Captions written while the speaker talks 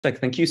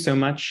Thank you so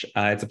much.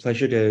 It's a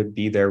pleasure to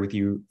be there with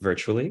you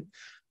virtually.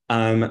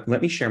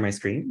 Let me share my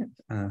screen.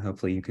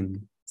 Hopefully you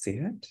can see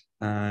it.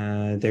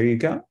 There you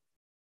go.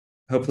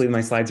 Hopefully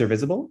my slides are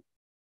visible.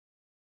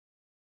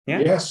 Yeah?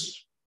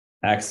 Yes.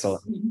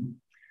 Excellent.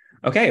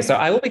 Okay, so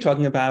I will be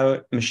talking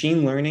about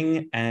machine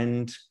learning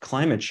and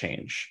climate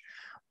change.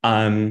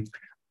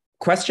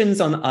 Questions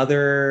on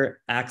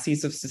other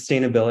axes of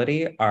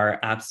sustainability are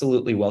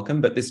absolutely welcome,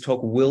 but this talk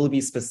will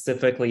be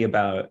specifically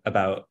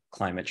about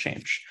climate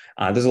change.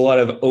 There's a lot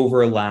of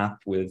overlap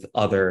with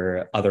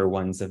other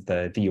ones of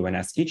the UN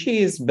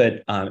SDGs,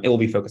 but it will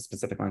be focused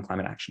specifically on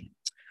climate action.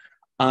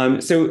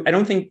 So I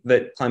don't think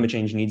that climate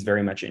change needs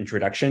very much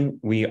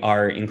introduction. We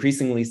are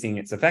increasingly seeing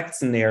its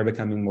effects, and they are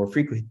becoming more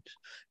frequent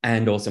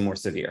and also more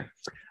severe.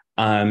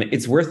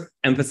 It's worth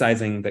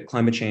emphasizing that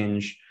climate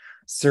change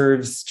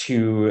serves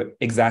to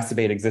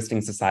exacerbate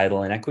existing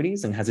societal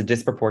inequities and has a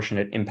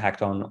disproportionate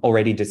impact on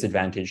already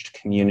disadvantaged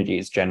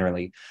communities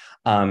generally.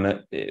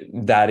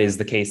 That is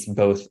the case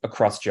both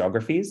across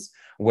geographies,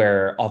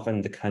 where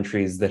often the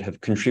countries that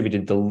have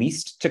contributed the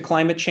least to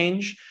climate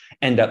change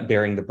end up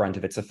bearing the brunt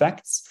of its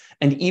effects.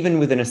 And even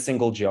within a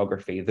single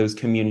geography, those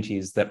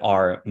communities that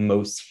are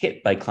most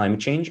hit by climate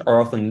change are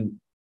often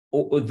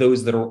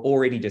those that are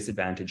already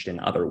disadvantaged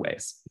in other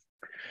ways.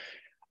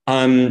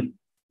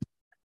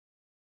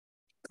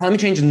 Climate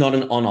change is not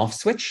an on-off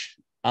switch.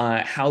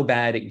 How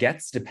bad it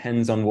gets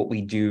depends on what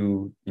we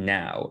do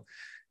now.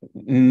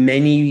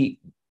 Many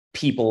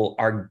people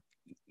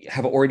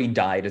have already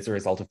died as a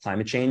result of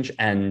climate change,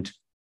 and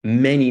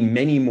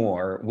many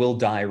more will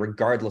die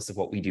regardless of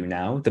what we do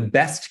now. The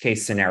best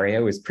case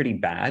scenario is pretty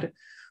bad,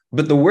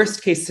 but the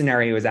worst case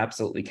scenario is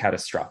absolutely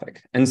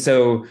catastrophic. And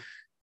so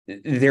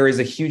there is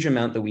a huge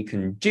amount that we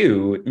can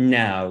do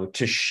now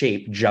to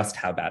shape just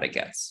how bad it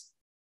gets.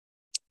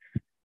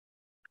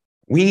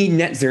 We need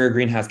net zero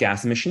greenhouse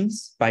gas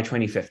emissions by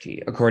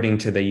 2050, according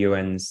to the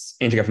UN's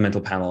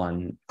Intergovernmental Panel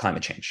on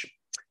Climate Change.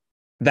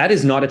 That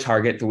is not a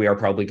target that we are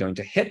probably going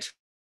to hit,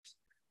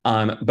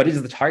 but it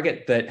is the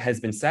target that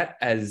has been set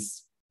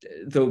as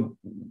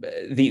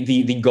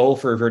the goal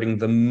for averting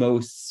the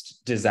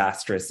most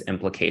disastrous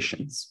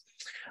implications.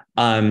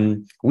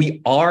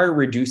 We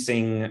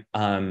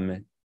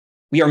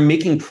are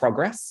making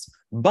progress,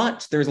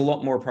 but there's a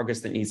lot more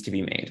progress that needs to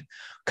be made.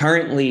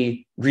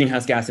 Currently,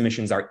 greenhouse gas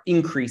emissions are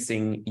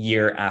increasing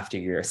year after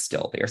year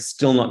still. They are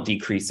still not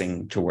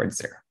decreasing towards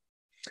zero.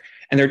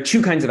 And there are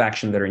two kinds of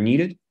action that are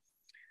needed: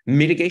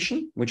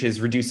 mitigation, which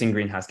is reducing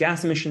greenhouse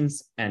gas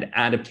emissions, and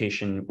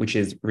adaptation, which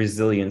is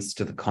resilience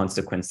to the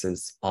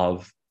consequences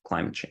of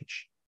climate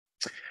change.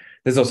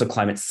 There's also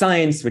climate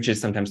science, which is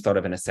sometimes thought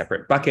of in a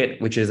separate bucket,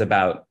 which is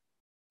about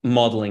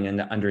modeling and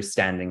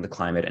understanding the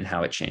climate and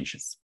how it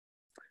changes.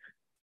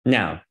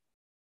 Now,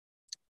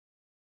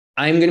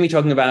 I'm going to be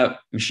talking about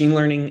machine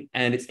learning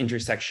and its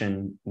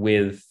intersection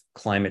with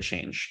climate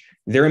change.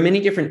 There are many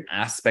different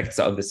aspects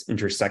of this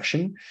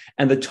intersection,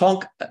 and the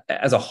talk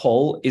as a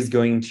whole is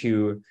going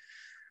to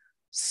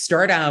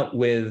start out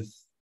with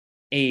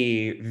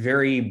a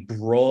very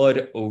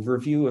broad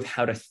overview of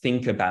how to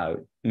think about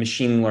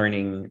machine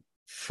learning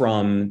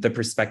from the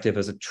perspective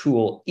as a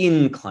tool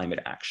in climate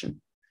action.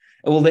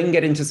 It will then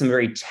get into some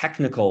very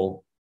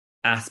technical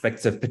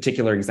aspects of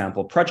particular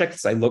example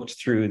projects. I looked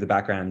through the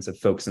backgrounds of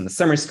folks in the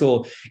summer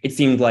school. It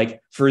seemed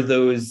like for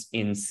those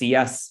in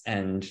CS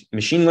and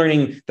machine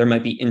learning, there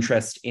might be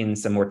interest in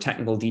some more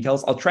technical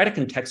details. I'll try to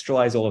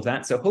contextualize all of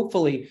that. So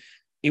hopefully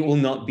it will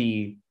not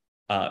be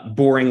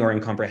boring or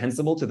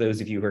incomprehensible to those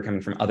of you who are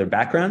coming from other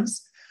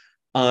backgrounds.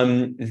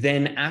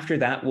 Then after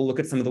that, we'll look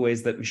at some of the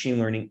ways that machine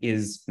learning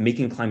is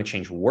making climate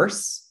change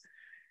worse.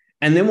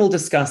 And then we'll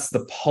discuss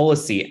the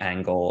policy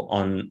angle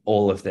on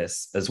all of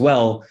this as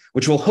well,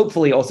 which will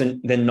hopefully also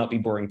then not be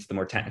boring to the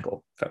more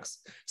technical folks.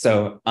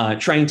 So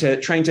trying to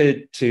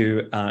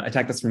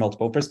attack this from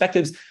multiple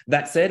perspectives.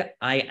 That said,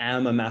 I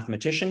am a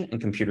mathematician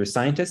and computer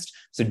scientist,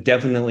 so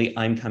definitely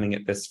I'm coming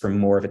at this from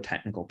more of a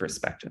technical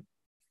perspective.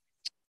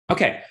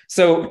 Okay,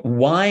 so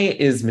why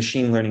is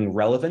machine learning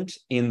relevant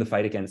in the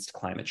fight against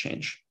climate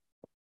change?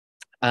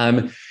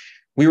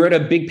 We wrote a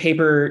big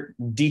paper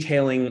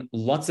detailing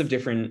lots of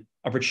different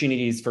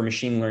opportunities for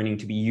machine learning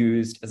to be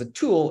used as a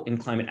tool in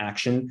climate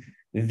action.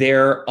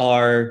 There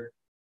are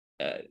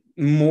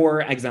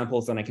more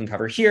examples than I can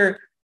cover here.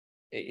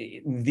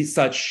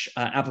 Such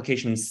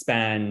applications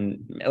span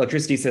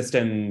electricity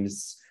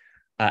systems,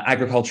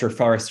 agriculture,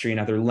 forestry,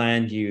 and other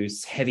land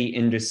use, heavy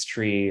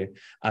industry,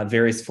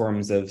 various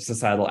forms of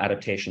societal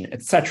adaptation,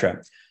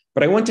 etc.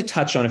 But I want to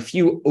touch on a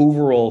few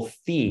overall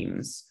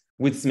themes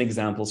with some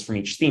examples from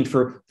each theme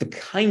for the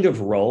kind of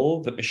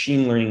role that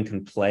machine learning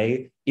can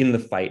play in the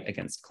fight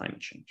against climate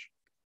change.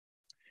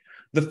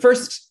 The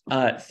first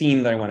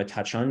theme that I want to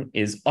touch on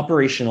is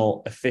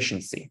operational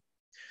efficiency.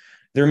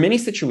 There are many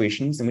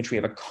situations in which we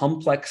have a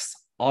complex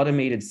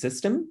automated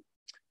system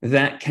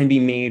that can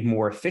be made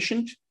more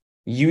efficient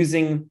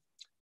using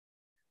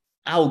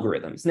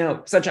algorithms.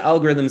 Now, such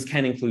algorithms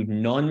can include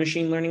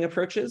non-machine learning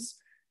approaches,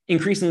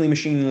 increasingly,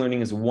 machine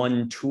learning is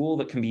one tool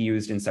that can be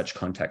used in such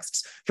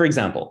contexts. For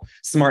example,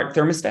 smart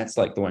thermostats,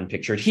 like the one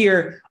pictured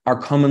here, are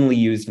commonly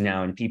used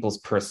now in people's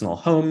personal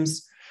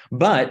homes,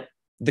 but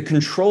the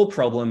control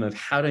problem of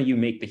how do you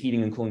make the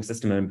heating and cooling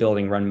system in a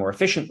building run more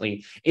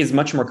efficiently is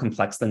much more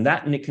complex than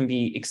that, and it can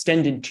be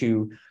extended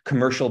to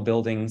commercial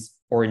buildings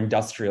or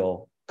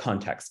industrial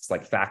contexts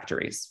like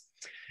factories.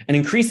 And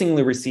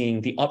increasingly, we're seeing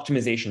the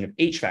optimization of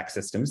HVAC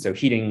systems, so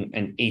heating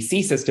and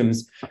AC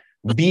systems,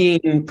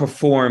 being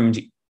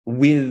performed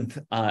with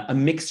a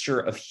mixture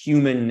of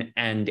human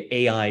and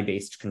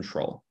AI-based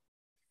control.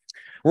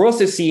 We're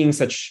also seeing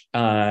such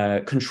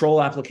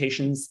control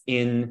applications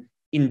in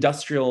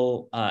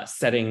industrial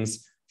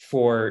settings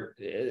for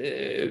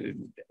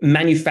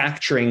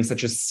manufacturing,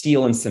 such as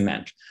steel and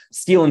cement.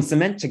 Steel and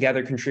cement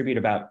together contribute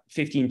about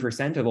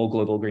 15% of all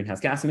global greenhouse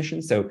gas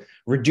emissions. So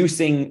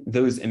reducing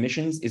those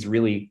emissions is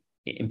really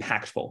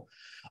impactful.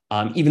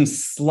 Even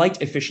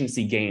slight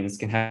efficiency gains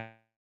can have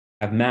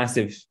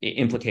massive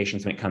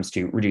implications when it comes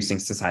to reducing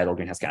societal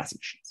greenhouse gas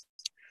emissions.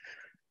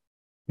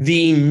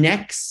 The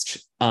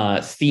next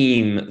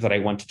theme that I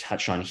want to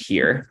touch on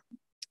here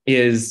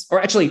is,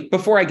 or actually,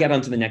 before I get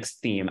onto the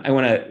next theme, I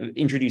want to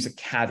introduce a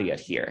caveat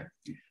here.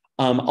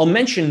 I'll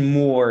mention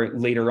more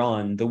later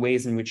on the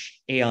ways in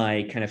which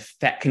AI can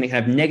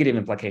have negative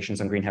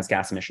implications on greenhouse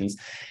gas emissions.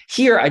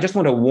 Here, I just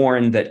want to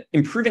warn that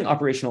improving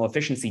operational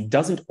efficiency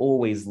doesn't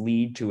always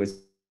lead to as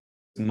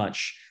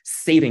much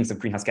savings of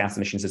greenhouse gas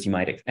emissions as you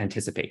might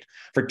anticipate,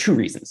 for two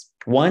reasons.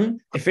 One,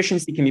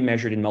 efficiency can be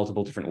measured in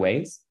multiple different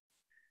ways.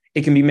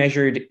 It can be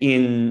measured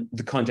in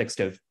the context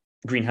of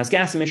greenhouse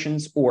gas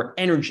emissions or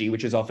energy,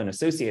 which is often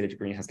associated to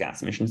greenhouse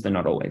gas emissions, though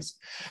not always.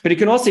 But it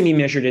can also be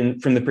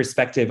measured from the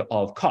perspective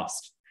of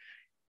cost.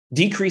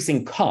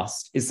 Decreasing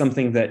cost is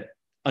something that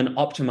an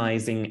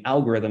optimizing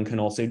algorithm can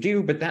also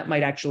do, but that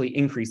might actually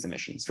increase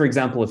emissions. For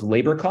example, if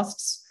labor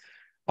costs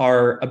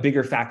are a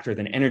bigger factor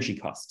than energy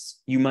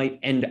costs, you might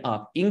end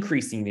up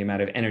increasing the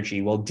amount of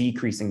energy while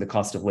decreasing the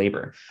cost of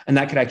labor, and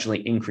that could actually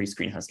increase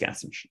greenhouse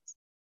gas emissions.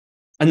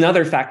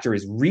 Another factor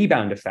is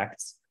rebound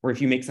effects, where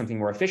if you make something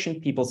more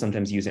efficient, people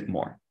sometimes use it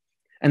more.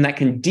 And that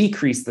can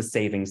decrease the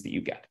savings that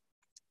you get.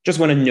 Just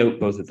want to note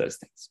both of those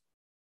things.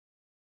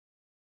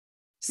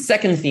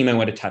 Second theme I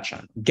want to touch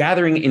on,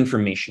 gathering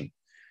information.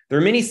 There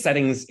are many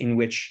settings in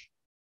which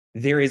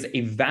there is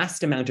a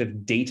vast amount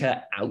of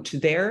data out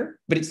there,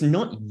 but it's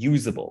not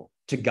usable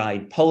to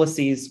guide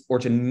policies or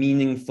to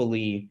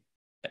meaningfully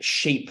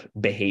shape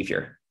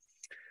behavior.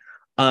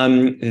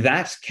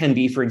 That can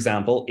be, for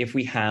example, if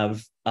we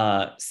have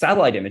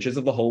satellite images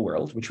of the whole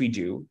world, which we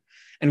do,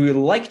 and we would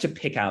like to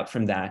pick out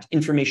from that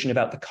information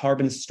about the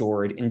carbon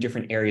stored in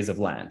different areas of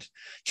land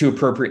to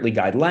appropriately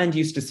guide land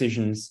use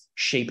decisions,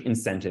 shape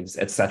incentives,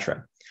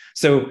 etc.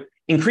 So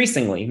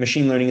increasingly,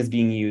 machine learning is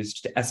being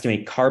used to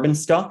estimate carbon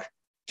stock,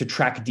 to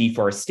track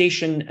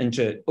deforestation, and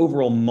to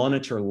overall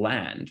monitor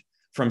land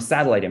from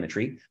satellite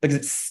imagery, because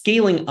it's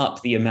scaling up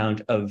the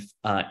amount of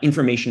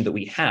information that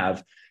we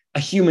have. A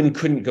human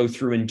couldn't go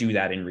through and do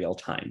that in real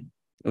time.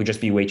 It would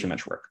just be way too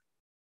much work.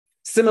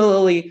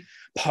 Similarly,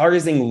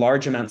 parsing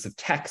large amounts of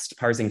text,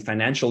 parsing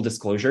financial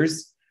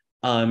disclosures,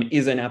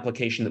 is an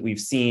application that we've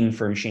seen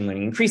for machine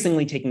learning,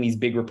 increasingly taking these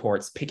big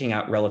reports, picking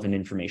out relevant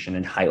information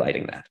and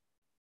highlighting that.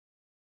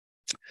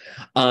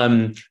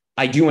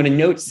 I do want to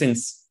note,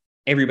 since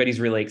everybody's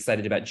really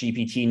excited about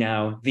GPT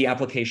now, the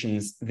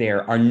applications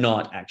there are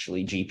not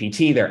actually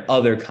GPT. They're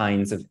other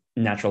kinds of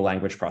natural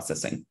language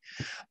processing.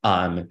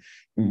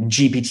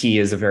 GPT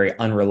is a very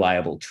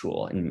unreliable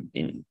tool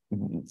in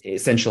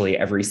essentially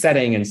every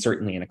setting, and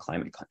certainly in a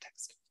climate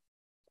context.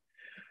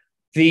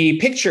 The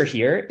picture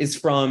here is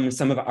from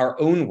some of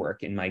our own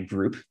work in my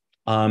group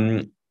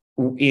in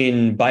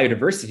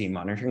biodiversity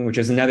monitoring, which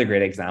is another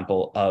great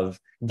example of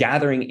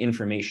gathering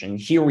information.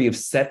 Here we have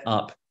set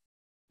up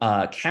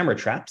camera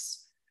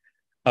traps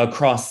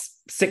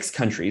across 6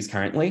 countries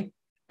currently,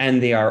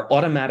 and they are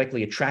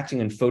automatically attracting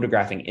and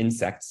photographing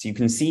insects. You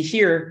can see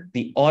here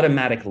the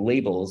automatic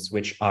labels,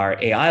 which our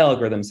AI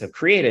algorithms have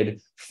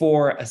created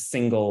for a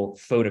single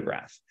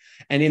photograph.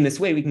 And in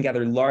this way, we can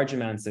gather large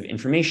amounts of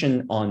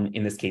information on,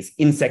 in this case,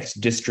 insect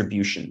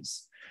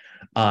distributions,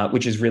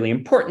 which is really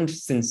important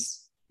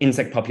since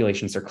insect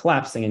populations are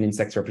collapsing and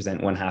insects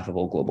represent 1/2 of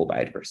all global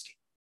biodiversity.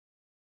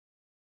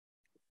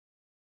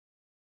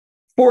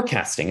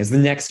 Forecasting is the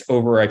next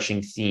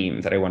overarching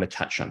theme that I want to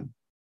touch on.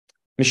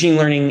 Machine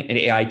learning and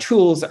AI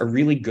tools are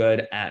really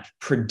good at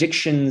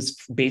predictions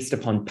based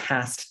upon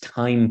past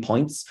time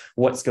points,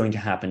 what's going to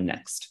happen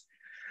next.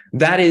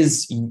 That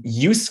is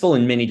useful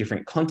in many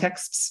different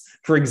contexts.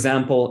 For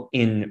example,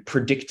 in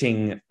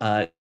predicting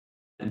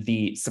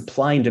the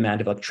supply and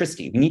demand of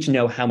electricity. We need to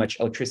know how much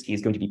electricity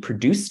is going to be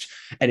produced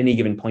at any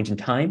given point in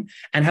time,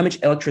 and how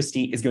much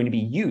electricity is going to be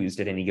used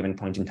at any given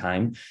point in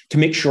time to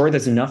make sure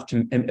there's enough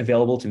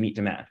available to meet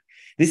demand.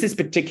 This is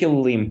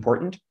particularly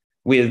important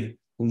with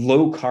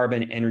low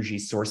carbon energy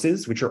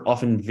sources, which are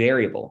often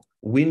variable.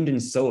 Wind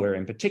and solar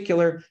in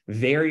particular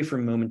vary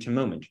from moment to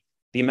moment.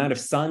 the amount of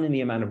sun and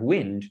the amount of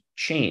wind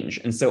change.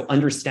 And so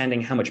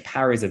understanding how much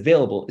power is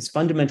available is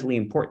fundamentally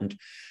important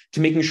to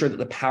making sure that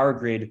the power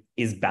grid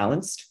is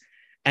balanced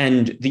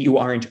and that you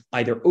aren't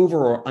either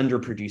over or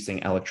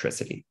underproducing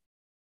electricity.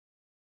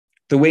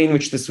 The way in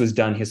which this was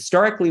done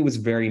historically was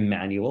very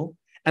manual,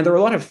 and there are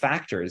a lot of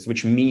factors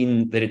which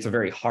mean that it's a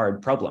very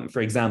hard problem.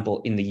 For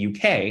example, in the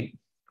UK,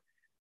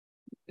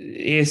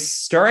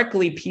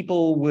 historically,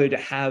 people would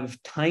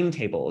have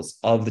timetables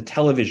of the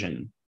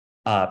television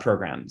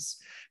programs,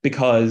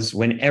 because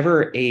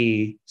whenever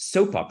a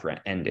soap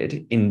opera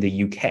ended in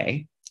the UK,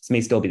 this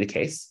may still be the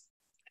case,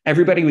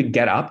 everybody would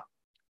get up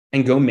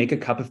and go make a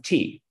cup of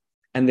tea.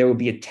 And there would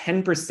be a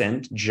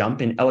 10%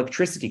 jump in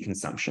electricity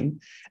consumption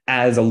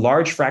as a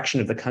large fraction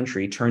of the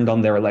country turned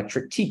on their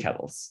electric tea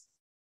kettles.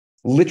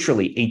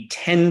 Literally a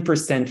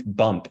 10%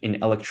 bump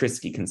in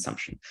electricity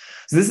consumption.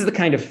 So this is the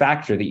kind of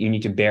factor that you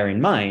need to bear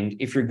in mind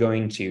if you're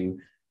going to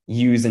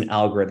use an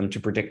algorithm to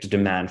predict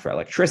demand for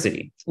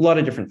electricity. A lot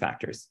of different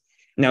factors.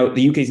 Now,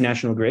 the UK's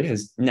national grid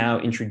has now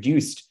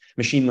introduced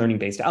machine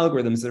learning-based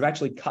algorithms that have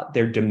actually cut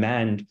their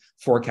demand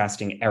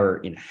forecasting error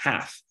in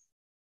half,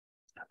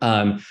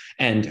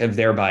 and have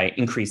thereby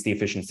increased the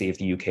efficiency of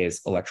the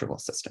UK's electrical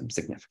system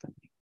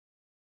significantly.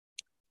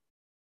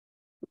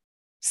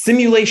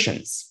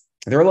 Simulations.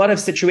 There are a lot of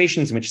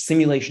situations in which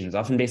simulations,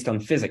 often based on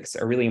physics,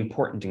 are really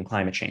important in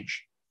climate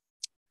change.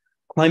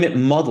 Climate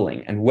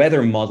modeling and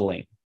weather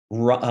modeling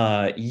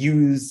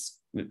use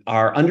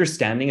our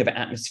understanding of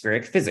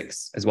atmospheric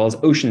physics, as well as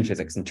ocean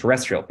physics and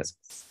terrestrial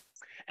physics.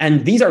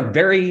 And these are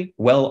very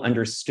well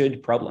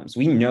understood problems.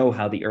 We know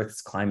how the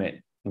Earth's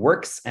climate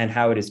works and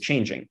how it is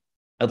changing,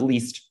 at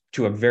least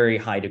to a very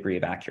high degree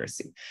of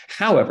accuracy.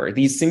 However,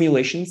 these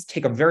simulations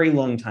take a very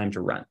long time to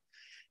run.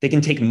 They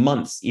can take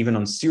months, even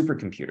on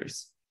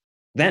supercomputers.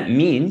 That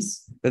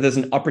means that there's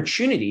an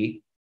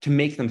opportunity to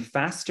make them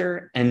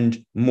faster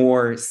and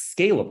more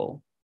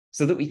scalable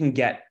so that we can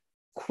get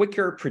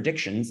quicker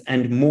predictions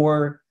and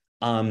more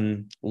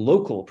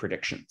local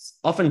predictions.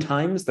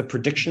 Oftentimes, the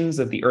predictions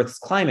of the Earth's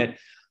climate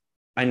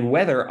and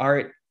weather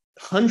are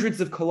hundreds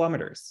of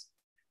kilometers.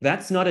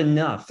 That's not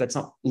enough. That's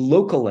not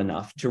local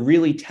enough to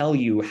really tell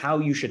you how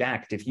you should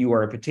act if you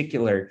are a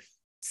particular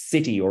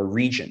city or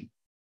region.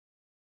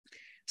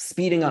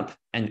 Speeding up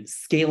and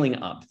scaling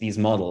up these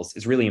models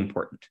is really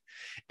important.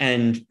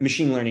 And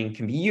machine learning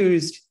can be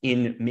used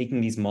in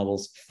making these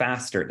models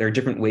faster. There are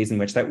different ways in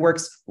which that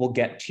works. We'll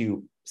get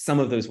to some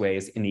of those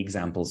ways in the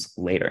examples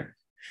later.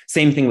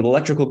 Same thing with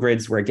electrical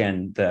grids, where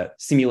again, the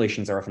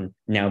simulations are often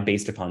now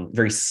based upon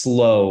very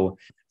slow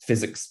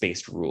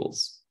physics-based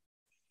rules.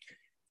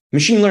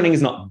 Machine learning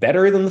is not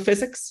better than the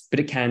physics, but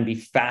it can be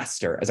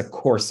faster as a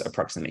coarse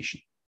approximation.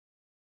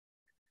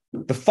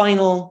 The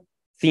final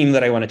theme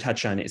that I want to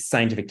touch on is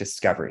scientific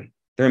discovery.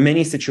 There are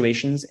many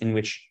situations in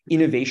which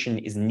innovation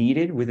is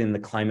needed within the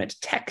climate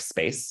tech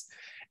space,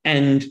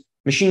 and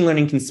machine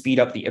learning can speed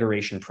up the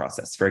iteration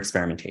process for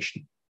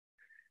experimentation.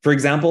 For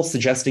example,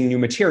 suggesting new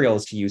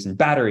materials to use in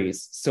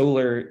batteries,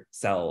 solar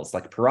cells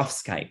like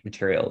perovskite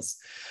materials,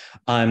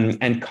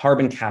 and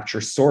carbon capture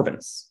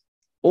sorbents.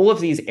 All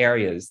of these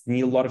areas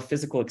need a lot of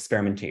physical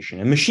experimentation,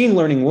 and machine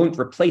learning won't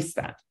replace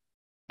that,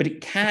 but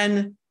it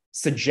can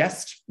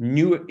suggest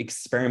new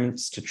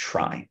experiments to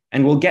try.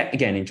 And we'll get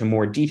again into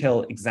more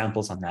detailed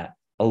examples on that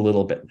a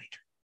little bit later.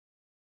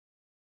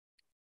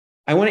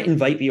 I want to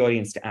invite the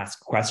audience to ask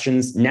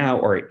questions now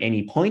or at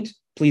any point.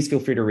 Please feel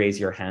free to raise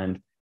your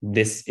hand.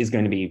 This is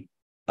going to be,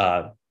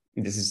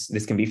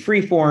 this can be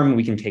free form.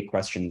 We can take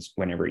questions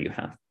whenever you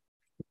have.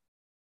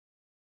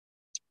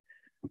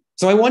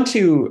 So I want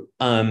to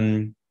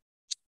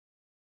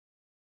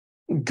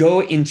go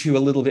into a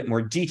little bit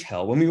more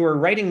detail. When we were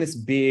writing this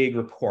big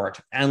report,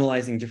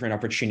 analyzing different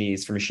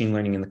opportunities for machine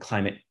learning in the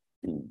climate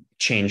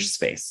change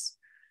space,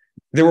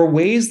 there were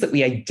ways that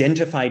we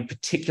identified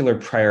particular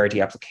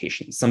priority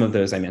applications. Some of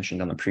those I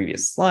mentioned on the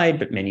previous slide,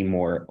 but many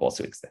more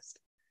also exist.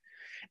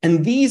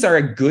 And these are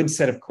a good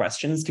set of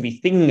questions to be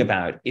thinking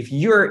about if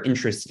you're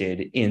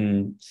interested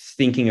in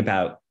thinking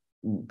about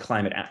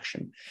climate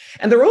action.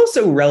 And they're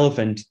also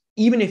relevant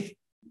even if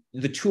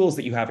the tools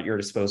that you have at your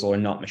disposal are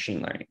not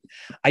machine learning.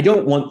 I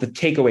don't want the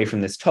takeaway from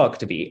this talk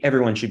to be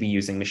everyone should be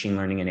using machine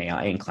learning and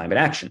AI in climate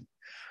action.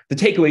 The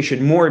takeaway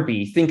should more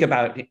be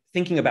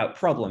thinking about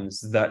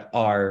problems that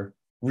are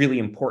really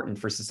important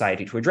for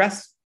society to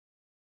address,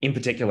 in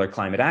particular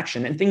climate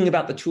action, and thinking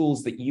about the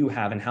tools that you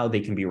have and how they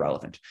can be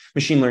relevant.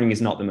 Machine learning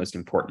is not the most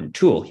important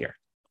tool here.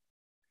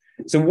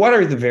 So what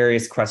are the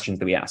various questions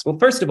that we ask? Well,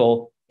 first of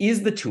all,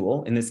 is the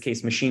tool, in this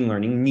case machine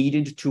learning,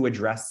 needed to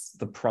address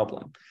the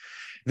problem?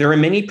 There are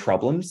many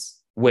problems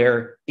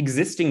where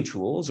existing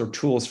tools or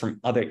tools from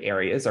other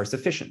areas are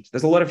sufficient.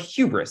 There's a lot of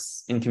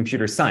hubris in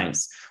computer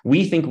science.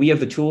 We think we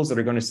have the tools that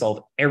are going to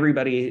solve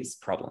everybody's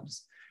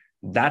problems.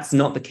 That's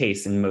not the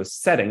case in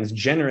most settings.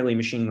 Generally,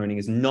 machine learning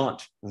is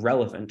not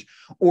relevant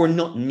or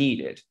not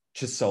needed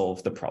to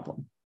solve the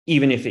problem.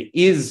 Even if it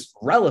is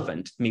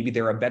relevant, maybe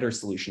there are better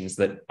solutions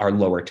that are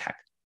lower tech.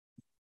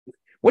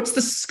 What's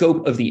the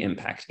scope of the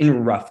impact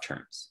in rough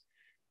terms?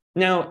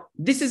 Now,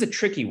 this is a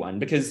tricky one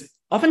because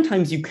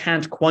oftentimes you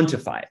can't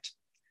quantify it.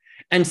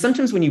 And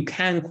sometimes when you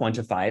can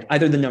quantify it,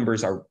 either the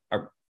numbers are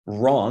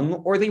wrong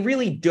or they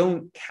really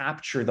don't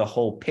capture the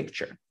whole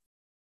picture.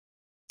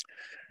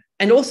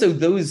 And also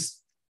those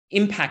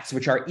impacts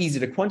which are easy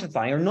to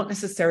quantify are not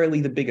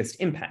necessarily the biggest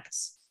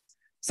impacts.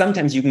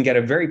 Sometimes you can get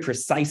a very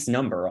precise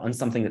number on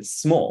something that's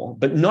small,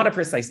 but not a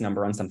precise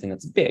number on something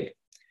that's big.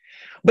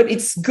 But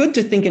it's good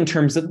to think in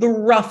terms of the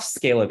rough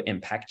scale of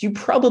impact. You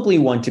probably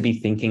want to be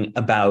thinking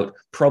about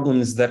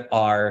problems that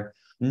are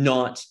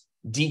not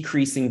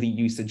decreasing the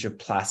usage of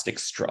plastic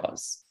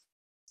straws.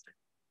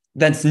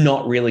 That's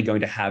not really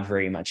going to have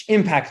very much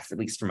impact, at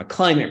least from a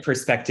climate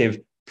perspective,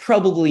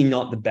 probably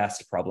not the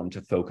best problem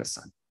to focus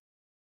on.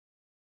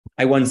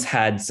 I once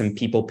had some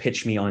people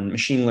pitch me on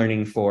machine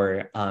learning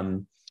for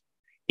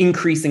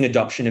increasing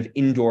adoption of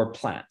indoor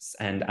plants.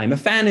 And I'm a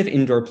fan of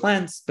indoor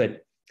plants,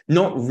 but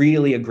not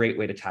really a great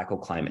way to tackle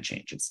climate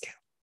change at scale.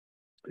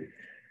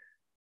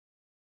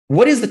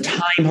 What is the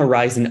time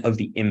horizon of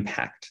the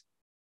impact?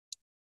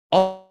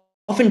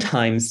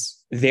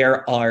 Oftentimes,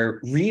 there are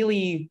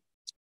really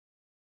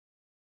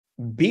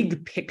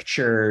big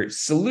picture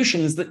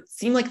solutions that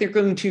seem like they're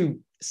going to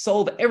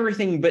solve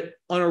everything, but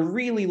on a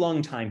really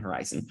long time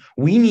horizon.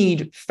 We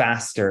need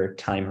faster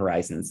time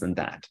horizons than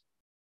that.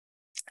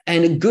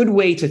 And a good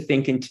way to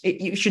think,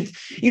 you should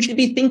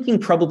be thinking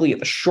probably at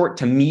the short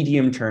to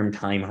medium term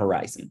time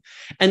horizon.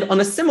 And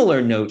on a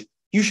similar note,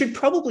 you should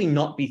probably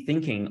not be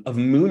thinking of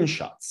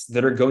moonshots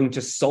that are going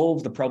to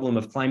solve the problem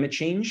of climate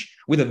change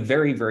with a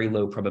very, very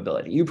low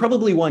probability. You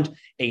probably want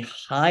a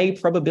high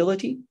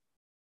probability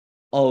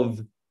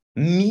of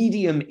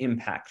medium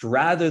impact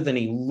rather than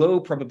a low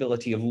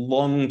probability of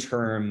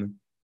long-term,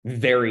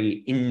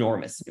 very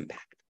enormous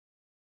impact.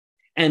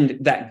 And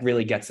that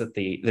really gets at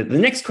the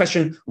next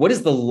question: what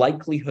is the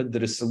likelihood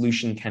that a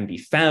solution can be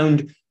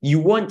found? You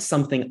want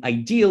something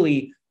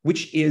ideally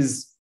which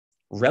is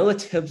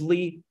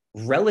relatively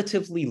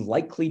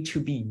likely to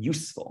be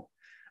useful.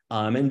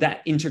 And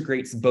that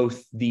integrates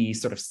both the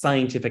sort of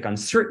scientific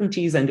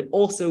uncertainties and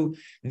also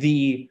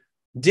the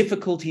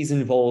difficulties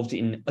involved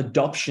in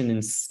adoption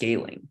and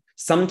scaling.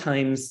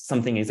 Sometimes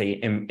something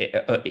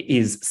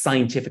is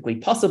scientifically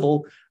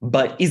possible,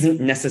 but isn't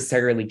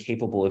necessarily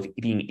capable of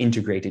being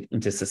integrated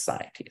into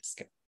society at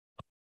scale.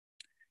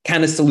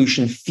 Can a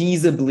solution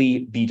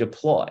feasibly be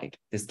deployed?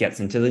 This gets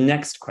into the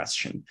next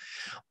question.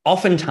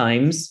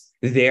 Oftentimes,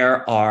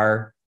 there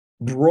are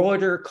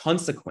broader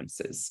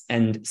consequences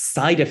and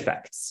side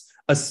effects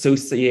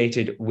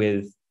associated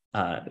with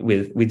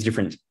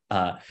different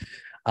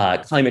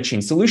climate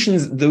change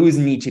solutions. Those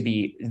need to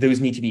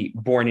be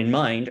borne in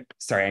mind.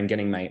 Sorry, I'm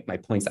getting my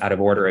points out of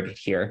order a bit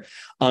here.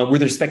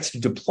 With respect to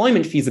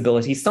deployment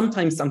feasibility,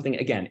 sometimes something,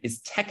 again,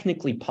 is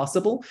technically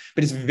possible,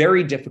 but it's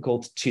very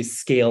difficult to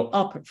scale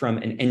up from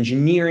an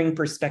engineering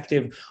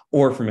perspective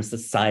or from a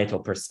societal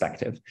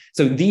perspective.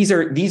 So these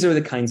are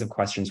the kinds of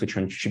questions which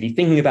one should be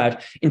thinking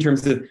about in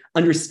terms of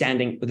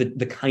understanding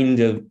the kind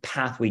of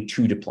pathway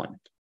to deployment.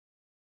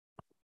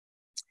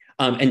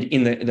 And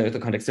in the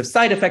context of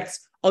side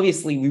effects,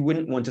 obviously, we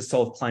wouldn't want to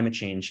solve climate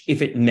change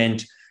if it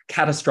meant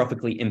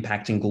catastrophically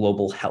impacting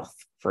global health,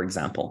 for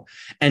example.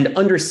 And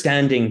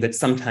understanding that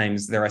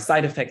sometimes there are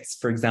side effects,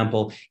 for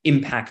example,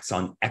 impacts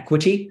on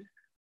equity,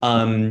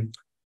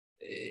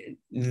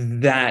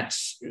 that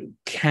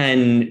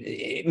can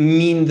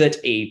mean that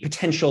a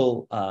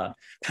potential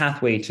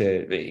pathway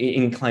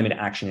in climate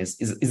action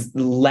is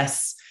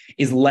less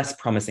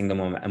promising than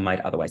one might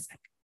otherwise think.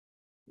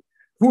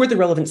 Who are the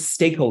relevant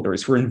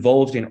stakeholders who are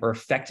involved in or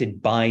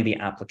affected by the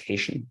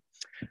application?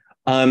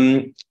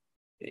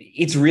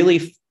 It's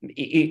really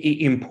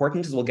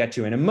important, as we'll get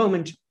to in a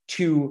moment,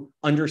 to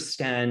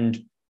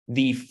understand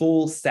the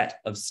full set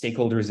of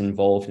stakeholders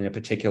involved in a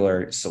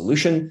particular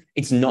solution.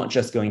 It's not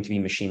just going to be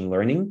machine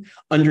learning.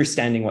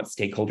 Understanding what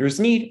stakeholders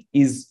need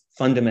is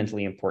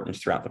fundamentally important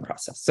throughout the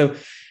process. So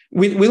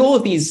with all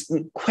of these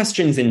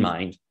questions in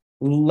mind,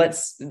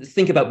 let's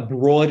think about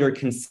broader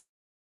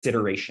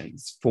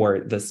considerations for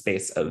the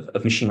space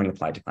of machine learning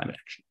applied to climate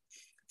action.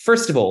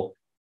 First of all,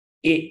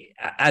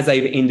 as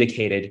I've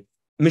indicated,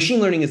 machine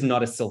learning is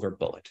not a silver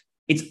bullet.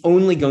 It's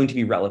only going to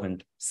be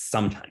relevant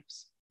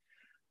sometimes.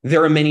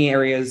 There are many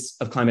areas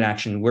of climate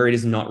action where it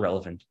is not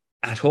relevant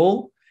at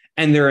all,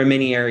 and there are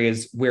many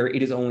areas where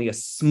it is only a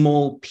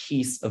small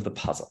piece of the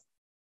puzzle.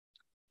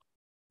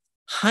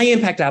 High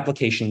impact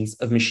applications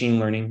of machine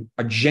learning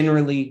are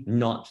generally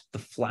not the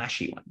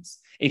flashy ones.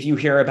 If you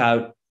hear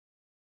about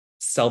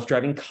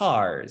self-driving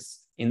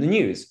cars in the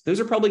news, those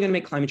are probably going to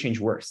make climate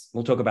change worse.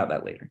 We'll talk about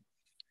that later.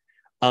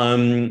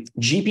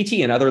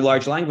 GPT and other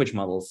large language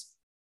models,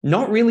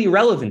 not really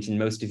relevant in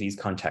most of these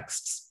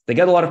contexts. They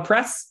get a lot of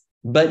press,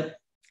 but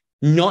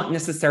not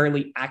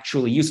necessarily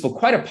actually useful,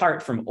 quite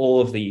apart from all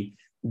of the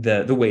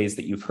ways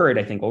that you've heard,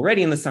 I think,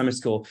 already in the summer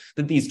school,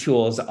 that these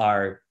tools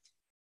are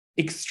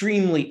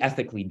extremely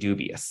ethically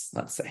dubious,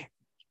 let's say.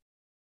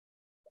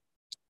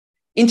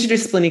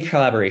 Interdisciplinary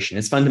collaboration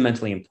is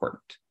fundamentally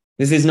important.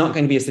 This is not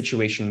going to be a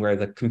situation where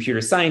the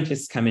computer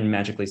scientists come in and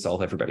magically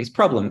solve everybody's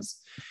problems.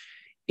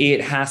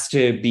 It has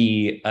to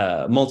be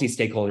a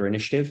multi-stakeholder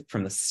initiative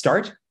from the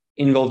start,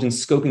 involved in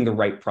scoping the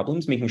right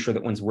problems, making sure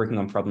that one's working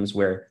on problems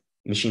where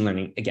machine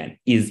learning, again,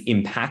 is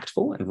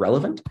impactful and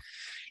relevant.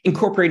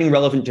 Incorporating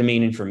relevant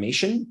domain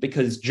information,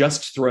 because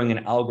just throwing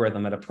an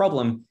algorithm at a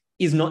problem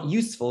is not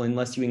useful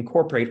unless you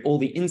incorporate all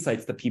the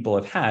insights that people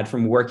have had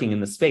from working in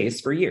the space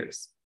for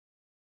years.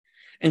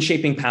 And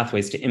shaping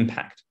pathways to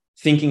impact,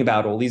 thinking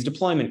about all these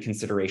deployment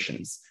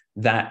considerations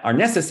that are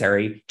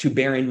necessary to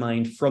bear in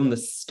mind from the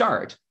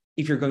start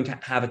if you're going to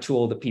have a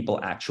tool that people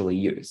actually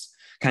use.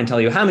 Can't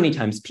tell you how many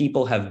times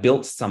people have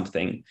built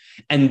something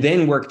and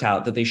then worked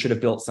out that they should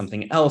have built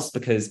something else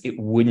because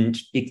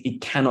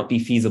it cannot be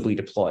feasibly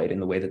deployed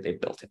in the way that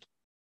they've built it.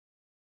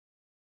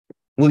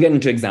 We'll get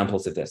into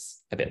examples of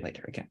this a bit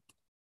later again.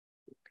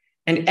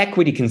 And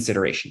equity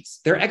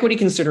considerations. There are equity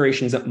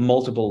considerations at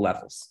multiple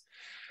levels.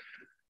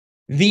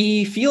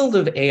 The field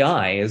of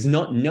AI is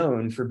not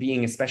known for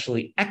being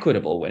especially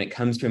equitable when it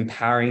comes to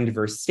empowering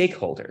diverse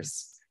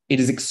stakeholders. It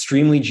is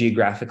extremely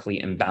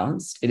geographically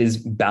imbalanced. It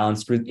is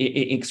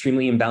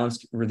extremely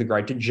imbalanced with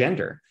regard to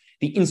gender.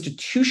 The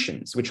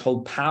institutions which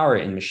hold power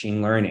in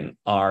machine learning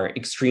are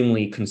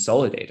extremely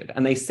consolidated.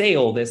 And they say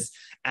all this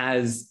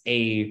as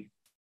a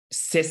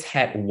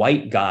cishet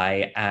white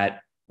guy at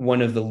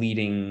one of the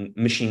leading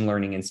machine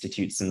learning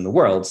institutes in the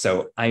world.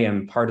 So I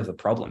am part of the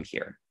problem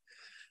here.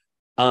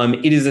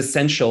 It is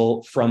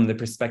essential from the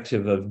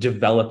perspective of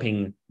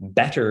developing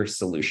better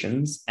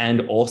solutions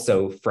and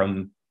also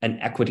from an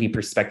equity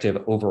perspective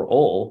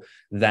overall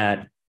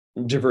that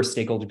diverse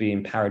stakeholders be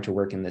empowered to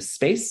work in this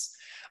space,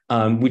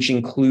 which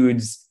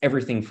includes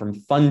everything from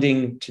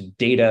funding to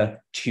data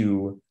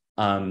to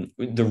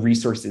the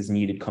resources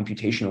needed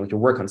computationally to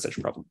work on such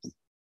problems.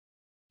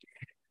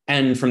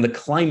 And from the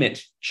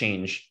climate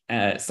change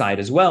side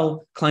as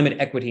well, climate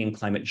equity and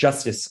climate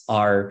justice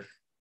are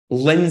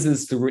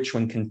lenses through which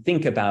one can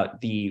think about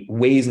the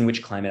ways in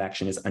which climate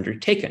action is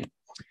undertaken.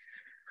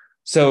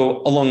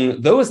 So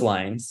along those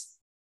lines,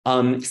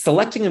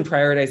 selecting and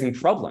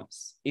prioritizing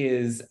problems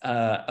is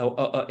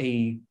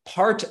a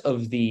part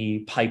of the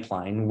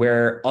pipeline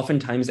where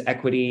oftentimes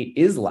equity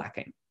is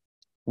lacking.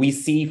 We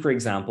see, for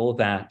example,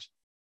 that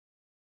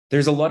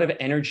there's a lot of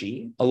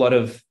energy, a lot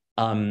of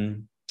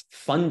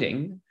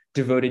funding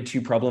devoted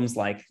to problems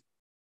like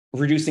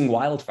reducing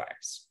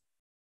wildfires.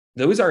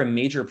 Those are a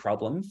major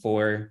problem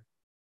for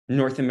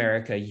North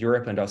America,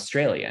 Europe, and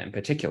Australia in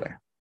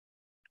particular.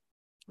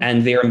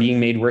 And they are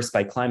being made worse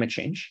by climate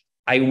change.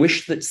 I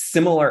wish that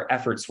similar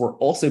efforts were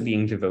also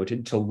being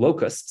devoted to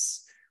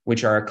locusts,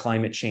 which are a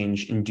climate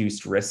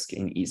change-induced risk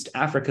in East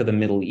Africa, the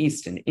Middle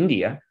East, and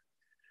India.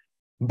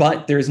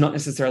 But there's not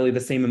necessarily the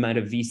same amount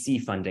of VC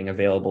funding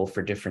available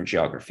for different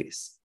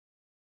geographies.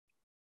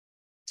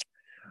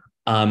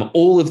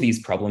 All of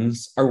these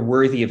problems are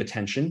worthy of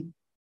attention,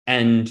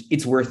 and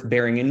it's worth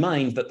bearing in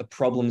mind that the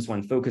problems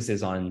one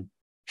focuses on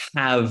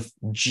have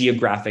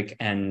geographic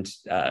and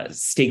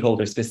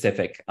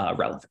stakeholder-specific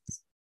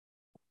relevance.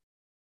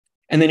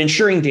 And then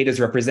ensuring data is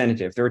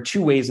representative. There are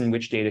two ways in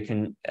which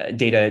data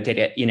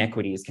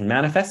inequities can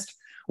manifest.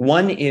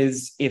 One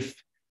is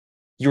if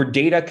your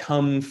data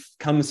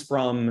comes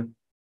from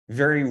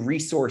very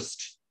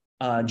resourced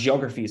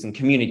geographies and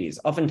communities.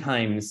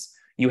 Oftentimes,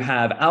 you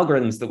have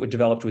algorithms that were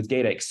developed with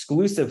data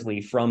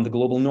exclusively from the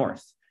global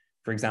north,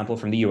 for example,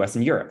 from the US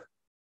and Europe.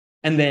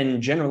 And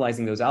then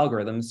generalizing those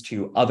algorithms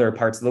to other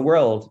parts of the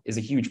world is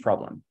a huge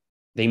problem.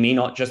 They may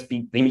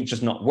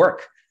just not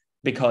work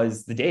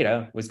because the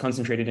data was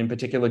concentrated in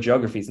particular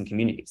geographies and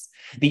communities.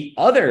 The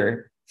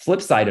other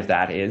flip side of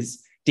that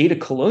is data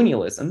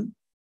colonialism,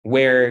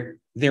 where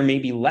there may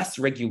be less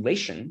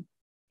regulation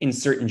in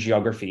certain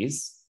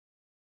geographies.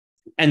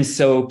 And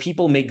so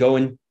people may go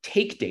and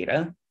take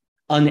data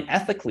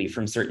unethically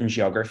from certain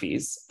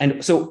geographies.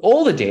 And so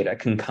all the data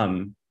can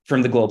come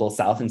from the global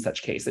south in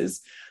such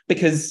cases,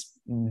 because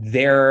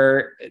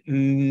there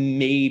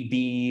may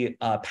be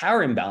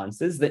power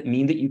imbalances that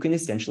mean that you can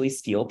essentially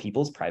steal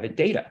people's private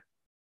data,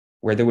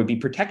 where there would be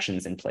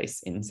protections in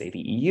place in, say, the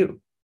EU.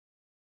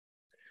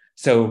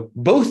 So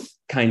both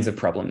kinds of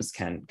problems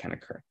can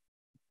occur.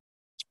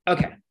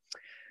 Okay.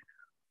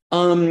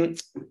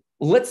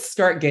 Let's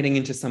start getting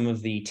into some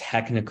of the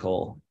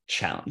technical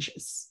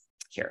challenges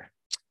here.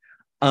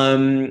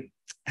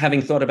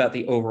 Having thought about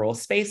the overall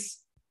space,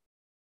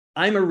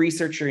 I'm a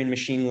researcher in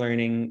machine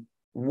learning.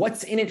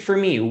 What's in it for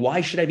me?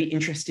 Why should I be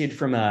interested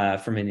from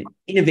an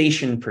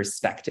innovation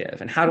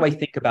perspective? And how do I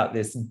think about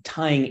this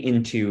tying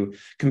into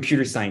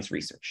computer science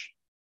research?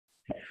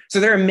 So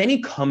there are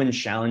many common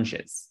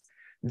challenges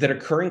that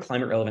occur in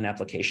climate relevant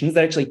applications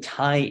that actually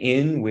tie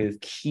in with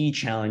key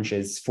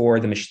challenges for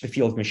the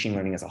field of machine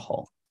learning as a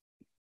whole.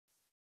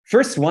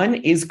 First one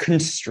is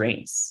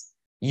constraints.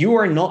 You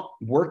are not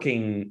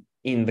working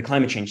in the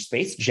climate change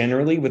space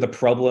generally with a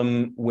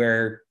problem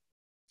where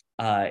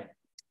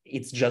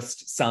it's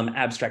just some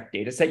abstract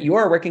data set. You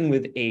are working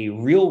with a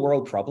real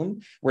world problem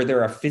where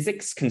there are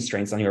physics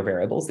constraints on your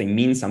variables, they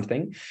mean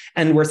something,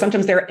 and where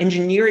sometimes there are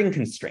engineering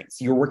constraints.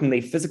 You're working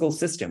with a physical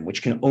system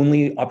which can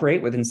only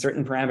operate within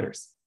certain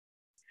parameters.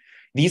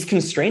 These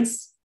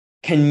constraints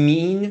can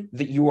mean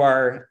that you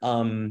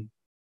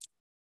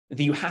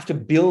have to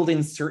build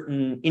in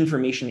certain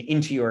information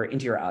into your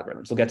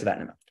algorithms. We'll get to that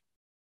in a moment.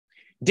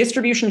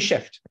 Distribution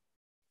shift.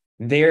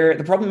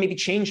 The problem may be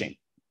changing.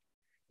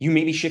 You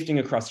may be shifting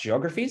across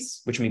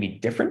geographies, which may be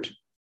different.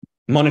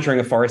 Monitoring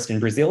a forest in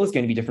Brazil is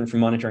going to be different from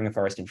monitoring a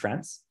forest in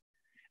France.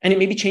 And it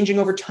may be changing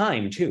over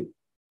time too.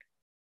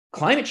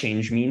 Climate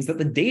change means that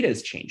the data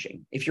is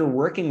changing. If you're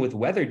working with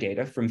weather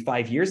data from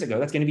 5 years ago,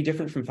 that's going to be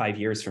different from 5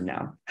 years from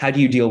now. How do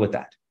you deal with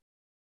that?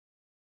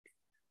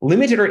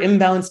 Limited or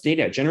imbalanced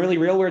data, generally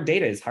real-world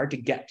data, is hard to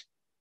get.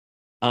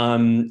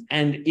 And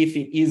if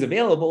it is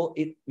available,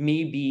 it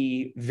may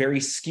be very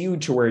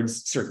skewed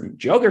towards certain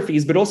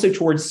geographies, but also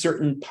towards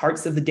certain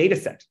parts of the data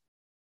set.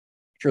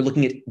 If you're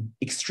looking at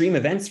extreme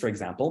events, for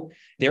example,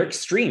 they're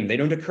extreme. They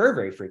don't occur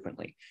very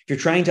frequently. If you're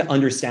trying to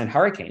understand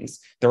hurricanes,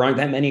 there aren't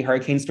that many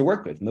hurricanes to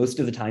work with. Most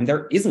of the time,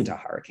 there isn't a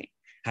hurricane.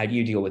 How do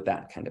you deal with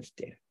that kind of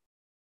data?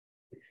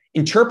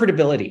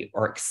 Interpretability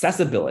or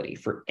accessibility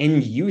for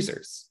end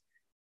users.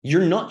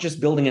 You're not just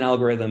building an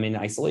algorithm in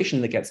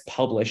isolation that gets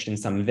published in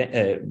some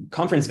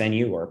conference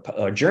venue or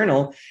a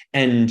journal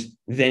and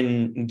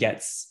then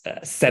gets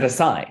set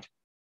aside.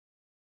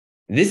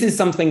 This is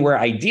something where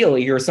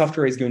ideally your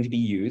software is going to be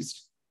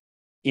used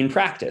in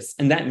practice.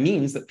 And that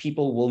means that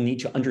people will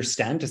need to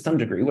understand to some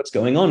degree what's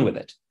going on with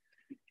it.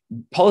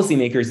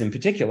 Policymakers in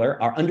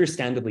particular are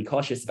understandably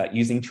cautious about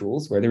using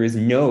tools where there is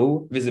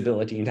no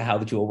visibility into how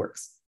the tool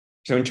works.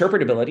 So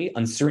interpretability,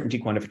 uncertainty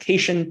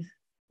quantification,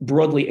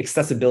 broadly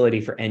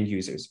accessibility for end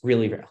users,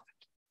 really relevant.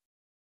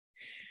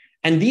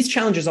 And these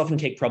challenges often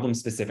take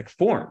problem-specific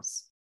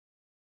forms.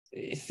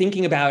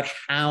 Thinking about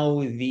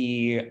how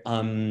you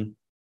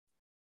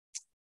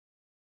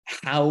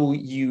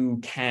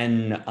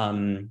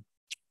can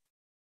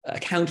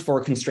account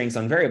for constraints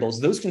on variables,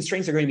 those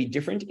constraints are going to be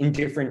different in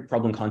different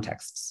problem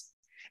contexts.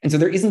 And so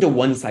there isn't a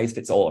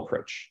one-size-fits-all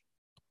approach.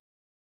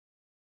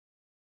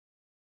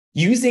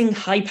 Using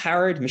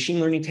high-powered machine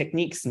learning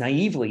techniques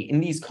naively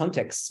in these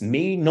contexts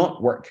may not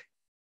work.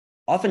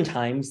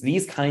 Oftentimes,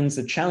 these kinds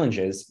of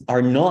challenges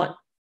are not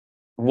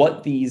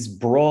what these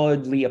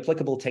broadly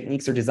applicable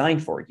techniques are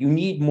designed for. You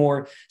need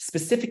more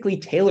specifically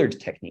tailored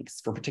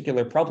techniques for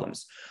particular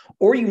problems,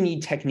 or you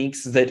need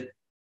techniques that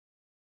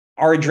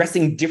are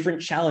addressing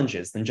different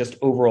challenges than just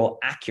overall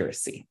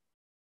accuracy.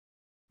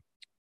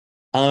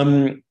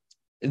 The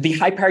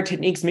high-powered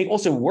techniques may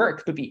also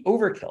work, but be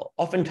overkill.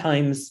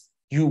 Oftentimes,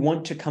 you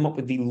want to come up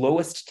with the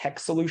lowest tech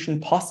solution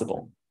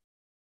possible.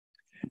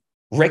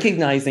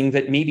 Recognizing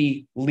that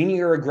maybe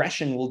linear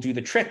regression will do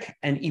the trick,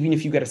 and even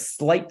if you get a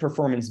slight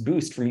performance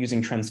boost from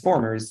using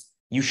transformers,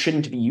 you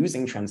shouldn't be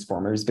using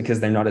transformers because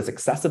they're not as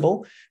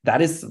accessible.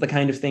 That is the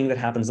kind of thing that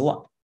happens a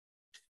lot.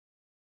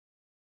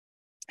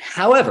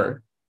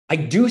 However, I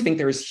do think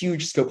there is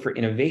huge scope for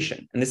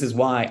innovation, and this is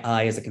why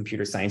I, as a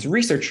computer science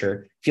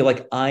researcher, feel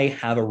like I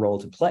have a role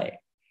to play.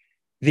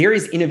 There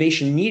is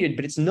innovation needed,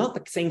 but it's not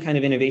the same kind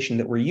of innovation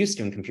that we're used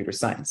to in computer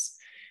science.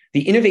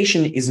 The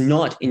innovation is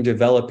not in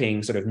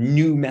developing sort of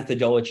new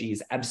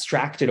methodologies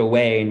abstracted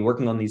away and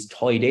working on these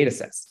toy data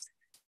sets.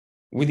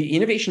 Where the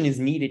innovation is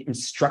needed in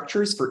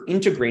structures for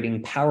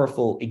integrating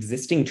powerful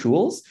existing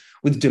tools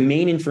with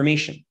domain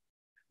information,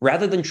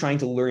 rather than trying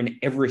to learn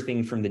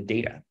everything from the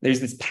data. There's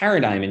this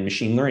paradigm in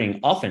machine learning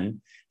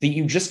often that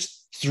you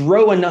just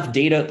throw enough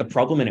data at the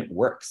problem and it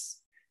works.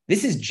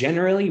 This is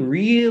generally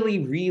really,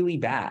 really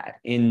bad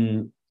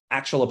in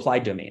actual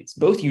applied domains.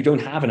 Both you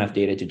don't have enough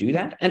data to do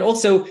that, and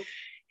also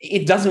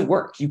it doesn't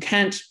work. You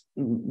can't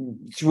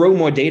throw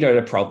more data at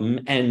a problem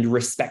and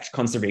respect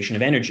conservation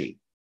of energy.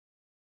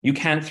 You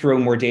can't throw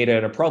more data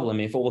at a problem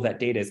if all that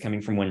data is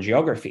coming from one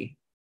geography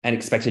and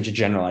expect it to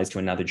generalize to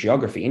another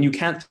geography. And you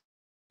can't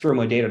throw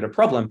more data at a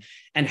problem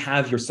and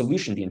have your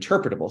solution be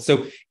interpretable.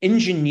 So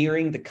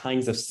engineering the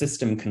kinds of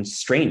system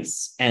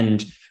constraints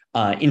and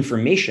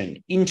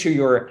information into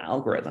your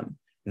algorithm,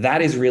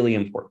 that is really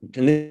important.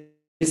 And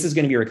this is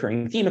going to be a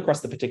recurring theme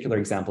across the particular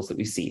examples that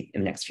we see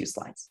in the next few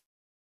slides.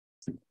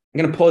 I'm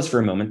going to pause for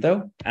a moment,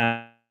 though,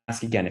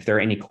 ask again if there are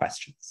any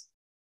questions.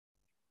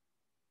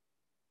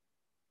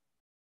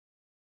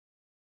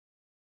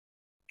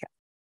 Okay.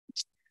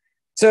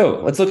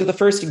 So let's look at the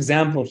first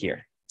example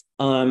here.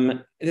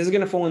 This is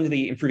going to fall into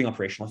the improving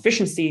operational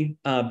efficiency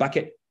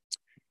bucket.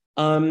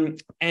 And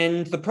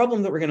the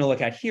problem that we're going to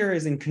look at here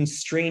is in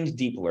constrained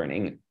deep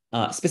learning,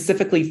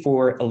 specifically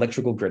for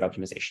electrical grid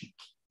optimization.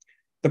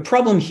 The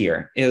problem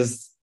here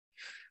is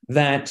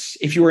that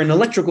if you are an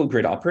electrical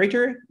grid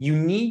operator, you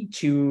need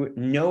to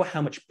know how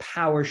much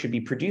power should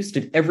be produced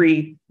at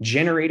every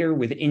generator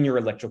within your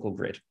electrical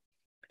grid.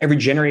 Every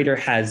generator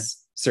has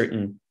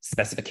certain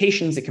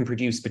specifications. It can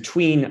produce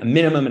between a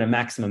minimum and a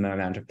maximum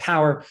amount of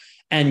power,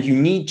 and you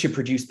need to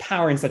produce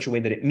power in such a way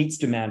that it meets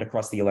demand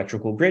across the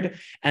electrical grid,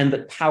 and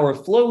that power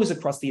flows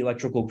across the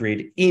electrical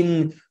grid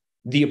in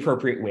the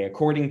appropriate way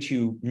according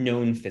to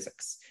known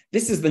physics.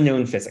 This is the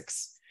known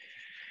physics.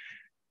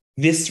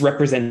 This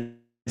represents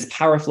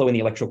power flow in the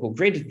electrical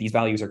grid. These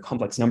values are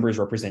complex numbers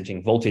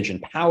representing voltage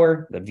and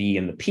power, the V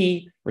and the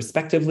P,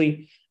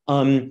 respectively.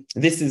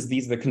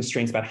 These are the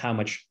constraints about how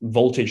much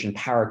voltage and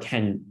power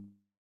can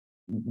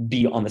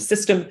be on the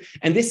system.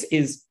 And this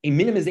is a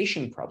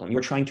minimization problem.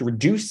 You're trying to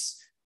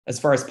reduce, as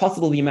far as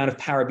possible, the amount of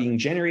power being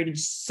generated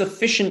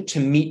sufficient to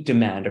meet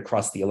demand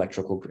across the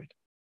electrical grid.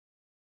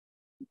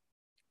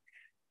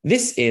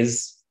 This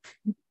is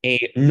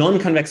a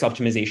non-convex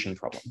optimization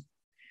problem.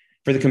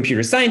 For the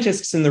computer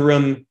scientists in the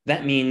room,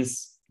 that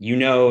means you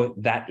know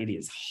that it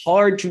is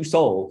hard to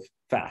solve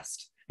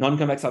fast.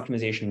 Non-convex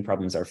optimization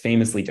problems are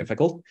famously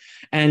difficult.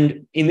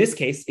 And in this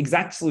case,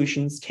 exact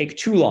solutions take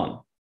too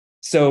long.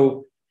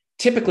 So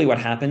typically what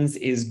happens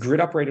is grid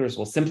operators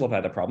will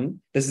simplify the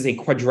problem. This is a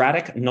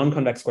quadratic,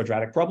 non-convex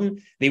quadratic problem.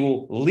 They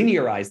will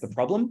linearize the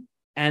problem.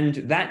 And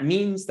that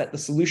means that the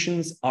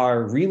solutions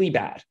are really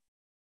bad.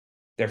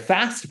 They're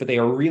fast, but they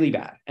are really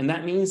bad. And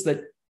that means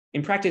that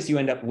in practice, you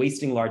end up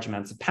wasting large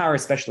amounts of power,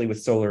 especially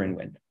with solar and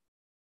wind.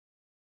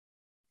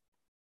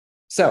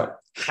 So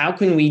how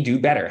can we do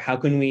better? How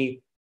can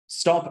we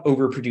stop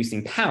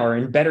overproducing power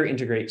and better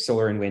integrate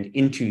solar and wind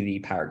into the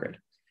power grid?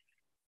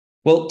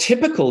 Well,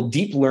 typical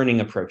deep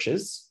learning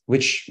approaches,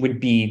 which would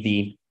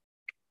be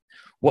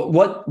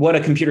what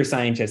a computer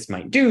scientist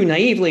might do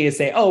naively is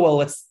say, oh, well,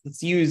 let's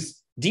use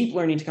deep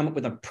learning to come up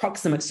with an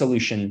approximate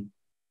solution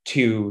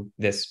to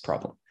this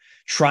problem.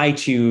 Try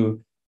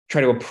to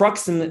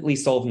approximately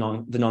solve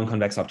the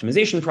non-convex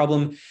optimization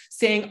problem,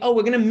 saying, oh,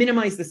 we're going to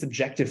minimize this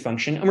objective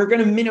function, and we're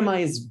going to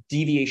minimize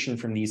deviation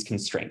from these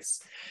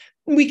constraints.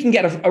 We can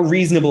get a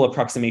reasonable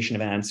approximation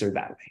of an answer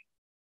that way.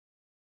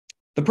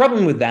 The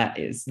problem with that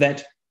is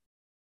that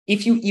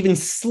if you even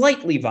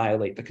slightly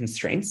violate the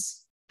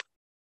constraints,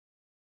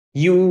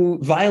 you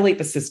violate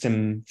the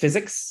system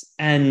physics,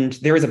 and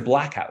there is a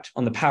blackout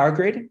on the power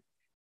grid.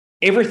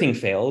 Everything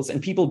fails,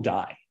 and people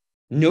die.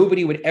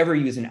 Nobody would ever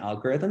use an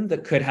algorithm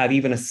that could have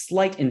even a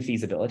slight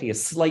infeasibility, a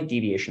slight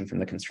deviation from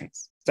the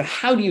constraints. So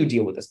how do you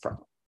deal with this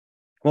problem?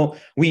 Well,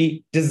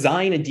 we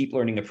design a deep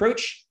learning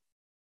approach,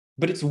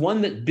 but it's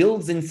one that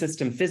builds in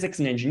system physics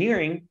and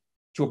engineering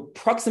to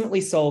approximately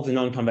solve the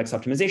non-convex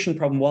optimization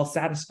problem while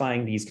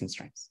satisfying these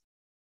constraints.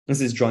 This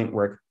is joint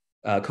work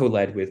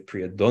co-led with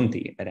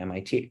Priodonti at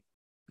MIT.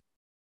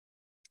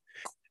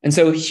 And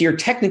so here,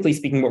 technically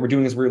speaking, what we're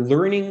doing is we're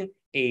learning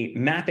a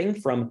mapping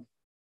from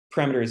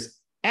parameters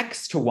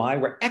x to y,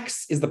 where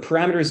x is the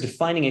parameters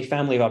defining a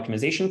family of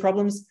optimization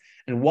problems,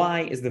 and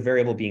y is the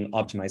variable being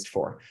optimized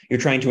for. You're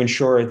trying to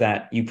ensure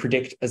that you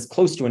predict as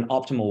close to an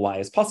optimal y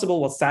as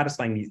possible while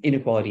satisfying these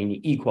inequality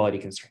and equality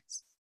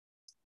constraints.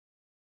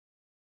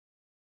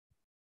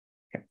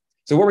 Okay.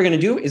 So what we're going to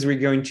do is we're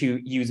going to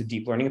use a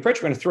deep learning approach.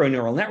 We're going to throw a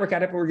neural network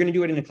at it, but we're going to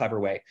do it in a clever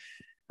way.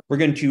 We're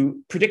going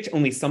to predict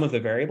only some of the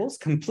variables,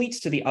 complete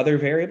to the other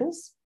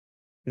variables,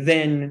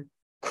 then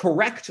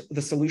correct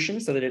the solution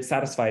so that it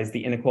satisfies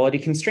the inequality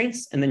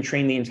constraints, and then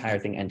train the entire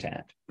thing end to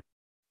end.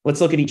 Let's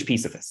look at each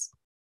piece of this.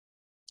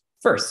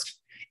 First,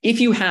 if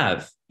you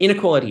have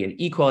inequality and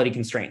equality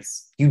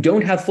constraints, you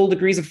don't have full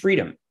degrees of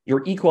freedom.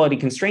 Your equality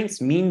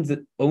constraints means that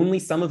only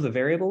some of the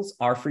variables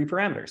are free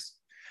parameters.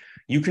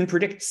 You can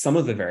predict some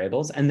of the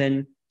variables and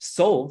then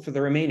solve for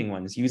the remaining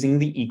ones using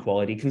the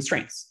equality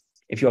constraints.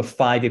 If you have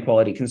 5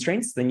 equality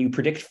constraints, then you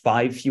predict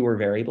 5 fewer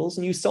variables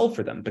and you solve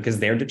for them because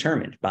they're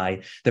determined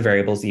by the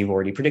variables that you've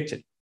already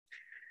predicted.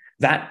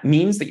 That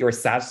means that you're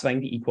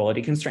satisfying the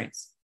equality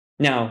constraints.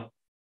 Now,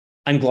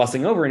 I'm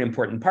glossing over an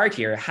important part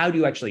here. How do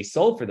you actually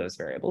solve for those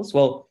variables?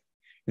 Well,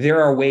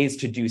 there are ways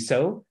to do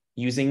so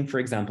using, for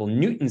example,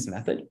 Newton's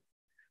method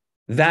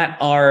that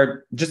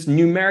are just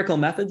numerical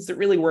methods that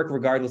really work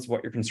regardless of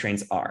what your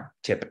constraints are,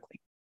 typically.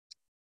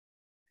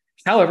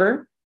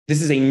 However,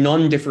 this is a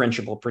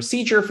non-differentiable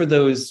procedure. For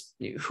those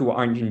who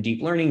aren't in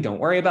deep learning, don't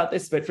worry about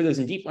this. But for those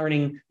in deep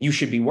learning, you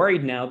should be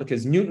worried now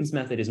because Newton's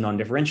method is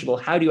non-differentiable.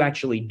 How do you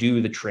actually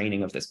do the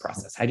training of this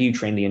process? How do you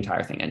train the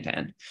entire thing end to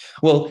end?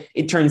 Well,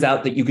 it turns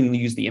out that you can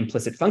use the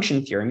implicit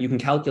function theorem. You can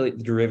calculate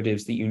the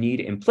derivatives that you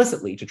need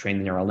implicitly to train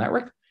the neural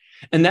network.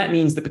 And that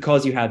means that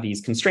because you have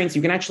these constraints,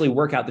 you can actually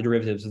work out the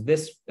derivatives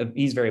of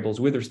these variables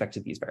with respect to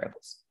these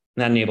variables.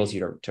 And that enables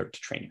you to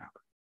train your algorithm.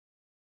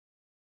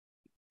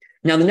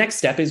 Now, the next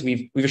step is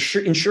we've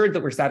ensured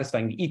that we're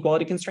satisfying the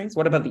equality constraints.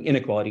 What about the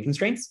inequality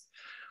constraints?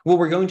 Well,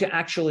 we're going to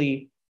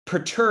actually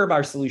perturb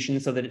our solution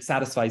so that it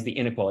satisfies the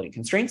inequality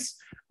constraints.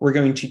 We're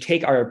going to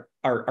take our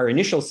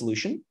initial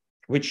solution,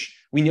 which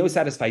we know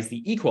satisfies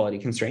the equality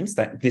constraints,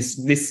 that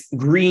this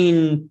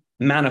green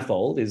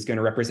manifold is going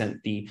to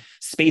represent the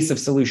space of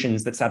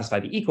solutions that satisfy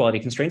the equality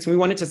constraints. And we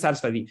want it to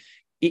satisfy the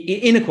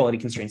inequality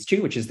constraints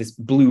too, which is this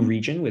blue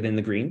region within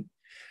the green.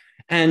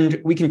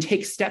 And we can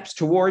take steps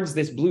towards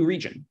this blue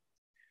region.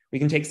 We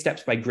can take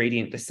steps by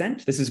gradient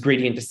descent. This is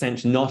gradient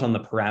descent not on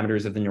the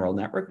parameters of the neural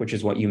network, which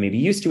is what you may be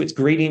used to. It's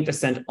gradient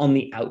descent on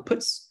the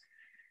outputs.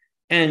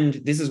 And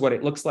this is what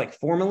it looks like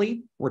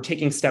formally. We're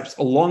taking steps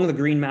along the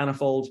green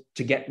manifold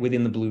to get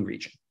within the blue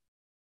region.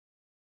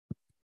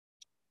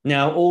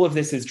 Now, all of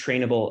this is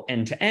trainable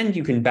end to end.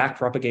 You can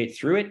backpropagate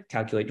through it,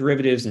 calculate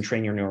derivatives, and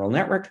train your neural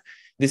network.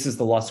 This is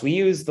the loss we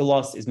use. The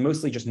loss is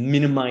mostly just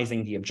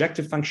minimizing the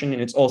objective function.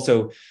 And it's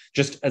also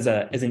just as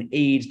an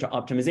aid to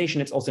optimization,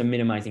 it's also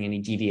minimizing any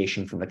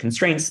deviation from the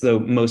constraints, though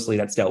mostly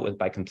that's dealt with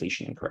by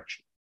completion and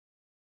correction.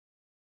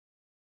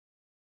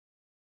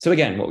 So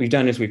again, what we've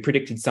done is we've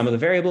predicted some of the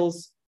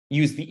variables,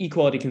 used the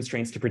equality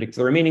constraints to predict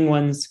the remaining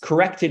ones,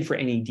 corrected for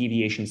any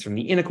deviations from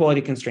the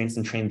inequality constraints,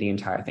 and trained the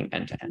entire thing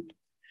end to end.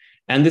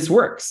 And this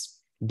works.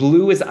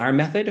 Blue is our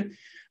method.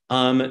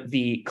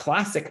 The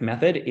classic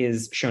method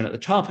is shown at the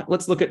top.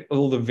 Let's look at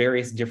all the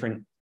various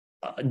different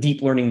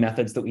deep learning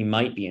methods that we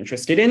might be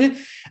interested in,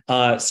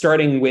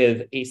 starting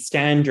with a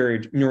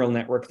standard neural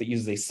network that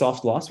uses a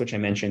soft loss, which I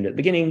mentioned at the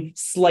beginning,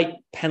 slight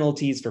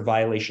penalties for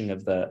violation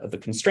of the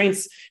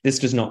constraints. This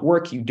does not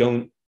work. You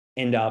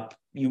end up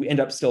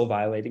still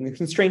violating the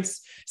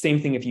constraints.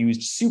 Same thing if you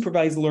used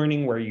supervised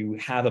learning, where you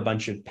have a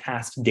bunch of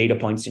past data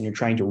points and you're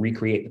trying to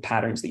recreate the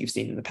patterns that you've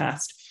seen in the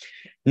past.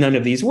 None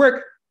of these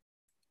work.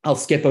 I'll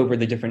skip over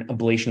the different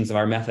ablations of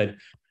our method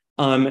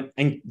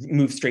and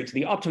move straight to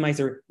the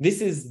optimizer.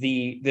 This is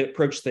the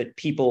approach that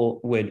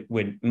people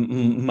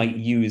might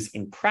use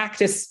in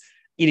practice.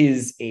 It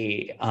is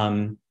a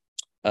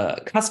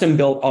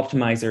custom-built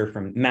optimizer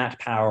from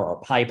MatPower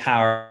or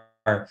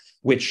PyPower,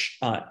 which,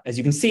 as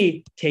you can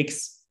see,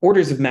 takes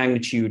orders of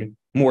magnitude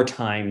more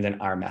time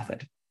than our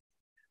method.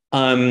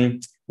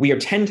 We are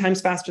 10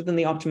 times faster than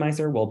the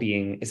optimizer while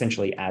being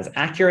essentially as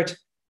accurate.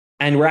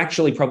 And we're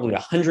actually probably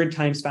 100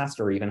 times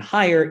faster or even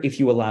higher if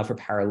you allow for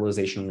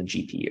parallelization on the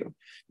GPU.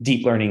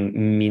 Deep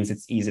learning means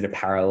it's easy to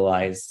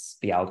parallelize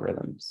the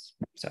algorithms.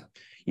 So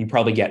you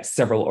probably get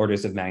several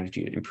orders of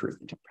magnitude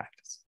improvement in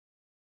practice.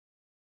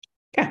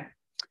 Okay.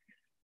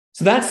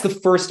 So that's the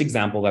first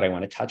example that I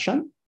want to touch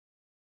on.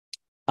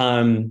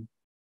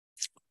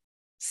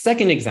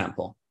 Second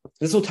example,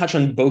 this will touch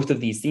on both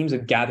of these themes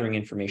of gathering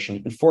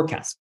information and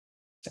forecasting.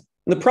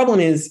 The problem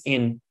is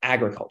in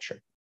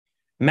agriculture.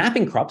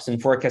 Mapping crops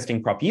and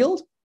forecasting crop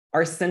yield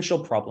are essential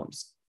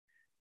problems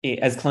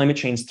as climate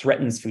change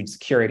threatens food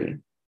security.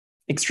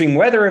 Extreme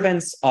weather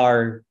events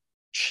are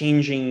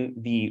changing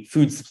the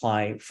food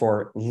supply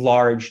for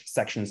large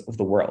sections of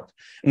the world.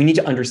 And we need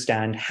to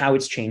understand how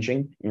it's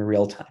changing in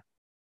real time.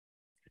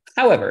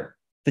 However,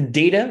 the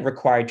data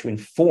required to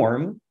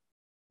inform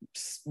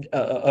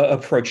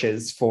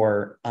approaches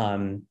for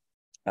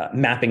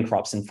mapping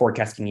crops and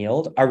forecasting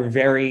yield are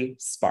very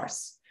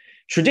sparse.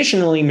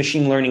 Traditionally,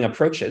 machine learning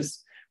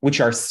approaches, which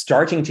are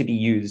starting to be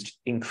used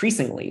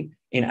increasingly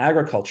in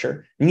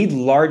agriculture, need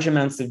large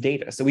amounts of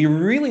data. So we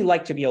really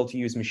like to be able to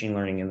use machine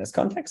learning in this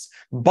context,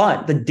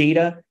 but the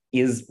data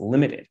is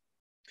limited.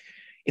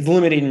 It's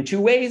limited in two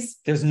ways.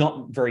 There's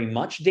not very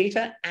much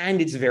data,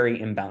 and it's very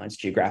imbalanced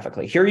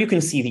geographically. Here you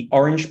can see the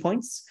orange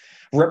points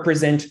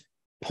represent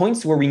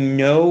points where we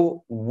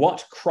know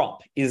what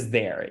crop is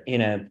there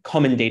in a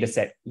common data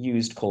set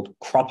used called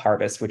Crop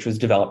Harvest, which was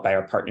developed by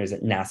our partners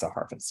at NASA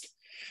Harvest.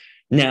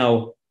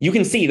 Now, you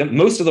can see that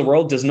most of the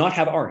world does not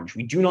have orange.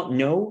 We do not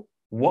know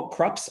what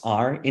crops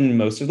are in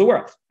most of the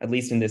world, at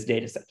least in this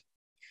data set.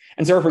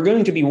 And so if we're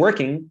going to be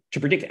working to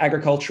predict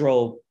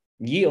agricultural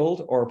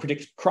yield or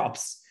predict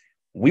crops,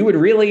 we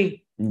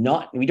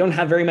don't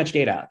have very much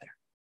data out there.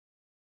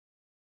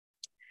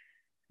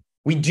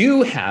 We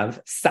do have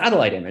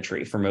satellite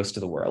imagery for most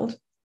of the world.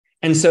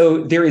 And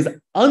so there is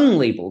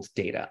unlabeled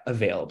data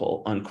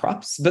available on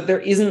crops, but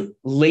there isn't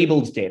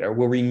labeled data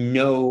where we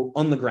know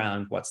on the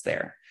ground what's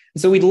there.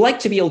 And so we'd like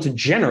to be able to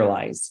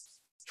generalize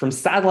from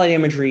satellite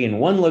imagery in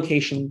one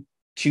location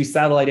to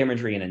satellite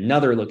imagery in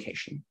another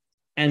location.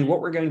 And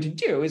what we're going to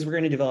do is we're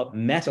going to develop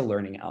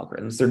meta-learning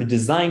algorithms that are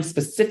designed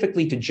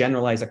specifically to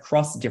generalize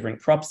across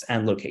different crops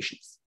and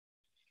locations.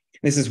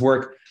 This is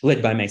work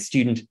led by my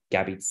student,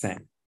 Gabby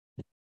Tseng.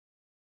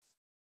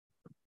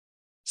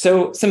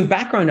 So some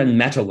background on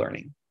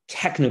meta-learning,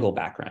 technical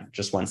background,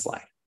 just one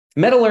slide.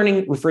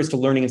 Meta-learning refers to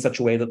learning in such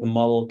a way that the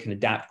model can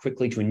adapt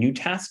quickly to a new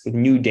task with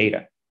new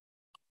data.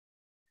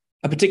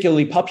 A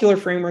particularly popular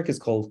framework is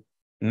called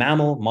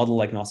MAML,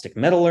 Model Agnostic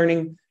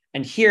Meta-Learning.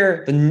 And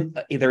here,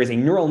 there is a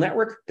neural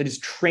network that is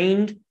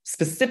trained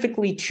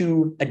specifically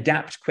to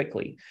adapt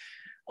quickly.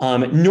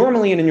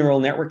 Normally in a neural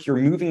network, you're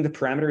moving the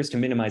parameters to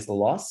minimize the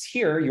loss.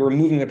 Here, you're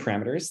moving the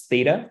parameters,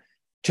 theta,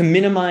 to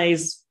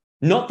minimize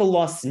not the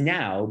loss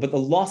now, but the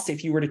loss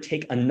if you were to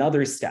take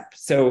another step.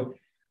 So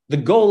the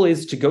goal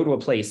is to go to a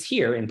place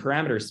here in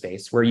parameter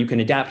space where you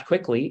can adapt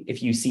quickly.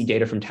 If you see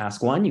data from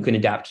task 1, you can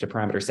adapt to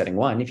parameter setting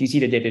 1. If you see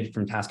the data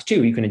from task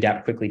 2, you can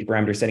adapt quickly to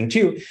parameter setting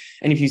 2.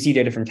 And if you see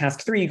data from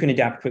task 3, you can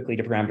adapt quickly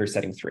to parameter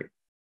setting 3.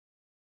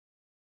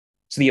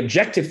 So the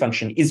objective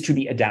function is to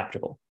be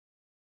adaptable.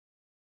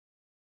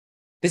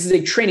 This is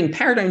a training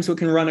paradigm, so it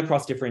can run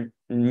across different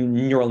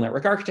neural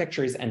network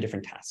architectures and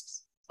different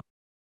tasks.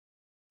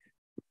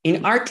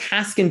 In our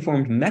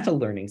task-informed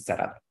meta-learning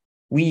setup,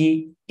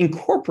 we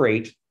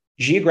incorporate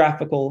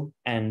geographical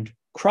and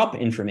crop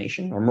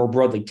information, or more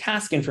broadly,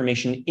 task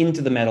information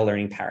into the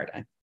meta-learning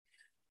paradigm.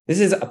 This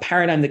is a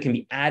paradigm that can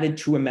be added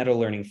to a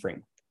meta-learning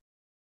framework.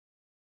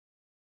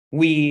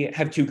 We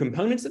have two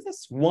components of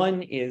this.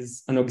 One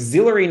is an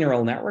auxiliary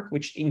neural network,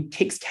 which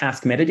takes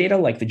task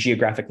metadata like the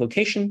geographic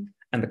location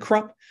and the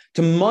crop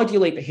to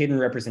modulate the hidden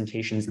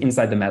representations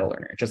inside the meta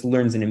learner. It just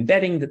learns an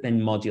embedding that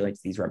then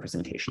modulates these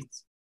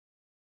representations.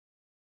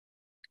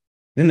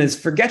 Then there's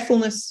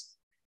forgetfulness.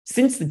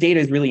 Since the data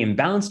is really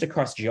imbalanced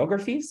across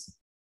geographies,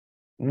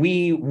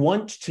 we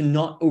want to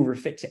not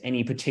overfit to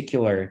any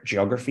particular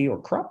geography or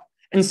crop.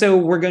 And so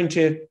we're going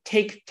to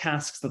take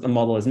tasks that the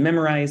model has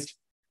memorized,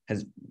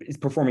 is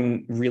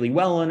performing really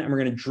well on, and we're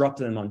going to drop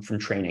them on from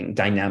training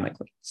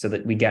dynamically so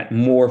that we get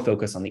more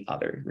focus on the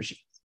other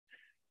regimes.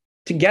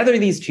 Together,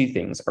 these two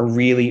things are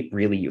really,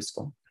 really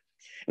useful.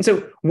 And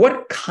so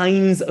what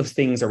kinds of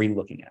things are we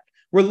looking at?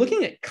 We're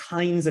looking at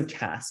kinds of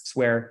tasks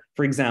where,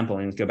 for example,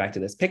 and let's go back to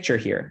this picture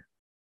here.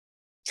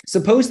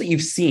 Suppose that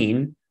you've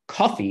seen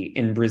coffee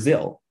in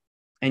Brazil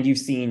and you've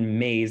seen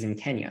maize in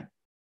Kenya.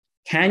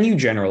 Can you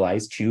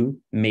generalize to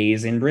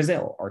maize in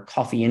Brazil or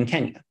coffee in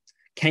Kenya?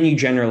 Can you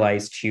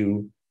generalize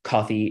to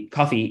coffee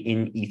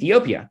in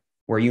Ethiopia,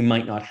 where you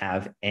might not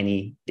have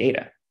any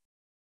data?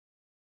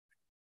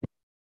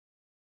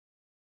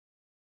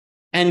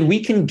 And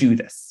we can do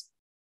this.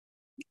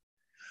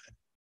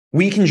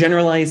 We can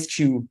generalize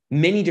to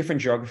many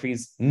different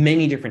geographies,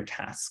 many different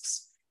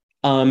tasks.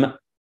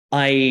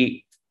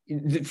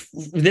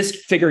 This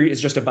figure is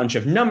just a bunch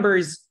of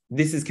numbers.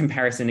 This is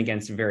comparison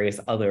against various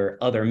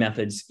other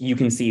methods. You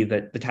can see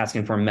that the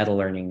task-informed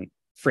meta-learning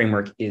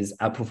framework is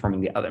outperforming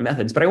the other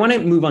methods. But I want to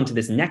move on to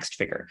this next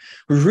figure,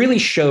 which really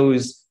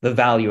shows the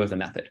value of the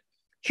method.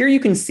 Here you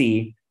can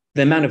see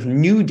the amount of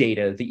new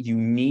data that you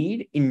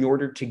need in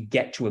order to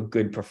get to a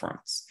good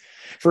performance.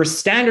 For a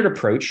standard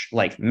approach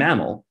like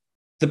MAML,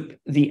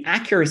 the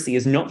accuracy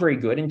is not very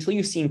good until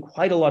you've seen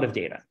quite a lot of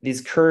data.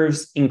 These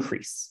curves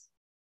increase.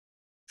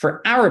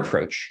 For our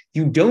approach,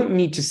 you don't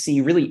need to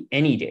see really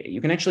any data.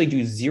 You can actually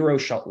do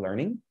zero-shot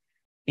learning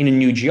in a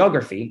new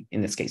geography,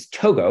 in this case,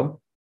 Togo,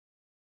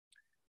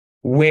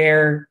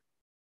 where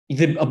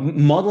the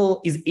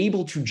model is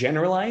able to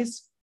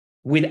generalize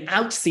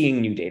without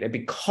seeing new data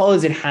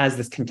because it has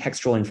this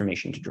contextual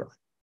information to draw.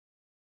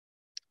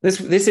 This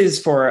is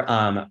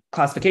for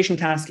classification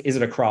task. Is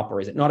it a crop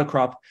or is it not a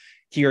crop?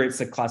 Here it's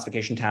a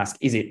classification task.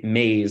 Is it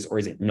maize or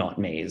is it not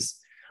maize?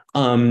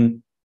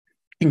 And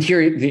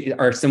here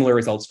are similar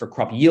results for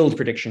crop yield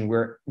prediction,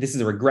 where this is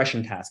a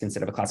regression task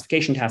instead of a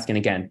classification task. And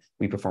again,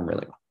 we perform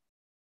really well.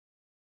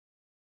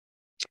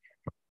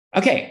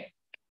 Okay,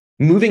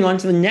 moving on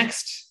to the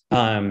next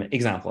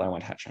example I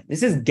want to touch on.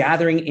 This is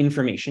gathering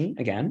information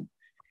again.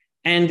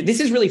 And this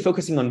is really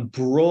focusing on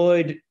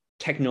broad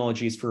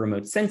technologies for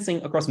remote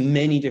sensing across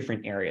many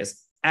different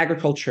areas: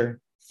 agriculture,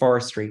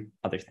 forestry,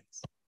 other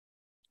things.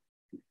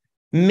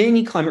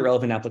 Many climate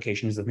relevant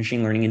applications of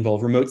machine learning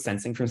involve remote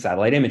sensing from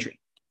satellite imagery.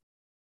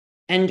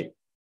 And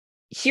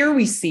here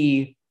we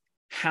see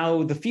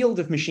how the field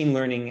of machine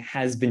learning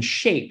has been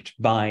shaped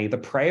by the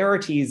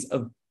priorities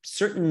of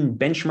certain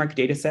benchmark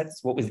data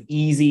sets, what was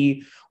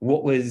easy,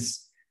 what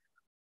was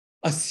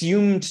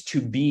assumed to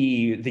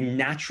be the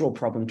natural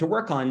problem to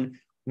work on,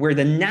 where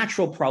the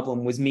natural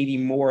problem was maybe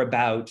more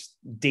about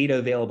data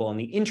available on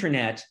the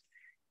internet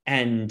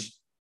and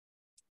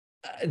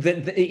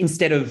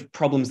instead of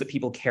problems that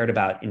people cared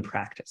about in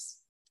practice.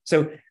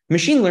 So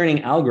machine learning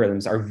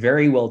algorithms are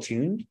very well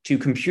tuned to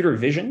computer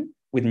vision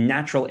with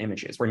natural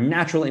images, where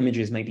natural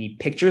images might be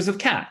pictures of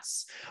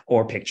cats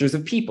or pictures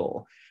of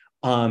people,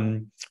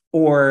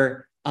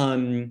 or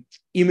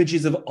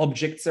images of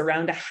objects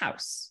around a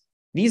house.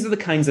 These are the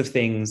kinds of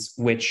things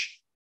which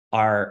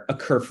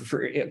occur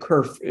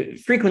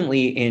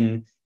frequently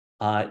in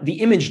the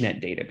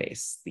ImageNet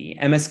database, the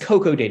MS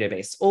COCO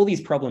database, all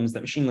these problems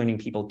that machine learning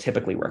people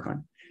typically work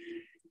on.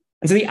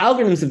 And so the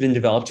algorithms have been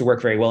developed to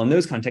work very well in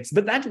those contexts,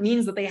 but that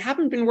means that they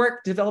haven't been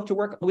developed to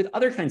work with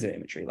other kinds of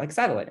imagery, like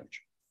satellite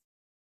imagery.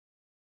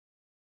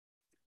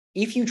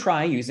 If you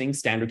try using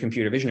standard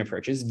computer vision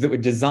approaches that were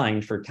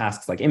designed for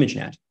tasks like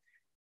ImageNet,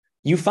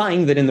 you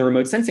find that in the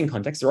remote sensing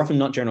context, they're often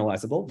not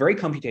generalizable, very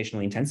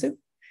computationally intensive,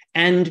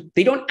 and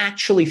they don't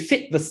actually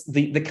fit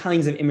the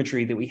kinds of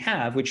imagery that we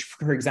have, which,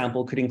 for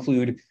example, could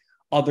include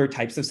other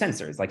types of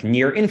sensors, like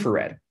near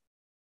infrared.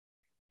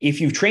 If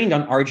you've trained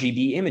on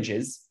RGB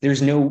images,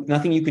 there's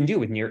nothing you can do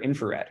with near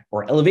infrared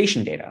or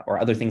elevation data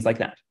or other things like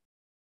that.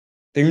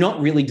 They're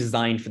not really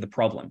designed for the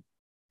problem.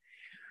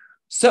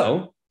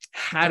 So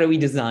how do we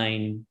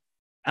design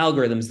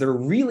algorithms that are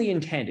really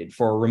intended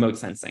for remote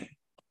sensing?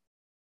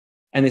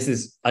 And this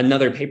is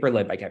another paper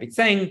led by Kevin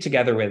Tseng,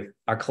 together with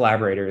our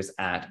collaborators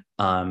at,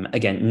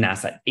 again,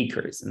 NASA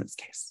Acres in this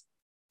case.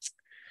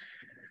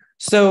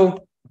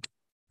 So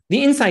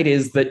the insight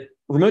is that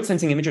remote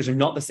sensing images are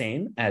not the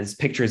same as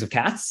pictures of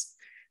cats.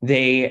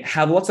 They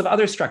have lots of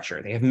other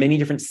structure. They have many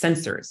different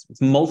sensors. It's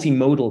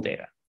multimodal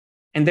data,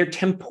 and they're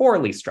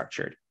temporally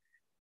structured.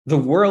 The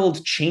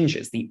world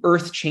changes, the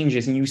Earth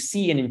changes, and you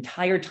see an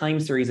entire time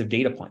series of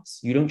data points.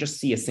 You don't just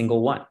see a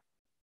single one.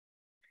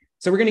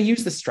 So we're going to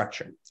use this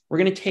structure. We're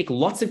going to take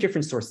lots of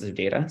different sources of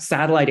data,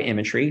 satellite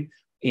imagery,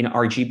 in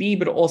RGB,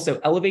 but also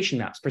elevation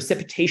maps,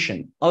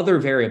 precipitation, other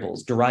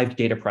variables, derived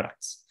data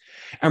products.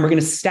 And we're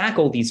going to stack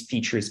all these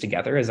features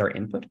together as our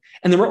input.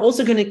 And then we're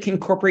also going to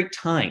incorporate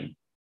time.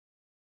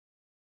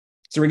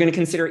 So we're going to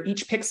consider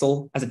each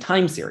pixel as a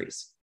time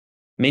series,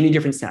 many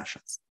different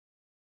snapshots.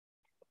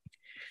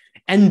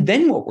 And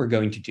then what we're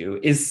going to do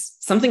is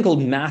something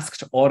called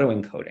masked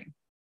autoencoding.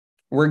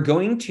 We're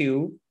going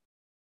to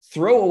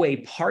throw away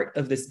part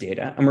of this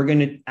data, and we're going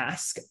to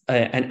ask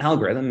an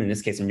algorithm, in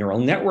this case, a neural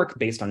network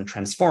based on a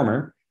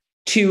transformer,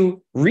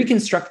 to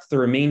reconstruct the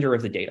remainder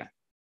of the data.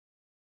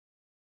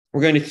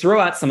 We're going to throw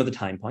out some of the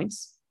time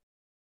points,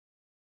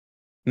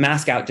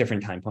 mask out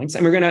different time points,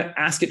 and we're going to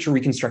ask it to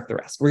reconstruct the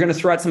rest. We're going to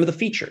throw out some of the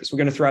features. We're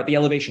going to throw out the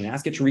elevation,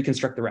 ask it to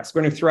reconstruct the rest.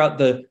 We're going to throw out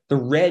the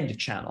red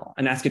channel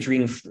and ask it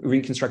to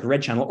reconstruct the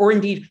red channel, or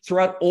indeed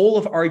throw out all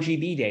of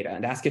RGB data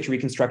and ask it to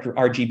reconstruct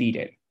RGB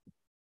data.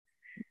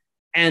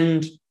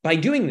 And by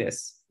doing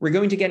this, we're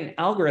going to get an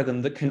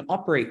algorithm that can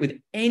operate with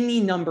any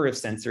number of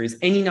sensors,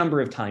 any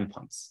number of time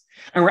points.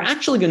 And we're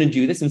actually going to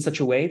do this in such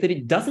a way that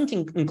it doesn't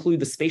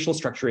include the spatial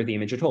structure of the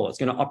image at all. It's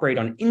going to operate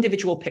on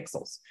individual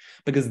pixels,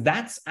 because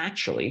that's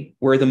actually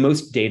where the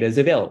most data is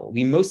available.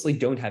 We mostly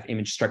don't have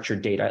image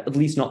structured data, at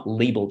least not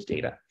labeled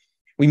data.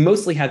 We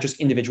mostly have just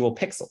individual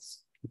pixels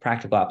in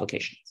practical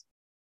applications.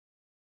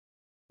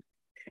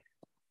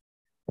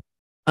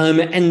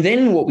 And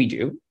then what we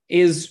do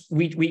is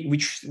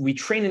we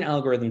train an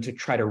algorithm to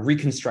try to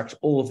reconstruct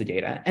all of the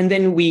data, and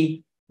then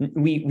we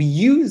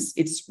use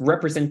its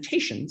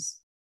representations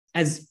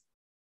as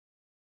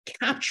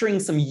capturing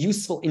some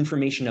useful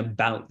information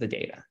about the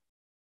data.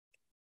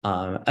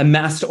 A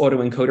masked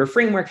autoencoder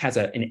framework has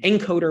an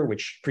encoder,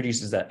 which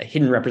produces a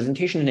hidden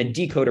representation, and a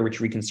decoder,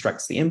 which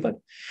reconstructs the input.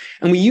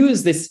 And we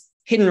use this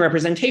hidden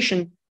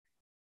representation,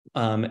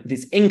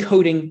 this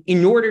encoding,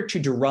 in order to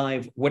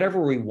derive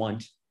whatever we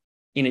want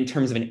in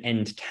terms of an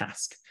end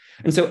task.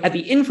 And so at the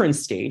inference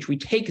stage, we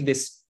take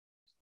this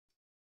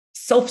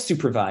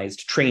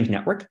self-supervised trained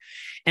network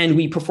and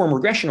we perform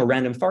regression or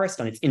random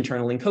forest on its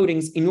internal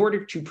encodings in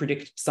order to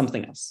predict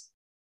something else.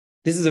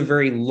 This is a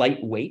very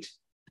lightweight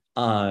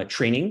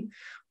training.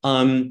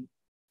 If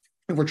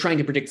we're trying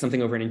to predict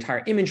something over an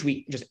entire image,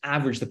 we just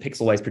average the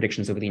pixel-wise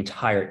predictions over the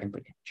entire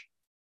input image.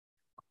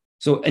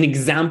 So an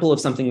example of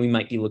something we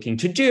might be looking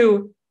to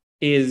do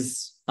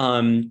is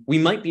we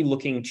might be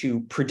looking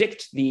to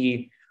predict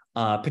the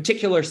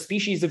particular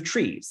species of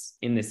trees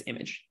in this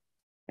image.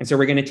 And so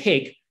we're going to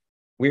take,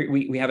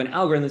 we have an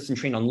algorithm that's been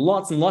trained on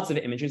lots and lots of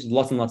images,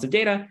 lots and lots of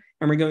data,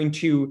 and we're going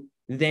to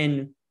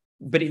then,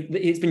 but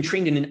it's been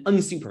trained in an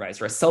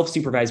unsupervised or a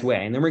self-supervised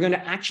way. And then we're going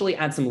to actually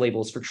add some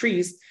labels for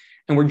trees,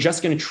 and we're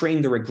just going to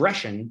train the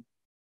regression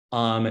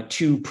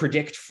to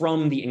predict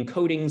from the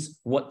encodings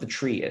what the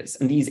tree is.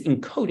 And these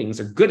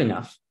encodings are good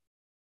enough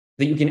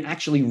that you can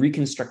actually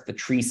reconstruct the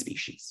tree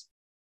species.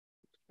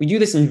 We do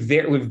this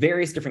with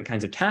various different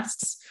kinds of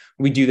tasks.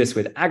 We do this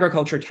with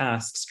agriculture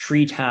tasks,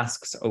 tree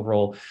tasks,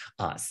 overall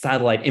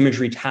satellite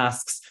imagery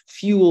tasks,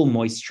 fuel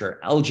moisture,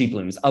 algae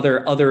blooms,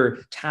 other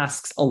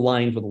tasks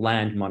aligned with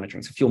land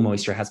monitoring. So fuel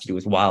moisture has to do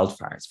with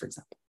wildfires, for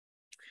example.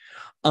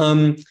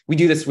 We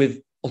do this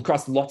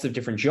across lots of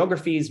different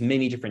geographies,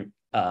 many different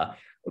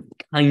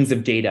kinds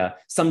of data,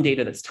 some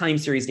data that's time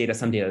series data,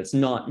 some data that's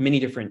not, many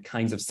different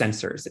kinds of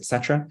sensors, et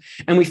cetera.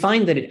 And we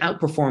find that it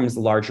outperforms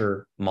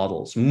larger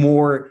models,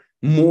 more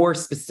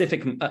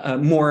specific,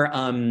 more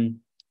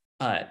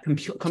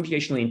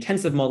computationally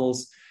intensive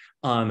models.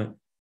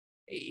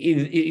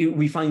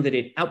 We find that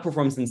it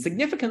outperforms them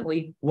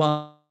significantly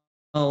while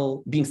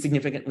being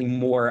significantly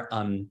more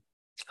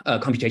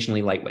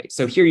computationally lightweight.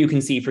 So here you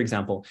can see, for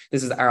example,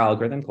 this is our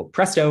algorithm called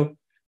Presto,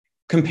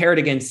 compared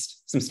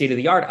against some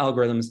state-of-the-art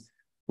algorithms,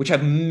 which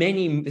have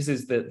many, this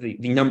is the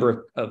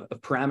number of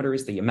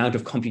parameters, the amount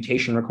of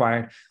computation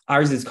required.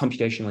 Ours is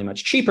computationally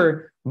much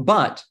cheaper,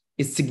 but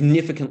is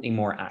significantly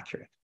more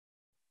accurate.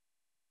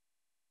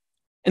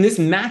 And this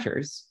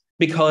matters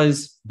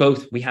because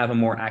both we have a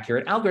more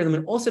accurate algorithm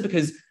and also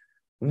because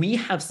we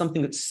have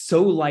something that's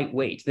so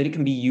lightweight that it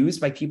can be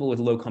used by people with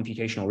low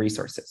computational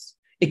resources.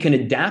 It can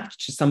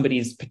adapt to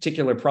somebody's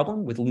particular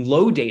problem with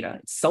low data,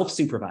 it's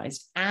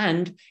self-supervised,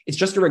 and it's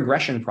just a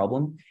regression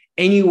problem.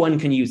 Anyone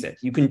can use it.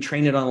 You can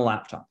train it on a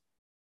laptop.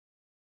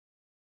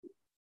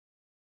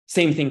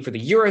 Same thing for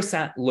the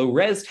Eurosat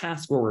low-res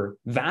task, where we're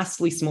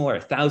vastly smaller,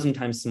 1,000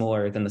 times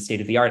smaller than the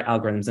state-of-the-art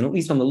algorithms. And at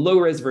least on the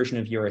low-res version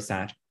of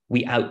Eurosat,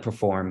 we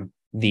outperform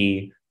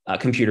the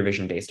computer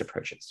vision-based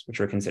approaches, which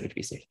are considered to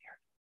be state-of-the-art.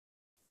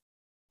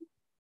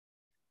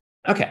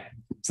 Okay,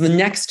 so the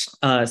next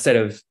set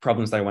of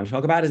problems that I want to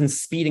talk about is in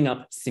speeding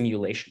up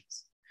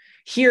simulations.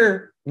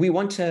 Here, we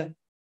want to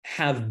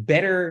have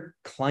better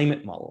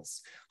climate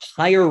models,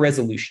 higher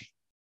resolution.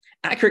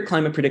 Accurate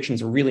climate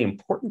predictions are really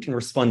important in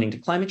responding to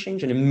climate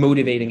change and in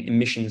motivating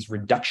emissions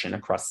reduction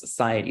across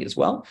society as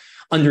well.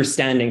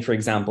 Understanding, for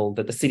example,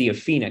 that the city of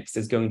Phoenix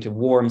is going to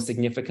warm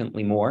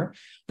significantly more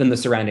than the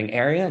surrounding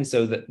area, and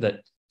so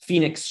that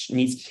Phoenix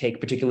needs to take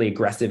particularly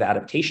aggressive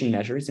adaptation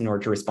measures in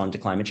order to respond to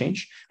climate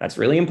change. That's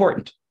really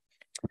important.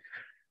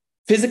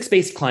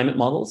 Physics-based climate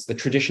models, the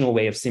traditional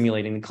way of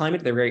simulating the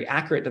climate, they're very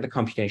accurate, but they're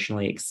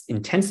computationally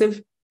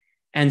intensive.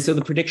 And so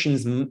the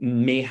predictions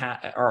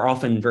are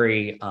often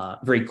very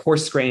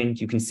coarse-grained.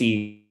 You can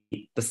see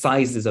the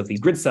sizes of these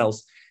grid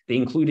cells. They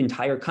include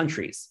entire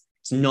countries.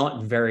 It's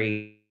not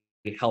very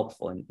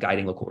helpful in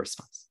guiding local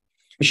response.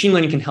 Machine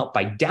learning can help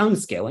by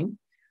downscaling.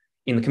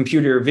 In the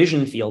computer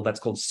vision field, that's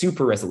called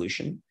super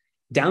resolution.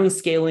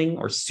 Downscaling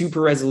or super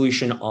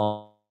resolution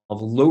of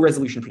low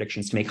resolution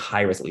predictions to make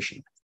high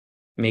resolution.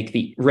 Make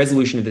the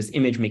resolution of this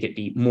image, make it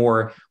be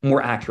more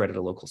accurate at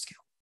a local scale.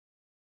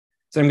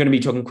 So I'm going to be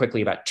talking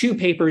quickly about two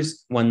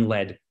papers, one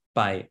led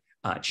by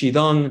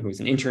Qidong, who's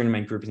an intern in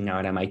my group, is now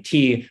at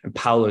MIT, and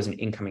Paolo is an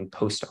incoming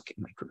postdoc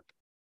in my group.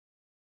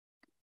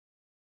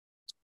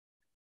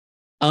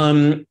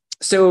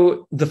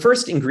 So the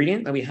first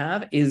ingredient that we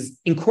have is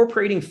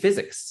incorporating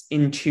physics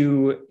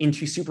into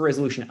super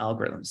resolution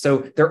algorithms.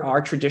 So there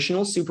are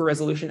traditional super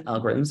resolution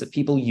algorithms that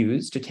people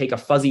use to take a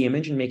fuzzy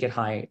image and make it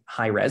high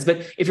res.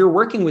 But if you're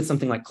working with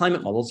something like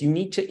climate models, you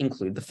need to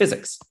include the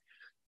physics.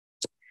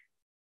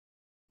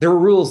 There are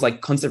rules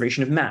like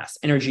conservation of mass,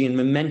 energy, and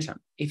momentum.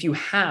 If you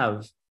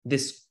have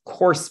this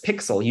coarse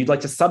pixel, you'd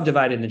like to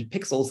subdivide it into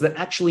pixels that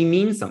actually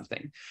mean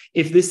something.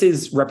 If this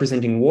is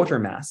representing water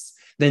mass,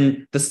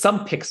 then the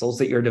subpixels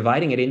that you're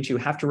dividing it into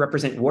have to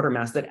represent water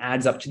mass that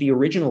adds up to the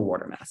original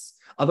water mass.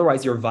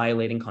 Otherwise, you're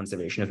violating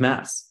conservation of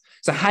mass.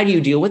 So how do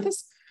you deal with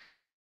this?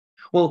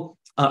 Well,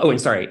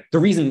 the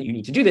reason you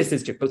need to do this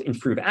is to both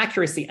improve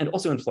accuracy and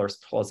also enforce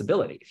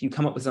plausibility. If you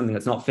come up with something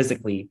that's not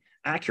physically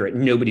accurate,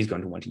 nobody's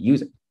going to want to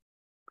use it.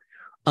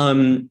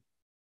 And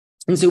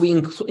so we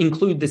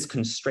include this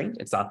constraint.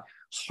 It's a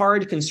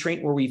hard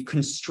constraint where we've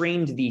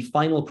constrained the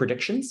final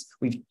predictions.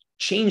 We've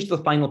changed the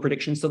final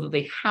predictions so that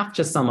they have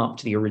to sum up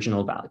to the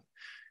original value.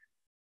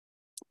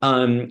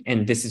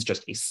 And this is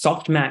just a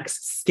softmax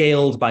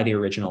scaled by the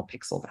original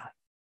pixel value.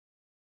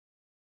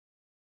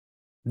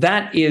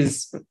 That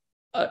is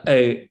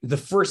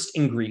the first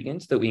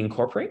ingredient that we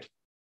incorporate.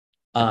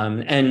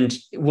 And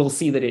we'll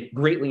see that it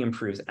greatly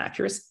improves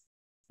accuracy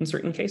in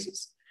certain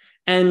cases.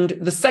 And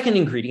the second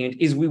ingredient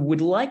is we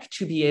would like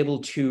to be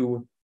able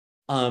to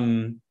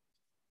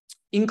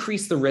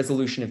increase the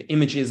resolution of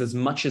images as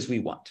much as we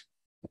want.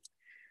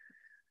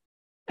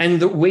 And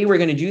the way we're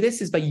going to do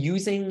this is by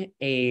using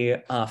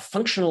a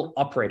functional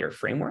operator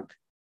framework.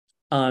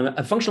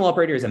 A functional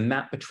operator is a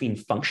map between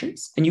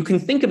functions. And you can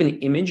think of an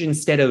image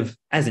instead of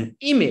as an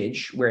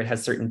image where it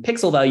has certain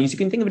pixel values, you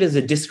can think of it as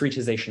a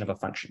discretization of a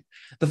function.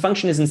 The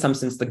function is in some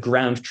sense the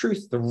ground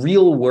truth, the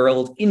real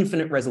world,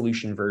 infinite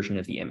resolution version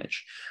of the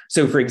image.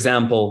 So for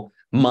example,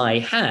 my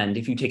hand,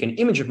 if you take an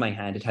image of my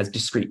hand, it has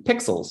discrete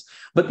pixels,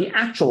 but the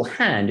actual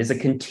hand is a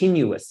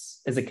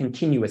continuous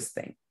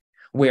thing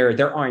where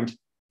there aren't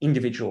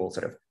individual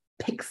sort of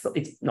pixels.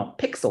 It's not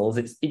pixels,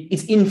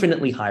 it's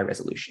infinitely high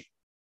resolution.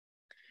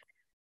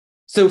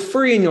 So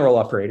Fourier neural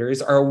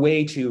operators are a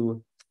way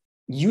to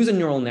use a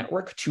neural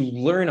network to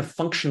learn a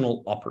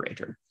functional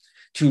operator,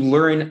 to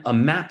learn a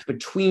map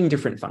between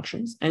different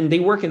functions. And they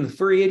work in the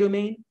Fourier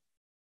domain,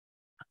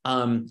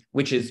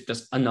 which is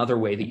just another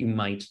way that you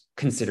might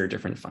consider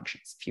different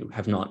functions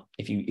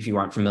if you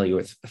aren't familiar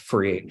with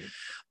Fourier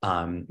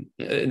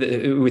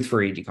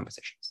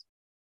decompositions.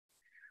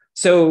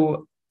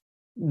 So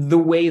the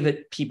way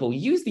that people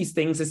use these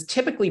things has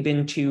typically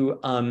been to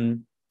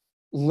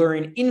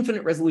learn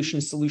infinite resolution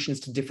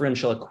solutions to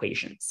differential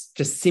equations,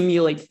 to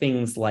simulate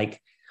things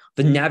like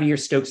the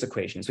Navier-Stokes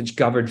equations, which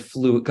govern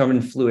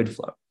fluid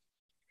flow.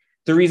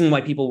 The reason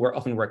why people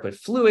often work with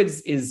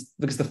fluids is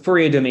because the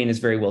Fourier domain is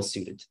very well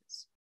suited to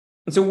this.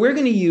 And so we're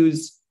going to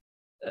use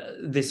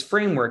this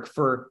framework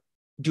for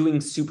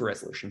doing super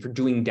resolution, for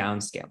doing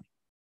downscaling.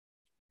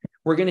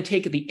 We're going to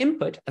take the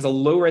input as a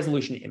low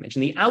resolution image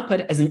and the output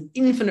as an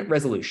infinite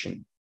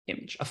resolution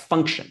image, a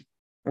function.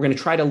 We're going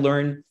to try to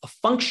learn a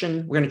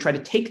function. We're going to try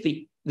to take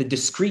the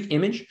discrete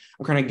image.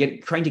 We're trying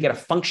to get a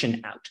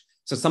function out.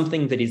 So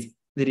something that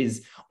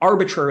is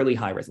arbitrarily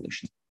high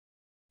resolution.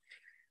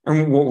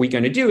 And what we're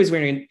going to do is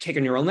we're going to take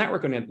a neural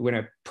network, we're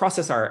going to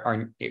process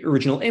our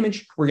original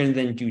image. We're going to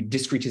then do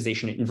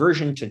discretization and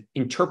inversion to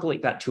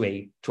interpolate that to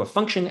a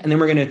function. And then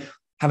we're going to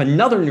have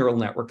another neural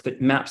network that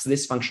maps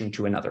this function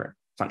to another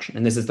function.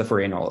 And this is the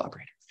Fourier neural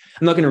operator.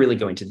 I'm not going to really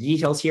go into the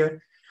details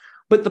here,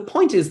 but the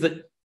point is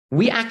that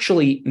we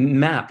actually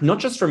map not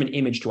just from an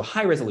image to a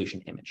high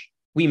resolution image.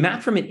 We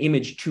map from an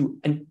image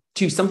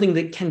to something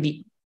that can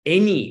be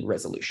any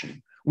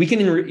resolution. We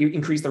can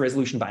increase the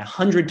resolution by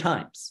 100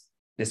 times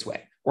this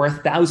way, or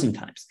 1,000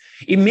 times.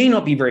 It may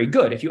not be very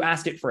good. If you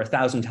asked it for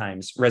 1,000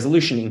 times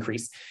resolution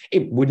increase,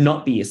 it would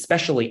not be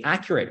especially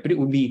accurate, but it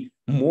would be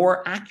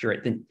more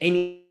accurate than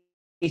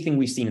anything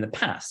we've seen in the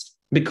past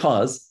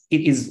because it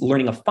is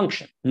learning a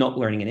function, not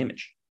learning an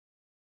image.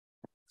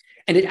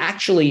 And it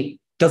actually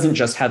doesn't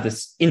just have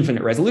this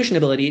infinite resolution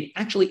ability, it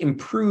actually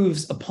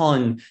improves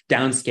upon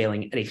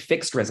downscaling at a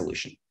fixed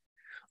resolution.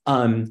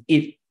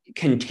 It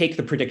can take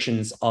the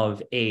predictions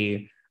of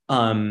a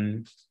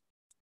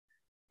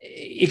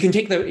it can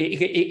take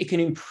it can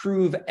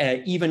improve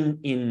even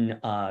in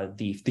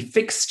the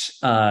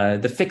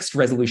fixed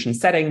resolution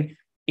setting.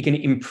 It can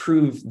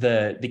improve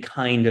the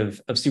kind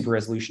of super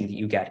resolution that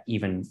you get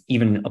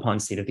even upon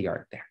state of the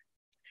art there.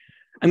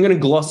 I'm going to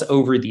gloss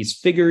over these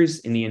figures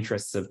in the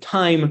interests of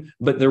time,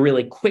 but the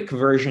really quick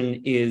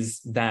version is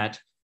that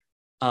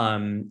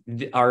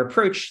our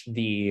approach,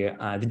 the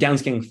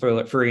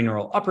downscaling Fourier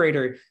neural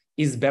operator,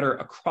 is better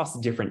across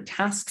different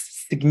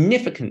tasks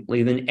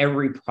significantly than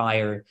every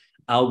prior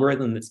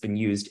algorithm that's been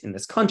used in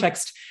this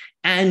context.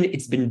 And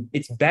it's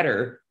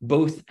better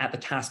both at the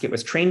task it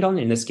was trained on,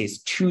 in this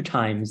case, 2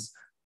 times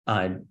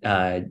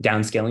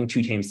downscaling,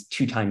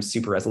 two times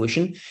super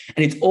resolution.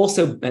 And it's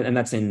also, and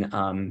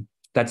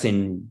that's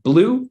in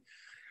blue.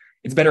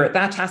 It's better at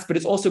that task, but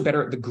it's also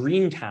better at the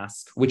green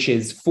task, which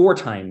is 4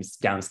 times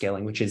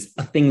downscaling, which is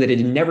a thing that it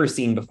had never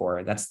seen before.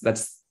 It's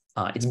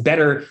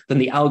better than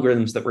the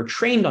algorithms that were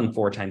trained on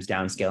 4 times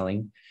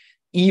downscaling,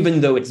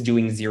 even though it's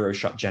doing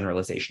zero-shot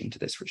generalization to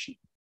this regime.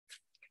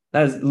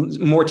 That is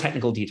more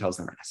technical details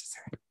than are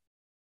necessary.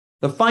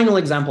 The final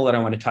example that I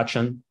want to touch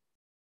on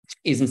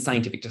is in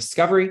scientific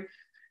discovery.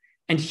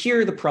 And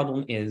here the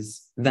problem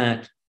is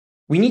that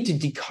we need to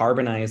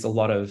decarbonize a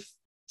lot of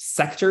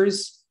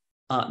sectors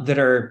that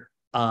are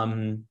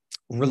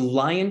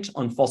reliant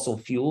on fossil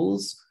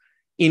fuels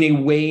in a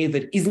way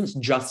that isn't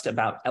just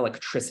about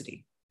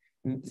electricity.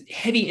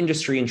 Heavy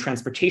industry and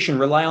transportation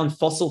rely on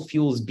fossil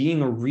fuels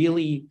being a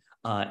really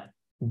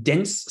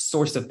dense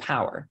source of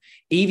power.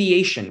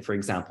 Aviation, for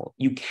example,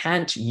 you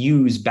can't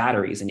use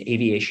batteries in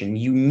aviation.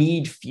 You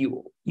need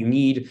fuel. You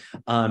need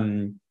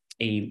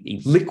a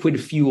liquid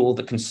fuel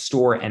that can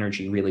store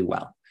energy really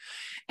well.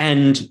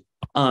 And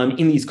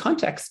in these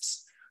contexts,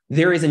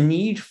 there is a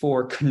need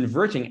for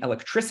converting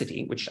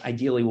electricity, which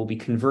ideally will be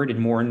converted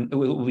more and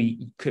will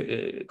be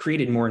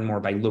created more and more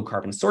by low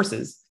carbon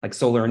sources like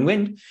solar and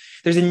wind.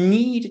 There's a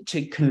need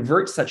to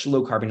convert such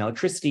low carbon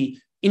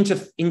electricity into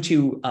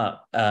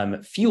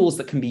fuels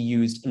that can be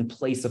used in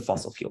place of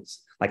fossil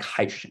fuels, like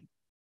hydrogen.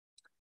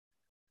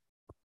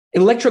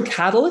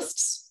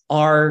 Electrocatalysts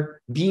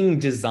are being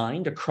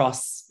designed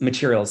across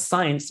materials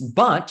science,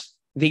 but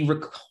they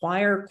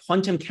require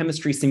quantum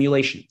chemistry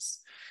simulations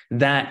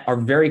that are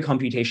very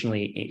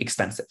computationally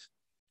expensive.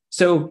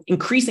 So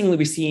increasingly,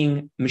 we're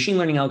seeing machine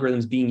learning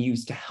algorithms being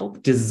used to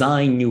help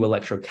design new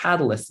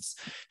electrocatalysts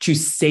to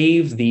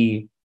save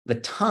the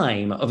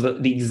time of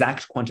the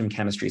exact quantum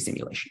chemistry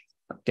simulation,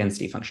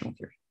 density functional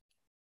theory.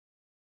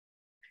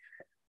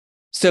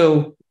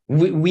 So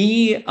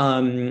we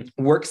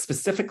work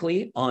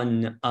specifically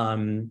on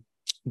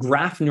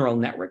graph neural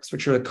networks,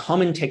 which are a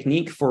common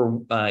technique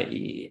for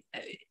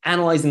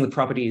analyzing the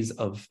properties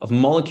of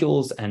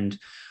molecules and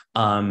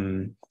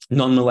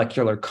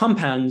non-molecular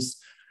compounds.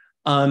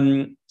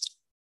 But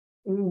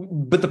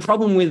the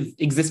problem with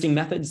existing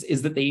methods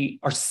is that they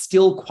are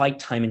still quite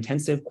time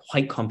intensive,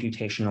 quite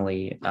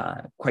computationally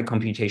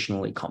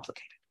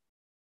complicated.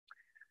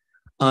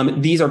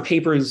 These are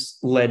papers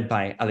led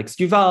by Alex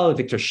Duval,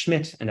 Victor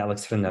Schmidt, and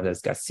Alex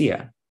Hernandez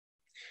Garcia.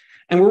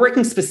 And we're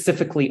working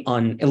specifically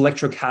on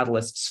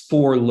electrocatalysts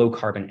for low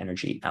carbon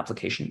energy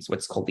applications,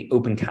 what's called the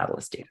Open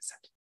Catalyst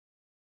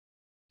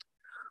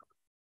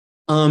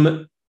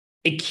dataset.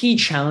 A key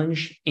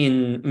challenge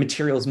in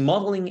materials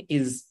modeling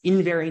is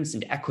invariance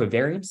and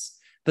equivariance,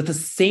 that the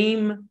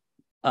same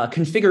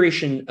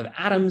configuration of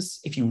atoms,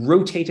 if you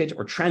rotate it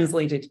or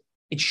translate it,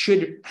 it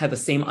should have the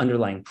same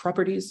underlying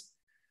properties.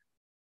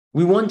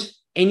 We want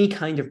any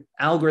kind of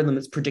algorithm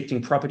that's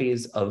predicting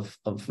properties of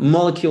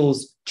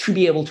molecules to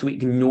be able to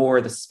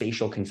ignore the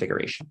spatial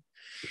configuration.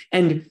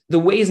 And the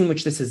ways in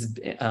which this has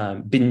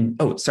been,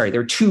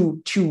 there are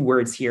two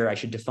words here I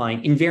should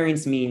define.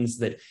 Invariance means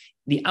that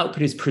the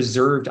output is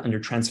preserved under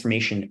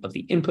transformation of the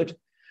input.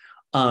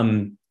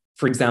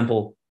 For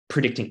example,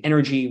 predicting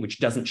energy, which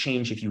doesn't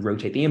change if you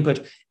rotate the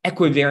input.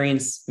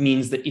 Equivariance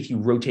means that if you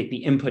rotate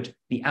the input,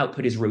 the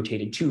output is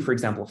rotated too. For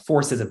example,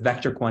 force is a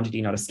vector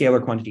quantity, not a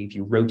scalar quantity. If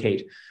you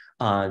rotate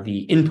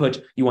the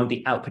input, you want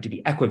the output to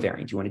be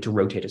equivariant. You want it to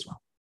rotate as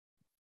well.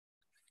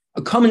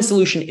 A common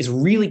solution is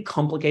really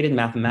complicated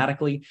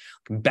mathematically.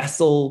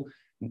 Bessel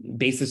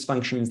basis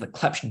functions, the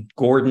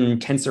Clebsch-Gordon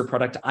tensor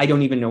product. I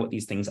don't even know what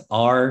these things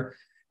are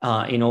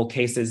in all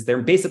cases.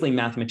 They're basically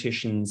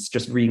mathematicians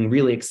just being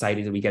really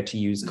excited that we get to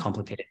use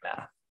complicated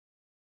math.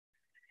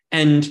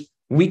 And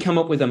we come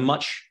up with a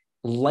much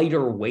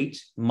lighter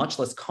weight, much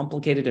less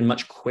complicated and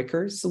much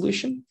quicker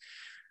solution,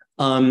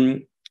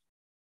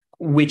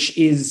 which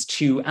is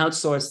to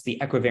outsource the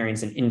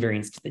equivariance and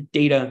invariance to the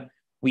data.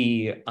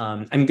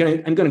 I'm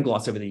going to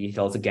gloss over the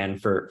details again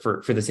for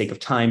the sake of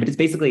time, but it's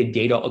basically a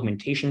data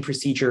augmentation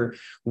procedure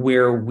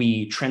where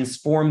we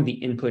transform the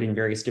input in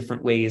various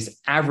different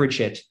ways,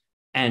 average it,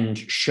 and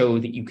show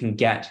that you can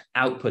get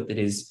output that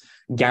is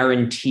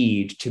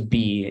guaranteed to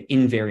be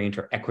invariant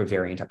or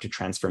equivariant up to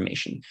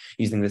transformation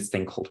using this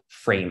thing called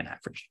frame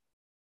average.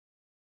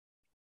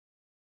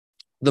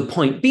 The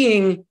point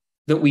being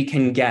that we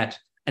can get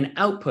an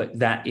output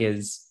that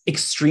is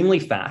extremely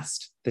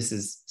fast. This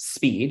is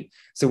speed.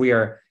 So we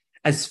are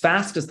as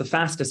fast as the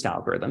fastest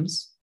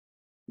algorithms.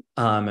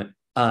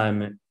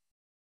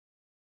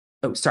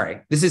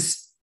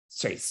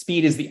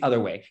 Speed is the other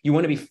way. You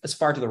want to be as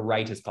far to the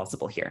right as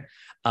possible here.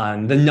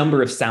 The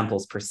number of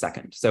samples per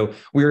second. So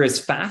we're as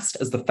fast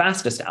as the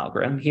fastest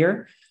algorithm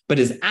here, but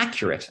as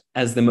accurate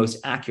as the most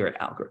accurate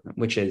algorithm,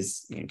 which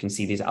is, you can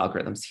see these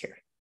algorithms here.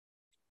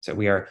 So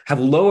we have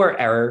lower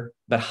error,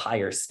 but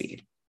higher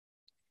speed.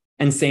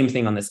 And same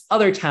thing on this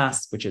other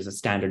task, which is a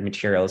standard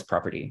materials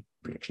property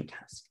prediction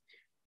task.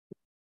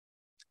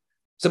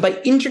 So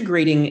by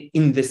integrating,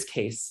 in this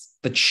case,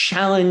 the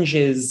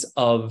challenges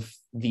of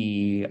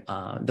the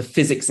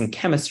physics and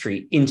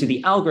chemistry into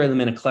the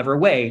algorithm in a clever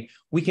way,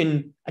 we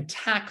can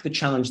attack the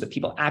challenge that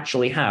people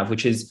actually have,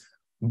 which is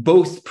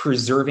both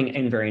preserving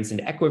invariance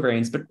and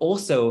equivariance, but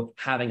also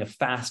having a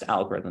fast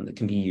algorithm that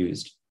can be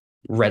used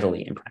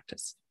readily in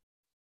practice.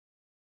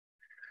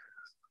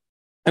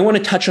 I want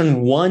to touch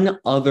on one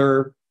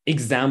other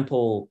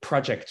example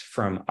project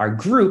from our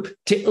group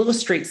to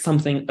illustrate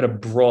something at a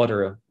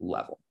broader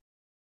level.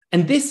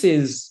 And this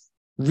is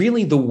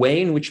really the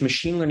way in which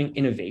machine learning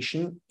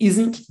innovation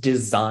isn't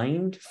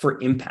designed for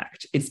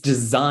impact. It's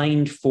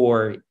designed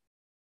for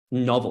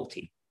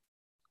novelty.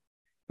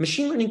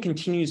 Machine learning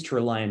continues to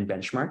rely on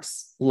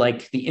benchmarks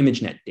like the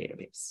ImageNet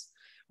database,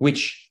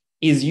 which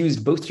is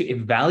used both to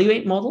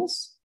evaluate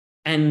models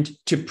and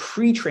to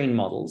pre-train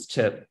models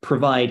to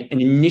provide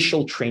an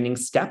initial training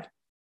step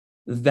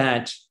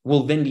that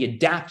will then be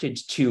adapted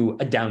to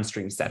a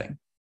downstream setting.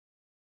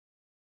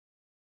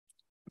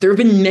 There have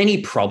been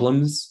many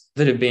problems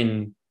that have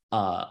been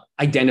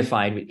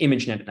identified with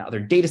ImageNet and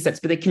other data sets,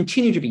 but they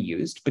continue to be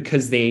used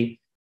because they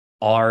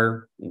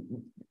are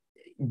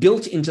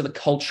built into the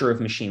culture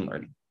of machine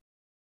learning.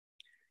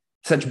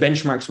 Such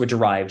benchmarks were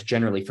derived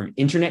generally from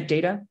internet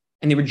data,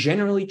 and they were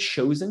generally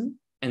chosen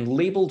and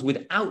labeled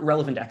without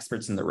relevant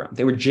experts in the room.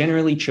 They were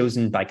generally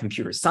chosen by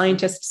computer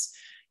scientists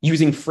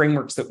using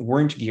frameworks that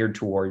weren't geared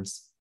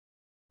towards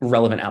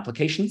relevant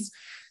applications.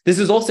 This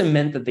has also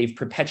meant that they've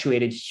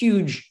perpetuated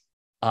huge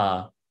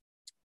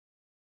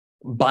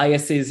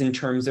biases in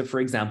terms of, for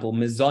example,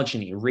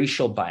 misogyny,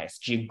 racial bias,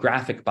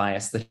 geographic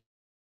bias that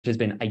has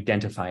been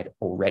identified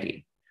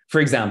already. For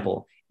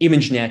example,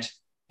 ImageNet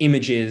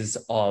images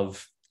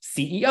of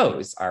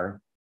CEOs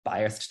are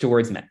biased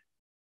towards men.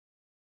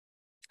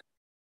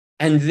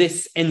 And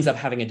this ends up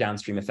having a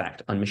downstream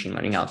effect on machine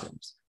learning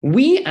algorithms.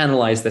 We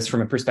analyze this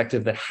from a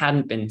perspective that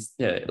hadn't been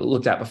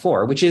looked at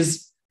before, which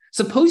is,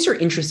 suppose you're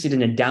interested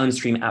in a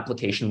downstream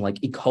application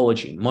like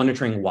ecology,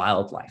 monitoring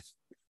wildlife.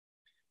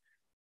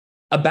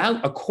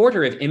 About a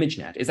quarter of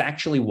ImageNet is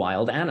actually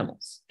wild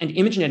animals, and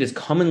ImageNet is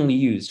commonly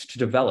used to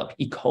develop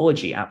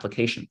ecology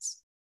applications.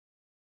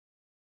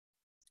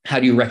 How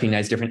do you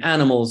recognize different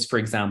animals, for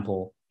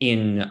example,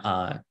 in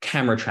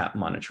camera trap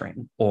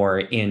monitoring or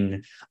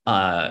in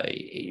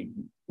analyzing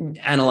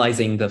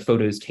the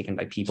photos taken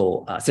by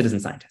people, citizen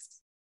scientists?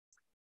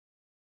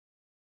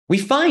 We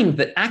find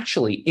that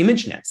actually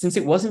ImageNet, since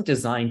it wasn't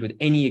designed with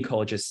any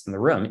ecologists in the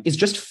room, is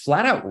just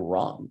flat out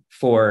wrong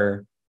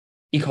for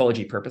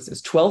ecology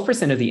purposes.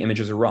 12% of the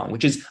images are wrong,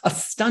 which is a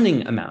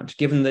stunning amount,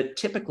 given that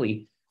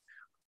typically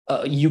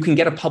you can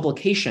get a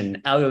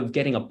publication out of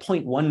getting a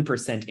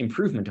 0.1%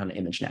 improvement on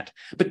ImageNet,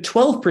 but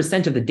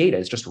 12% of the data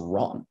is just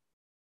wrong.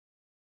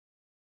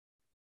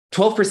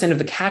 12% of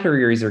the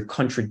categories are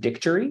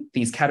contradictory.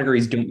 These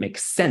categories don't make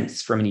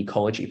sense from an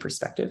ecology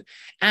perspective.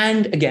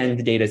 And again,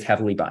 the data is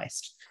heavily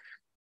biased,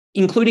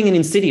 including in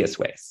insidious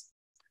ways.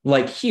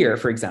 Like here,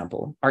 for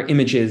example, are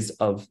images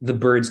of the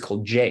birds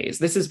called jays.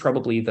 This is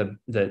probably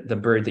the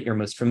bird that you're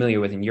most familiar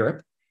with in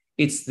Europe.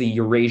 It's the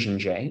Eurasian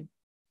jay.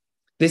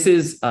 This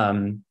is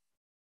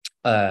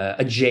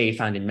a jay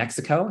found in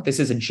Mexico. This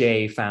is a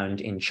jay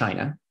found in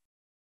China.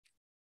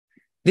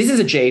 This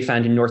is a jay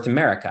found in North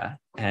America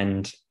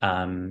and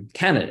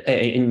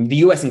Canada, in the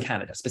US and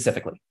Canada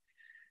specifically.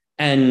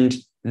 And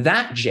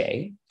that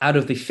jay, out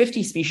of the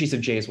 50 species of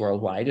jays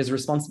worldwide, is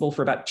responsible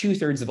for about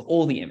 2/3 of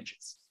all the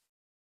images.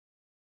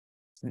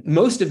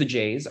 Most of the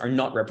jays are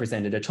not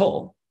represented at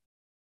all.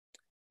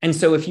 And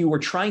so if you were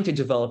trying to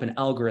develop an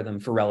algorithm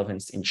for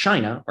relevance in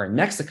China or in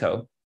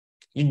Mexico,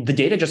 the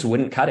data just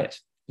wouldn't cut it.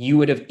 You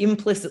would have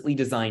implicitly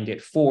designed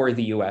it for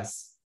the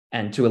US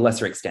and to a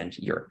lesser extent,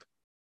 Europe.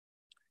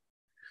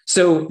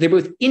 So they're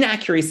both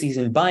inaccuracies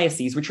and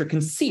biases which are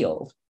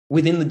concealed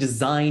within the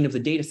design of the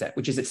data set,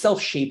 which is itself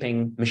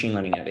shaping machine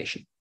learning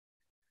innovation.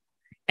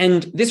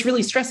 And this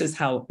really stresses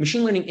how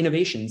machine learning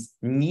innovations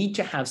need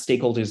to have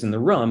stakeholders in the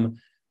room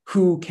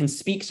who can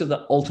speak to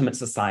the ultimate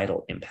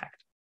societal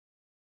impact.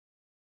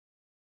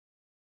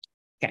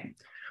 Okay.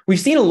 We've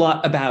seen a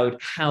lot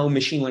about how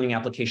machine learning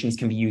applications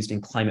can be used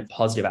in climate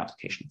positive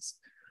applications.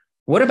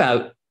 What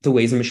about the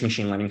ways in which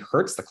machine learning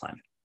hurts the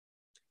climate?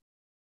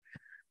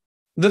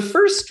 The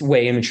first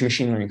way in which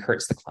machine learning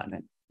hurts the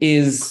climate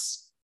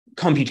is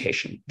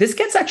computation. This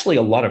gets actually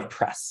a lot of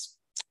press.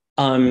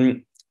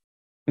 Machine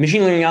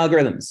learning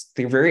algorithms,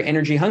 they're very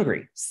energy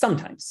hungry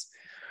sometimes.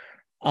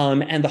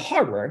 And the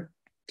hardware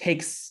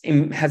has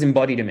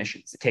embodied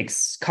emissions. It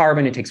takes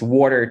carbon, it takes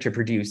water to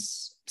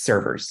produce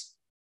servers.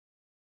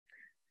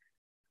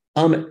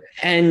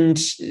 And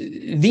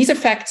these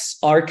effects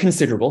are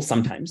considerable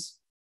sometimes,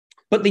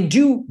 but they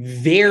do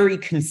vary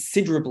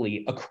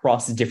considerably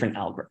across different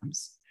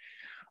algorithms.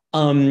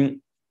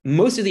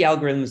 Most of the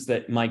algorithms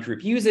that my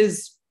group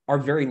uses are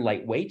very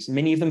lightweight.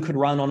 Many of them could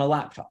run on a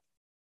laptop.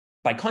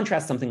 By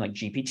contrast, something like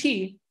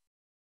GPT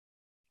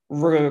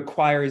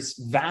requires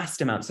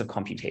vast amounts of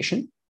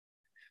computation.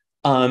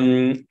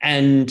 And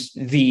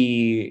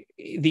the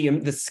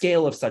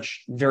scale of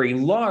such very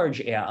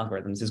large AI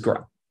algorithms is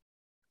growing.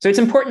 So it's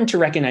important to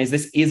recognize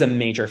this is a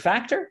major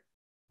factor,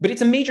 but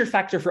it's a major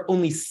factor for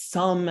only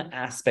some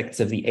aspects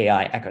of the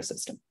AI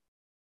ecosystem.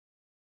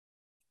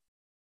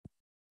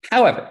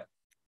 However,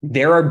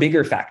 there are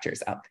bigger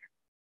factors out there.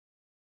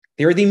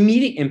 There are the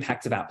immediate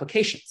impacts of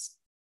applications.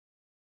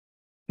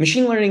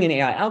 Machine learning and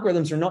AI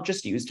algorithms are not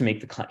just used to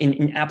make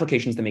in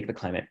applications that make the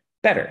climate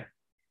better.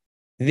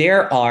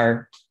 There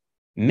are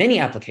many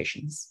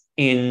applications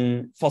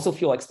in fossil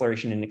fuel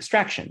exploration and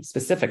extraction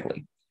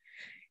specifically.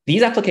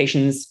 These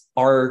applications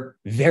are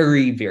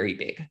very, very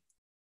big.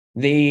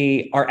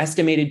 They are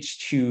estimated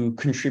to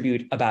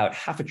contribute about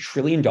 $500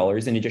 billion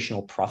in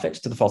additional profit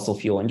to the fossil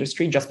fuel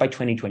industry just by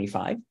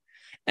 2025,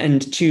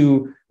 and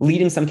to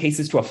lead in some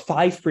cases to a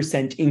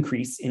 5%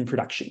 increase in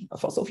production of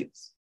fossil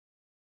fuels.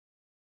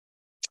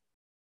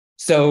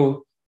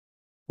 So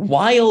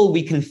while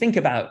we can think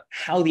about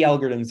how the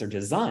algorithms are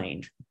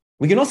designed,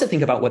 we can also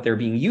think about what they're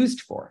being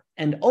used for.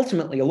 And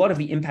ultimately, a lot of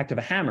the impact of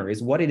a hammer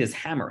is what it is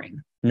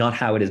hammering, not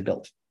how it is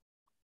built.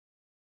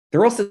 There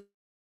are also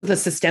the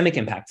systemic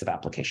impacts of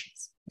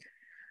applications.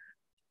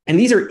 And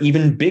these are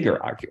even bigger,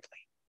 arguably.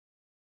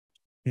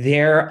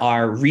 There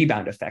are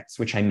rebound effects,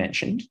 which I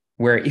mentioned,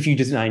 where if you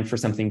design for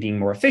something being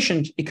more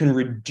efficient, it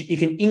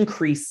can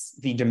increase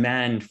the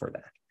demand for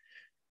that.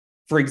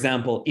 For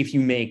example, if you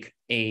make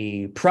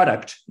a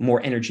product more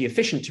energy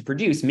efficient to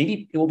produce,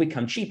 maybe it will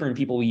become cheaper and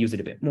people will use it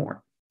a bit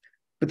more.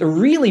 But the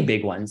really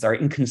big ones are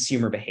in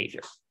consumer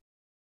behavior.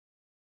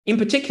 In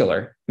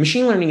particular,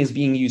 machine learning is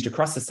being used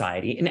across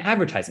society in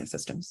advertising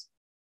systems.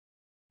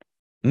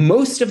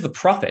 Most of the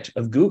profit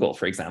of Google,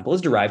 for example, is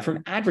derived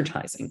from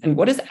advertising. And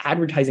what is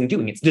advertising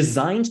doing? It's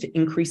designed to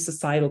increase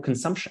societal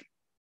consumption.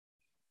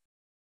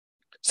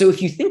 So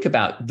if you think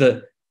about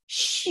the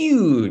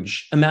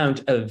huge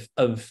amount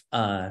of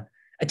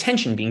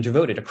attention being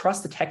devoted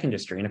across the tech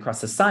industry and across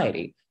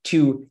society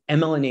to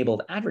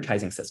ML-enabled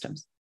advertising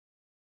systems,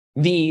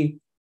 the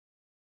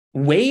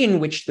way in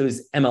which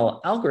those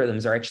ML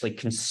algorithms are actually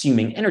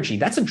consuming energy,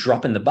 that's a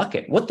drop in the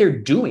bucket. What they're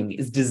doing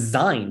is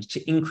designed to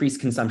increase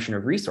consumption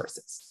of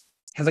resources.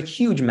 It has a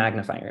huge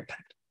magnifier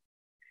impact.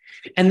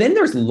 And then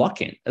there's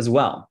lock-in as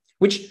well,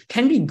 which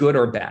can be good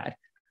or bad.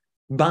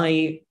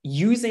 By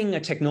using a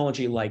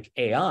technology like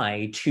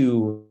AI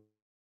to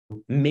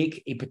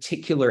make a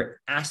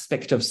particular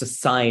aspect of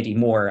society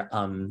more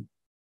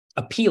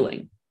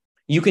appealing,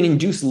 you can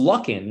induce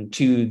lock-in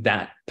to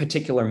that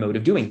particular mode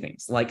of doing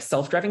things, like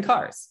self-driving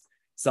cars.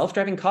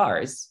 Self-driving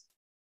cars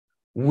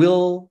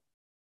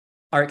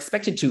are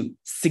expected to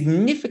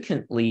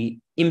significantly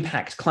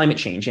impact climate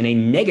change in a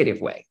negative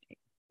way.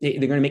 They're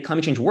going to make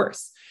climate change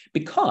worse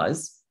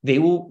because they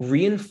will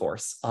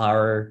reinforce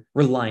our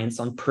reliance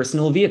on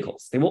personal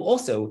vehicles. They will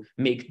also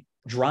make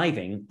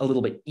driving a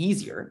little bit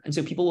easier, and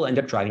so people will end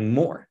up driving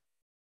more.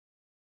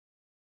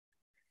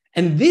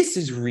 And this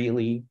is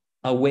really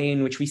a way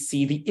in which we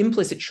see the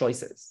implicit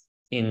choices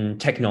in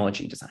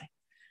technology design.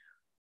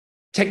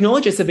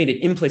 Technologists have made an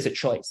implicit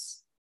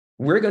choice.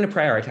 We're going to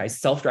prioritize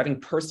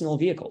self-driving personal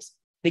vehicles.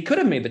 They could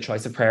have made the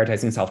choice of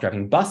prioritizing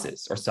self-driving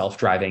buses or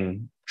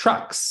self-driving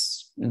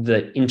trucks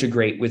that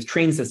integrate with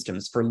train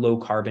systems for low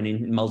carbon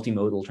and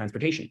multimodal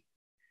transportation.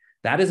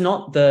 That is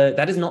not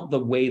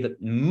the way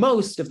that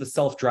most of the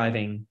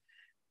self-driving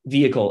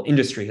vehicle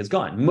industry has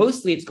gone.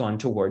 Mostly it's gone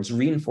towards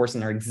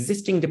reinforcing our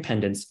existing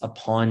dependence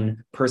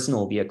upon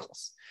personal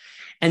vehicles.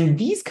 And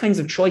these kinds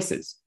of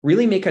choices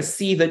really make us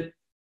see that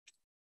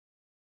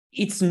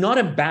it's not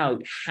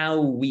about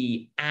how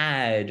we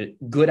add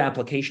good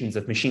applications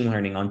of machine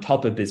learning on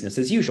top of business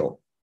as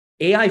usual.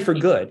 AI for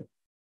good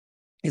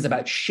is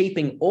about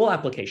shaping all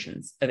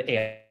applications of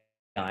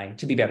AI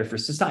to be better for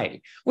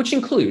society, which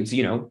includes,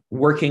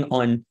 working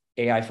on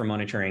AI for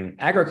monitoring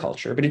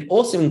agriculture, but it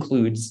also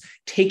includes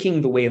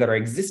taking the way that our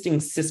existing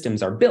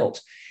systems are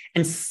built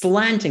and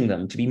slanting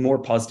them to be more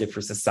positive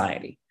for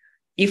society.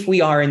 If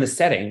we are in the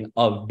setting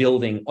of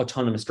building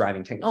autonomous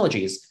driving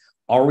technologies,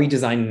 are we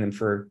designing them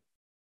for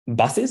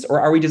buses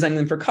or are we designing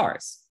them for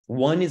cars?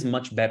 One is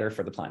much better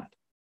for the planet.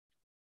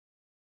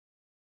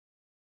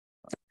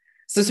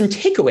 So some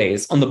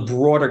takeaways on the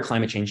broader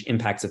climate change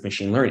impacts of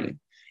machine learning.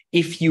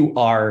 If you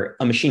are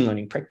a machine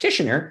learning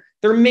practitioner,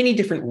 there are many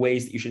different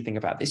ways that you should think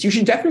about this. You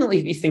should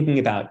definitely be thinking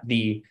about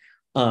the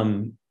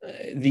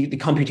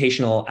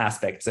computational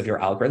aspects of your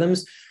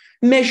algorithms.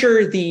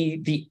 Measure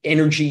the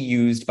energy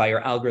used by your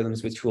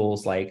algorithms with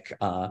tools like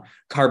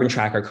Carbon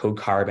Tracker, Code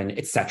Carbon,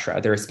 et cetera.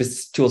 There are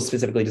tools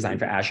specifically designed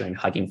for Azure and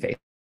Hugging Face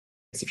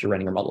if you're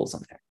running your models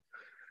on there.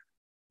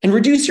 And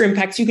reduce your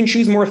impacts, you can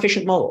choose more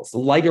efficient models,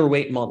 lighter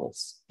weight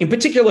models, in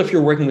particular if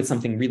you're working with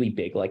something really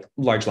big like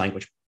large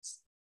language models.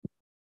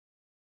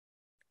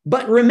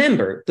 But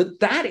remember that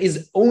that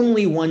is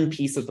only one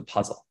piece of the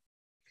puzzle.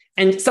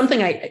 And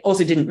something I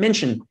also didn't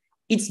mention,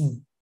 it's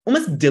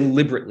almost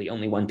deliberately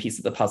only one piece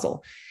of the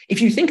puzzle.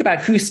 If you think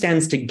about who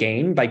stands to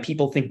gain by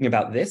people thinking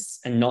about this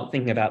and not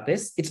thinking about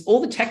this, it's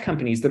all the tech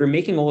companies that are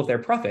making all of their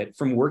profit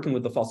from working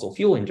with the fossil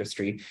fuel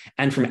industry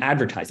and from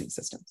advertising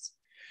systems.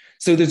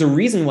 So there's a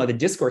reason why the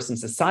discourse in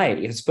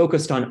society has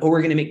focused on, oh,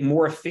 we're going to make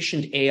more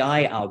efficient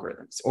AI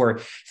algorithms,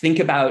 or think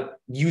about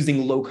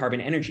using low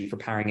carbon energy for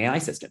powering AI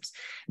systems.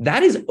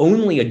 That is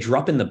only a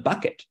drop in the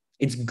bucket.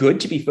 It's good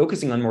to be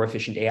focusing on more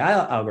efficient AI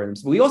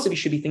algorithms, but we also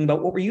should be thinking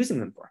about what we're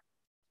using them for.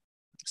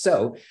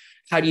 So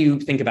how do you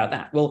think about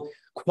that? Well,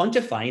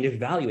 quantify and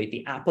evaluate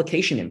the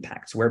application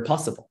impacts where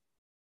possible.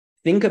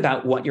 Think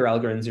about what your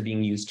algorithms are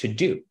being used to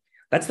do.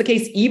 That's the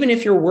case even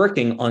if you're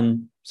working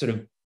on sort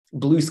of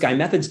blue sky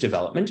methods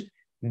development.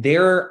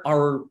 There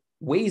are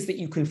ways that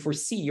you can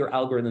foresee your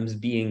algorithms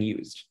being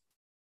used.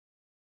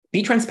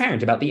 Be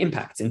transparent about the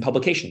impacts in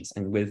publications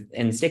and with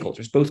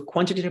stakeholders, both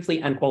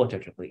quantitatively and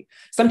qualitatively.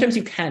 Sometimes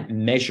you can't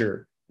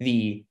measure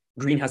the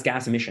greenhouse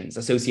gas emissions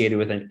associated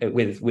with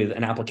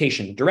an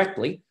application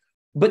directly,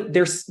 but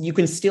you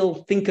can still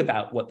think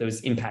about what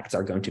those impacts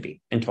are going to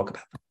be and talk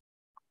about them.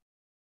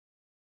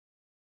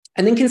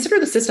 And then consider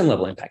the system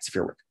level impacts of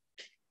your work.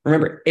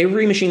 Remember,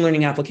 every machine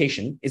learning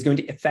application is going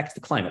to affect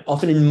the climate,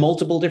 often in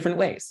multiple different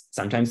ways,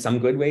 sometimes some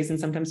good ways and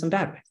sometimes some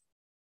bad ways.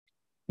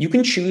 You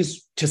can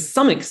choose to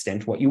some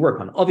extent what you work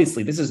on.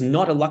 Obviously, this is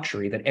not a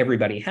luxury that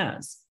everybody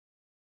has,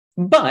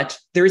 but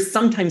there is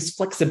sometimes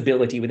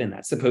flexibility within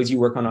that. Suppose you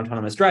work on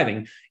autonomous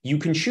driving, you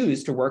can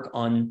choose to work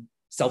on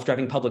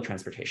self-driving public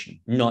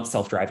transportation, not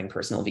self-driving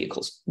personal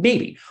vehicles,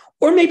 maybe,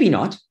 or maybe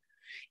not.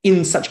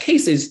 In such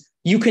cases,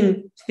 you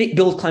can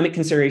build climate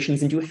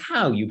considerations into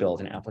how you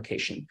build an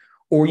application,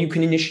 or you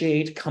can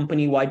initiate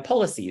company-wide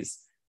policies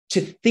to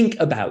think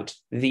about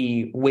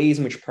the ways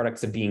in which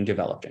products are being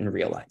developed and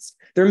realized.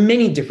 There are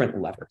many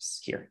different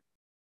levers here.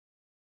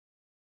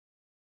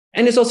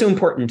 And it's also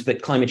important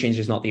that climate change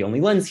is not the only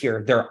lens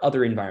here. There are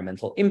other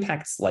environmental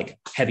impacts like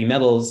heavy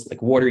metals,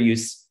 like water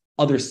use,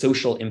 other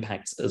social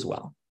impacts as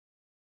well.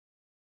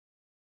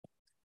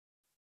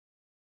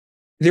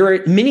 There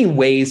are many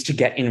ways to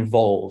get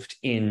involved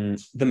in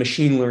the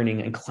machine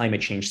learning and climate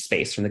change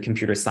space from the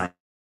computer science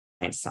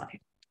side,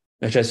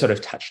 which I sort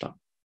of touched on.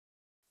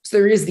 So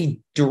there is the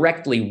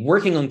directly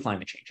working on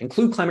climate change,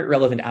 include climate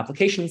relevant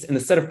applications and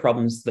the set of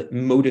problems that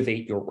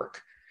motivate your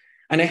work.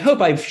 And I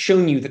hope I've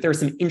shown you that there are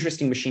some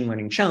interesting machine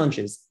learning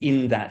challenges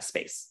in that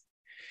space.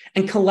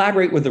 And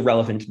collaborate with the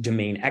relevant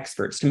domain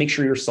experts to make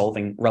sure you're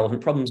solving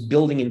relevant problems,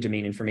 building in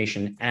domain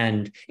information,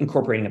 and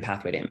incorporating a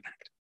pathway to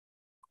impact.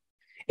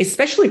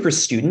 Especially for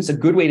students, a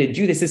good way to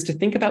do this is to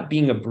think about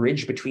being a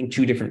bridge between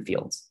two different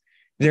fields.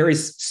 There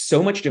is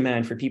so much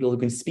demand for people who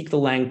can speak the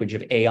language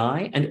of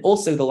AI and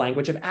also the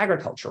language of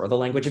agriculture or the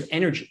language of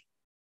energy.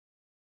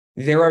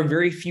 There are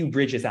very few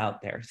bridges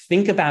out there.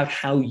 Think about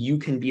how you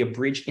can be a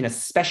bridge in a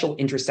special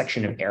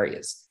intersection of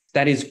areas.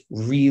 That is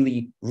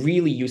really,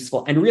 really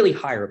useful and really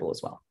hireable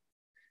as well.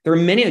 There are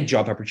many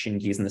job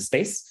opportunities in the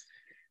space,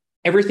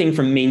 everything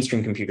from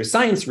mainstream computer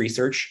science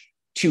research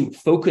to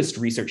focused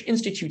research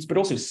institutes, but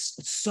also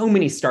so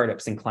many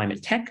startups in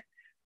climate tech.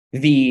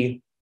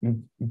 The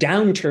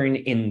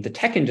downturn in the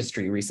tech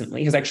industry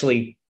recently has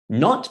actually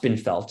not been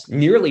felt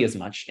nearly as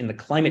much in the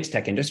climate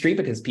tech industry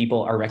because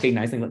people are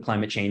recognizing that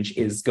climate change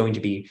is going to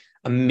be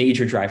a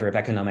major driver of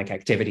economic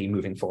activity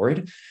moving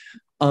forward.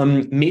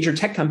 Major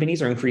tech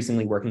companies are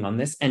increasingly working on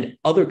this, and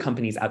other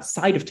companies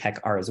outside of tech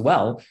are as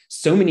well.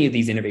 So many of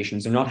these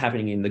innovations are not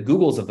happening in the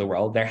Googles of the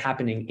world, they're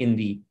happening in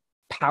the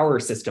power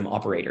system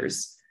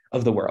operators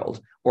of the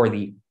world or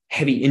the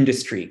heavy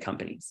industry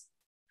companies.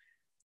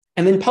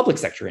 And then public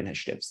sector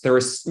initiatives. There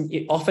is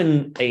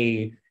often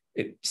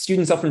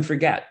students often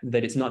forget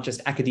that it's not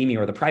just academia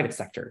or the private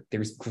sector.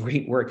 There's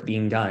great work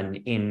being done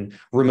in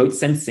remote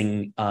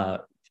sensing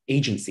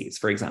agencies,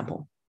 for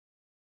example,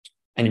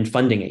 and in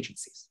funding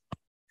agencies.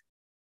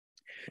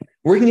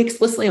 Working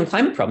explicitly on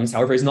climate problems,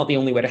 however, is not the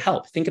only way to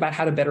help. Think about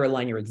how to better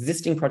align your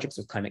existing projects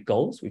with climate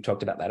goals. We've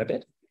talked about that a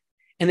bit.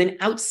 And then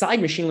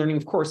outside machine learning,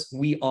 of course,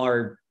 we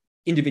are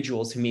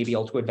individuals who may be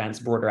able to advance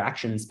broader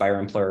actions by our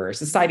employer or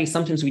society.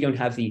 Sometimes we don't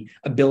have the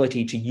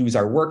ability to use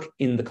our work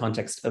in the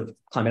context of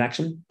climate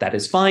action. That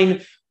is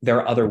fine. There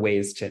are other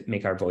ways to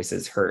make our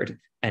voices heard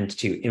and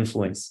to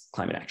influence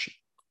climate action.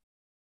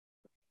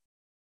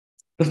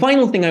 The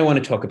final thing I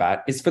want to talk about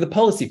is for the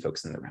policy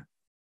folks in the room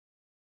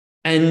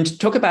and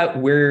talk about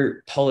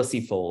where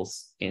policy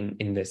falls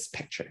in this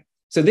picture.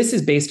 So this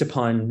is based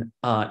upon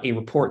a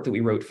report that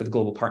we wrote for the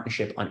Global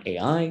Partnership on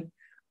AI,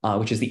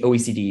 which is the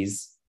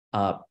OECD's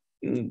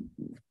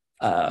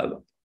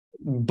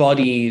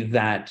body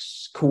that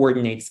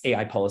coordinates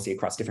AI policy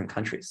across different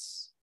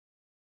countries.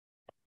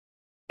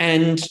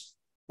 And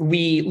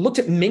we looked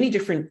at many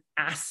different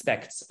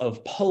aspects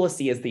of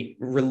policy as they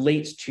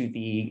relate to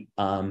the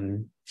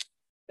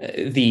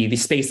the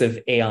space of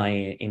AI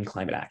in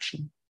climate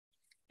action.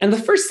 And the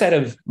first set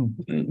of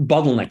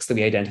bottlenecks that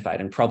we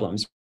identified and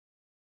problems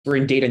were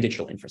in data and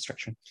digital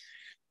infrastructure.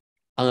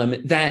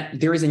 That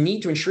there is a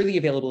need to ensure the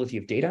availability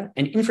of data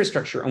and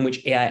infrastructure on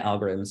which AI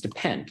algorithms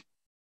depend.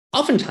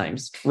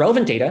 Oftentimes,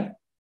 relevant data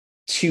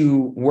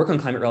to work on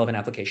climate relevant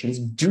applications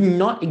do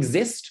not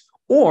exist,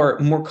 or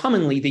more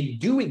commonly, they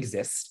do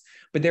exist,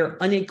 but they're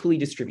unequally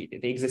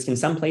distributed. They exist in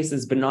some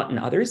places, but not in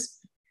others.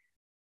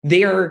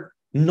 They are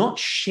not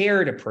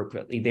shared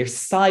appropriately. They're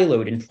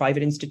siloed in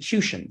private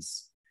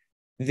institutions.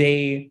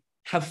 They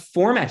have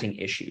formatting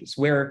issues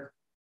where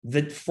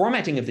the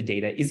formatting of the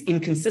data is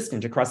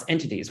inconsistent across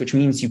entities, which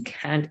means you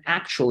can't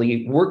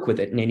actually work with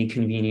it in any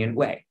convenient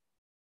way.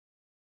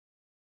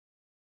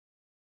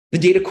 The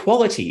data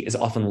quality is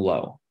often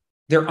low.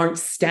 There aren't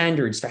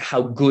standards for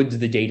how good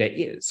the data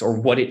is or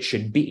what it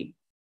should be.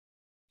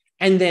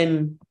 And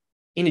then,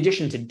 in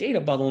addition to data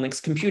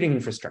bottlenecks, computing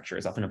infrastructure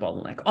is often a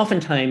bottleneck.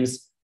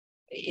 Oftentimes,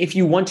 if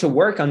you want to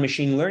work on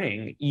machine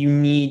learning, you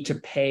need to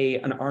pay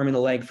an arm and a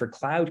leg for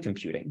cloud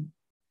computing,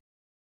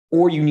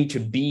 or you need to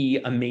be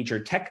a major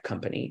tech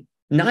company,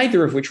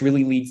 neither of which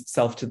really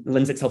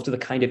lends itself to the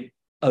kind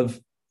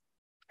of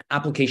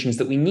applications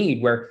that we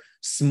need, where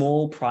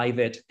small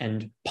private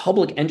and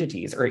public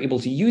entities are able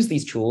to use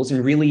these tools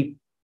in really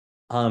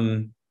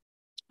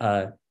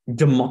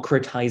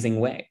democratizing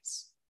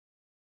ways.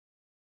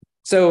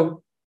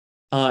 So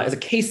as a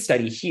case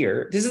study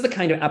here, this is the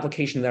kind of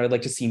application that I'd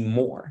like to see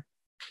more.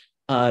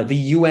 The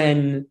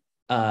UN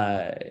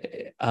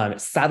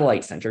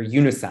Satellite Center,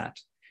 UNISAT,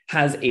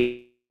 has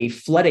a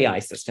flood AI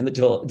system that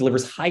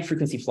delivers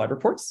high-frequency flood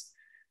reports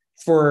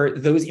for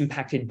those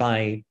impacted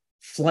by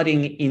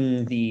flooding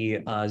in the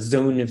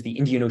zone of the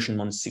Indian Ocean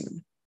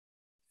monsoon.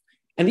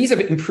 And these have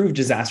improved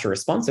disaster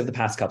response over the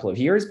past couple of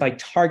years by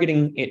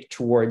targeting it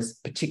towards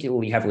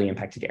particularly heavily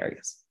impacted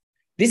areas.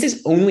 This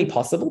is only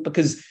possible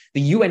because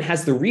the UN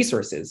has the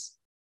resources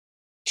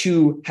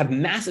to have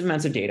massive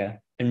amounts of data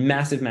and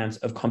massive amounts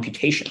of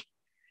computation.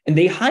 And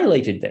they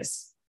highlighted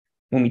this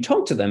when we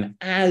talked to them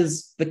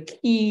as the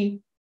key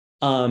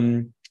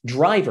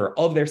driver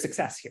of their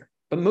success here.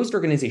 But most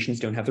organizations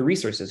don't have the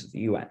resources of the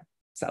UN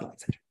Satellite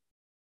Center.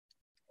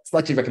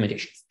 Selected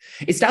recommendations.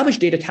 Establish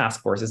data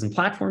task forces and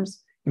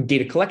platforms,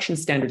 data collection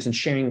standards, and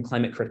sharing in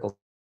climate critical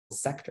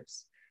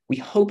sectors. We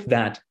hope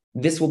that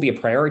this will be a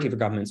priority for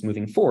governments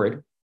moving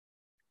forward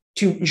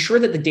to ensure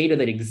that the data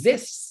that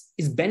exists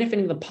is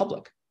benefiting the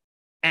public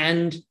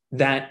and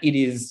that it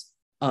is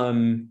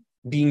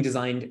being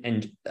designed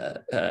and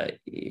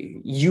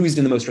used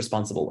in the most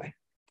responsible way.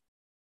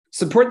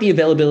 Support the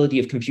availability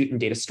of compute and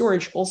data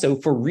storage also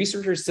for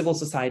researchers, civil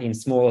society, and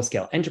smaller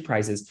scale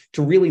enterprises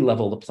to really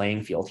level the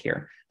playing field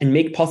here and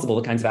make possible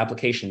the kinds of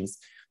applications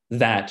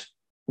that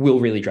will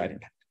really drive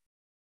impact.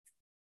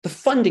 The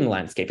funding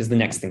landscape is the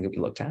next thing that we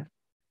looked at.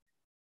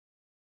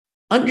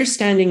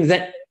 Understanding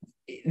that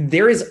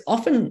there is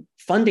often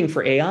funding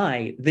for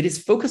AI that is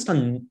focused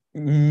on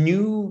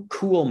new,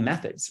 cool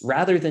methods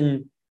rather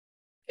than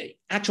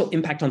actual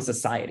impact on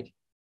society.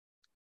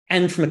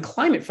 And from a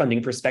climate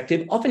funding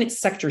perspective, often it's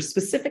sector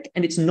specific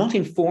and it's not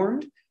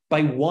informed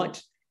by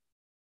what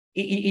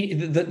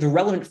the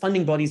relevant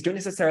funding bodies don't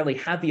necessarily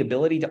have the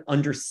ability to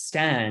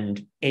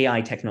understand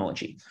AI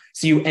technology.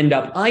 So you end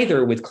up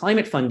either with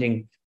climate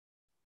funding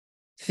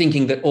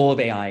thinking that all of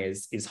AI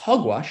is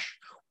hogwash,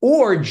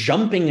 or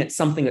jumping at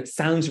something that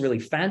sounds really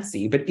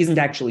fancy but isn't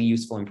actually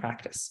useful in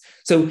practice.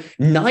 So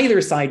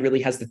neither side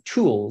really has the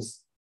tools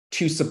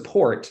to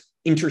support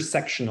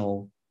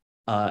intersectional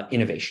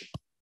innovation.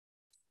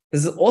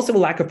 There's also a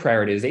lack of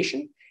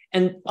prioritization,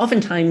 and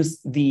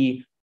oftentimes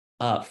the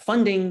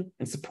funding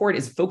and support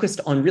is focused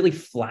on really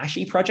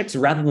flashy projects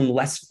rather than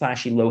less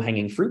flashy,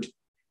 low-hanging fruit.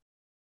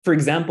 For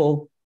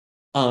example,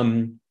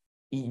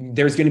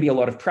 there's going to be a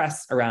lot of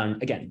press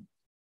around, again,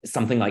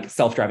 something like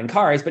self-driving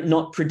cars, but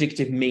not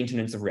predictive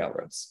maintenance of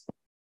railroads.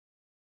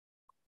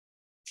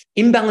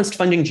 Imbalanced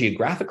funding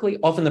geographically,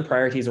 often the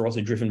priorities are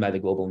also driven by the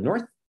global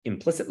north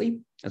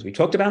implicitly, as we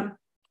talked about.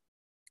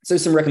 So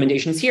some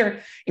recommendations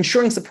here: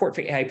 ensuring support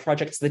for AI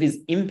projects that is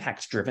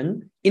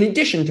impact-driven, in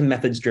addition to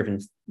methods-driven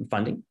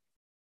funding.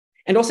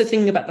 And also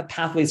thinking about the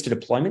pathways to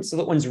deployment so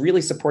that one's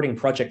really supporting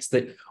projects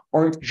that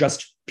aren't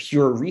just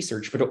pure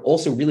research, but are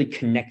also really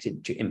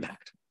connected to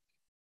impact.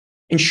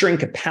 Ensuring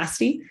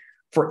capacity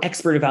for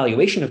expert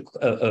evaluation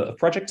of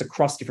projects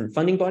across different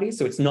funding bodies,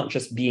 so it's not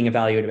just being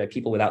evaluated by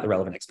people without the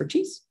relevant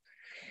expertise.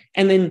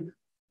 And then,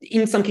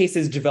 in some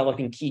cases,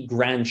 developing key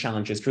grand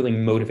challenges to really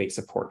motivate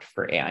support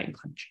for AI and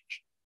climate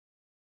change.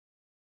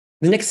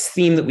 The next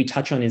theme that we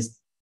touch on is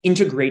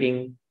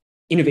integrating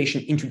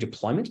innovation into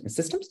deployment and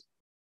systems.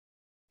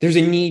 There's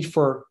a need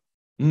for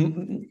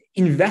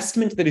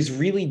investment that is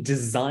really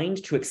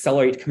designed to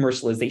accelerate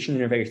commercialization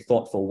in a very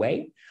thoughtful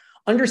way,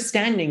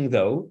 understanding,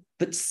 though,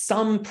 that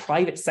some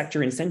private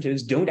sector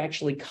incentives don't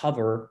actually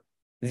cover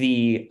all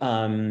the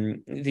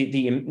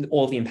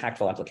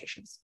impactful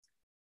applications.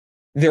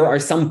 There are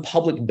some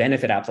public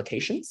benefit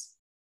applications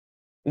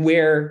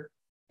where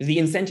the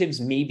incentives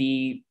may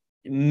be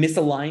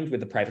misaligned with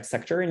the private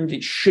sector, and they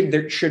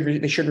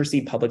should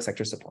receive public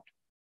sector support.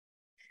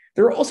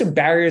 There are also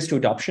barriers to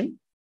adoption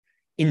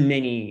in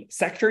many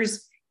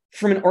sectors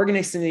from an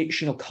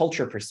organizational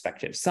culture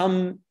perspective.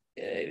 Some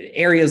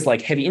areas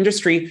like heavy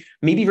industry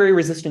may be very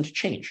resistant to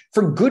change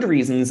for good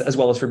reasons as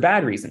well as for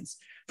bad reasons.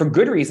 For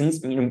good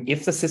reasons,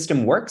 if the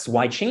system works,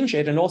 why change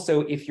it? And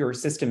also, if your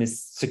system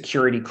is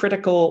security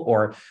critical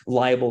or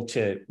liable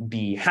to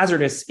be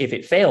hazardous if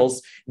it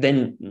fails,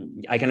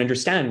 then I can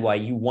understand why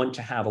you want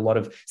to have a lot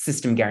of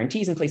system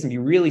guarantees in place and be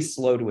really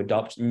slow to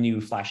adopt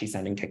new flashy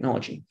sounding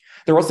technology.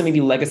 There also may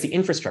be legacy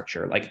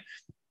infrastructure like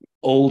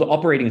old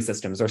operating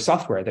systems or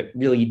software that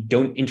really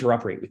don't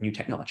interoperate with new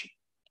technology.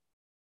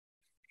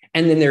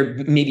 And then there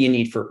may be a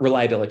need for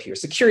reliability or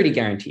security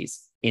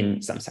guarantees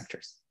in some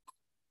sectors.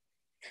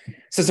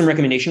 So some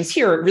recommendations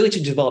here are really to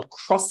develop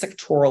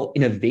cross-sectoral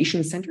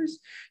innovation centers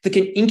that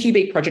can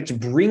incubate projects,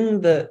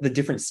 bring the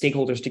different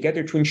stakeholders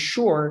together to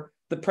ensure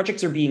that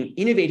projects are being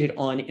innovated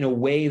on in a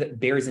way that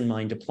bears in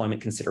mind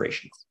deployment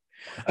considerations.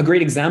 A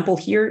great example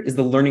here is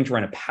the Learning to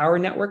Run a Power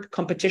Network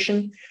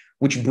competition,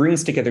 which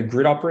brings together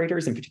grid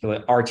operators, in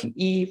particular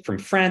RTE from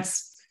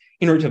France,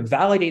 in order to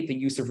validate the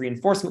use of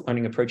reinforcement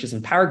learning approaches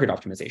in power grid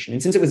optimization.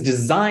 And since it was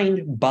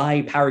designed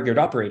by power grid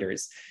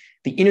operators,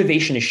 the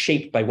innovation is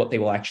shaped by what they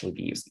will actually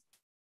be using.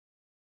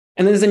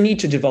 And there's a need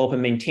to develop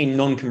and maintain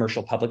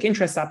non-commercial public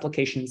interest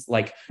applications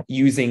like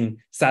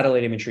using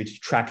satellite imagery to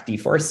track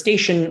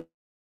deforestation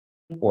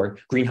or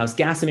greenhouse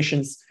gas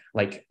emissions,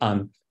 like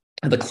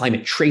the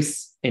Climate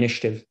Trace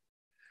initiative.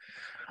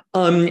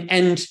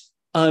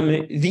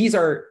 These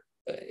are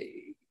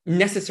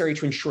necessary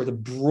to ensure the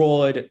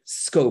broad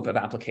scope of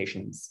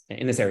applications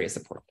in this area is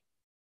supported.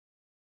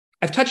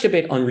 I've touched a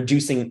bit on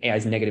reducing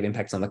AI's negative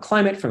impacts on the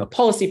climate. From a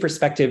policy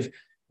perspective,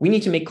 we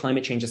need to make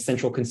climate change a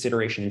central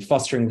consideration in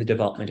fostering the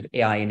development of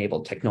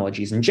AI-enabled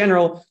technologies in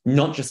general,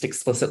 not just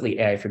explicitly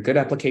AI for good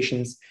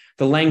applications.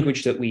 The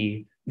language that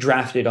we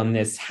drafted on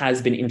this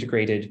has been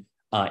integrated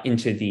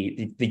into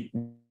the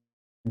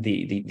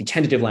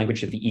tentative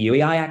language of the EU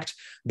AI Act,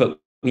 but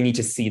we need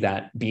to see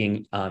that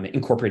being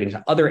incorporated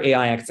into other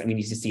AI acts, and we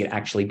need to see it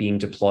actually being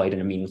deployed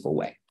in a meaningful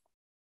way.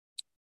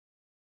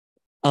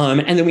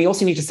 And then we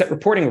also need to set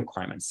reporting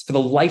requirements for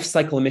the life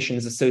cycle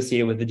emissions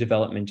associated with the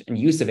development and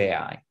use of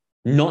AI,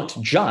 not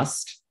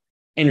just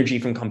energy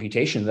from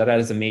computation, that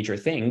is a major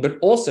thing, but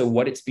also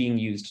what it's being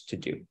used to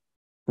do,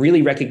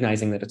 really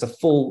recognizing that it's a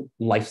full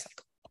life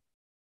cycle.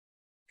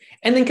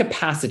 And then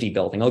capacity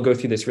building. I'll go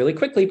through this really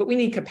quickly, but we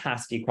need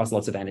capacity across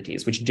lots of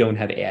entities which don't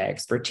have AI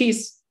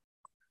expertise.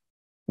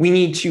 We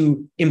need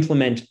to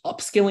implement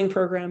upskilling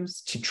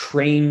programs to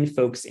train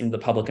folks in the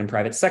public and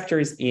private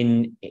sectors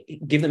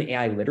give them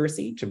AI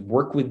literacy to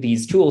work with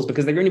these tools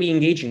because they're going to be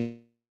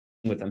engaging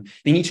with them.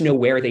 They need to know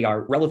where they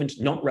are relevant,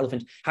 not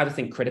relevant, how to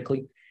think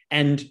critically.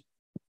 And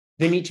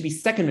there need to be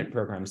secondment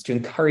programs to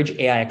encourage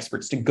AI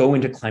experts to go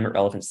into climate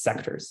relevant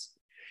sectors.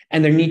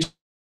 And there need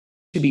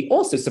to be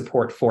also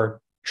support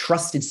for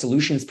trusted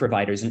solutions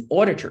providers and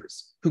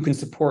auditors who can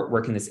support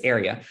work in this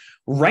area.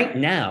 Right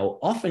now,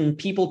 often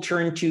people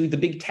turn to the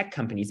big tech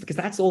companies because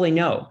that's all they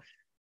know.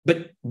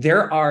 But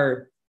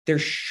there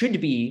should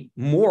be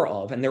more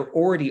of, and there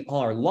already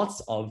are lots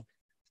of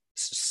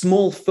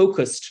small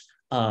focused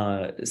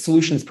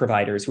solutions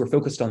providers who are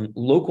focused on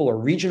local or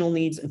regional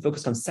needs and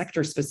focused on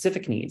sector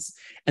specific needs.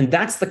 And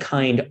that's the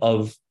kind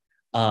of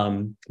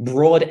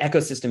broad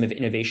ecosystem of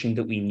innovation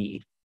that we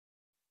need.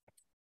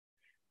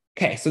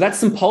 Okay, so that's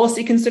some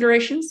policy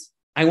considerations.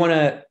 I want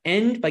to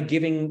end by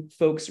giving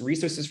folks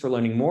resources for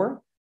learning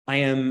more. I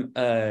am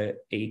a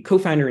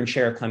co-founder and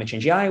chair of Climate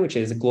Change AI, which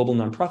is a global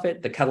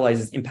nonprofit that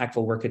catalyzes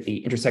impactful work at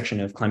the intersection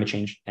of climate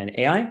change and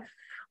AI.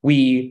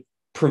 We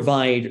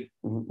provide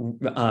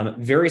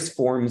various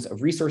forms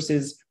of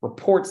resources,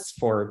 reports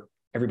for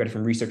everybody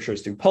from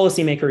researchers through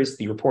policymakers.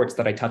 The reports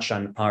that I touched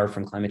on are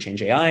from Climate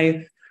Change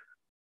AI.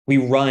 We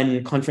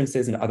run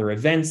conferences and other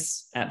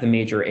events at the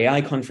major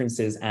AI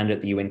conferences and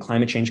at the UN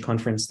Climate Change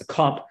Conference, the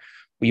COP.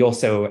 We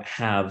also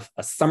have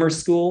a summer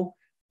school,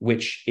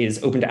 which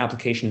is open to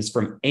applications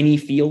from any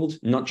field,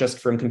 not just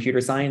from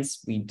computer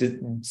science. We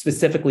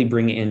specifically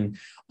bring in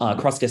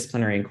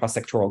cross-disciplinary and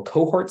cross-sectoral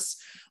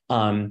cohorts.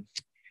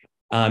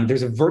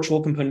 There's a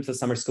virtual component to the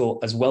summer school,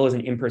 as well as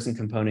an in-person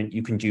component.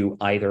 You can do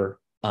either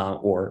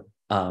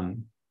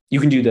you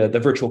can do the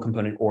virtual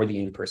component or the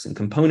in-person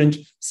component.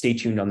 Stay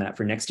tuned on that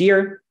for next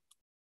year.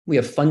 We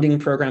have funding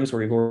programs where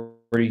we've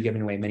already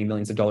given away many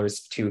millions of dollars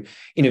to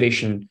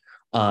innovation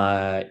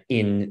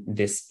in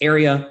this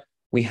area.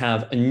 We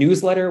have a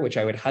newsletter, which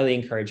I would highly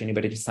encourage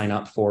anybody to sign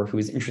up for who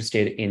is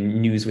interested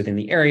in news within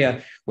the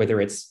area,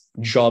 whether it's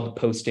job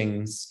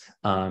postings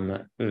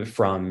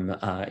from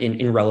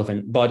in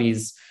relevant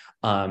bodies,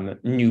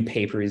 new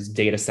papers,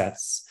 data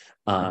sets,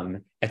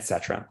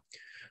 etc.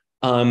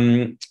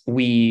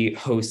 We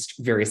host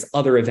various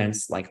other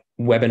events like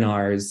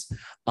webinars,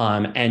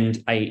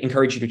 and I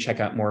encourage you to check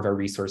out more of our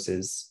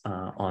resources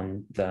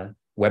on the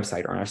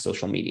website or on our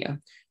social media.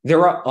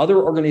 There are other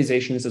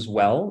organizations as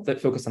well that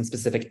focus on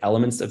specific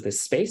elements of this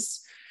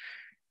space.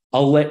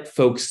 I'll let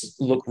folks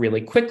look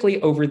really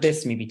quickly over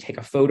this, maybe take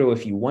a photo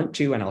if you want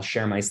to, and I'll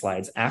share my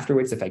slides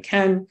afterwards if I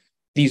can.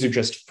 These are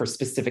just for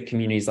specific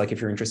communities, like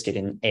if you're interested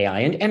in AI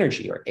and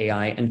energy or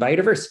AI and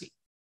biodiversity.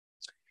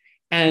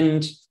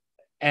 And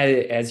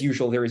as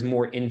usual, there is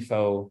more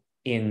info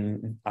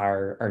in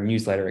our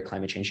newsletter at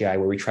Climate Change AI,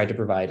 where we try to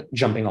provide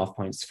jumping off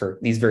points for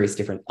these various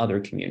different other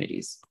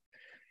communities.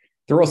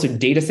 There are also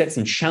data sets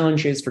and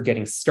challenges for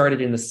getting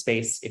started in the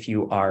space if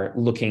you are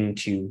looking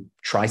to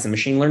try some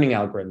machine learning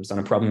algorithms on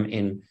a problem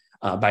in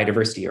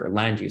biodiversity or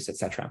land use, et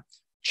cetera.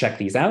 Check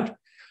these out.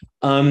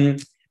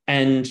 And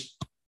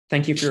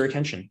thank you for your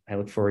attention. I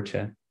look forward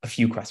to a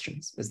few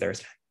questions as there is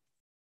time.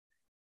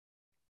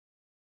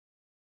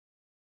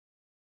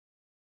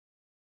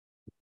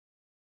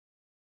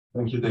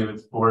 Thank you, David,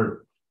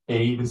 for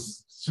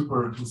this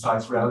super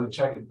concise reality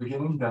check at the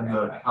beginning, then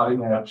the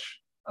cutting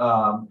edge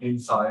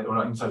insights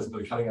into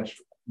the cutting edge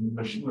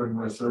machine learning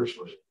research,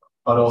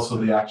 but also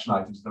the action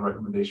items and the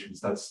recommendations.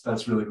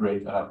 That's really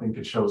great. And I think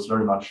it shows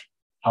very much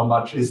how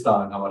much is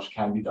done and how much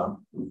can be done.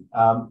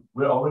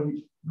 We're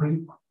already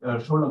pretty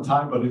short on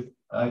time, but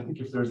I think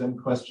if there's any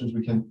questions,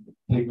 we can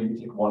maybe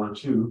take one or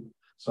two.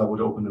 So I would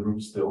open the room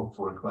still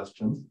for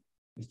questions.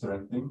 Is there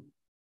anything?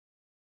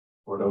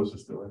 For those who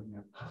still in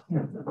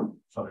here.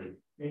 Sorry.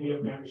 Maybe a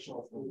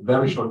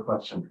very short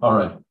question. All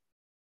right.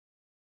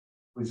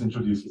 Please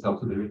introduce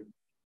yourself to David.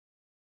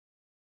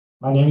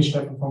 My name is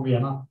Stefan from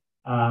Vienna.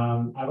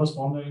 I was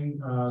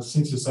wondering,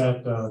 since you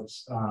said that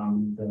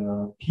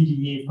the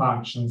PDE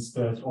functions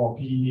or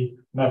PDE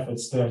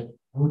methods that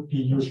would be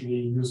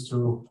usually used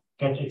to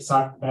get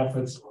exact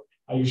methods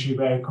are usually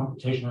very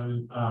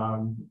computational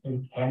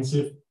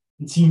intensive.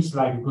 It seems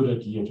like a good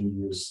idea to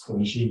use the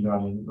machine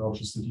learning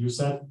approaches that you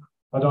said.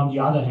 But on the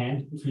other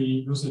hand, if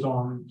we use it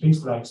on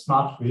things like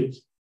smart grid,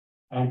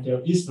 and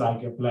there is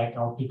like a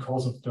blackout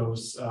because of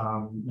those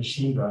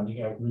machine learning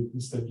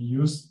algorithms that we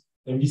use,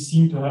 then we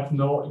seem to have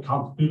no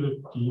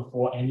accountability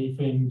for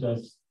anything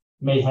that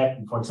may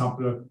happen. For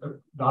example, a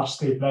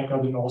large-scale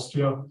blackout in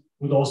Austria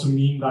would also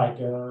mean like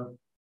a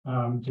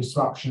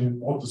disruption in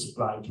water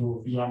supply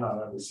to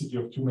Vienna, a city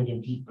of 2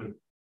 million people.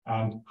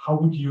 And how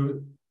would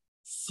you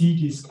see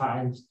these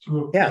kind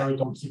of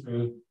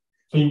paradoxical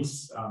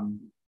things?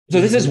 So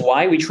this is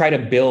why we try to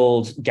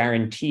build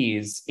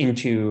guarantees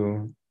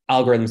into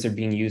algorithms that are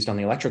being used on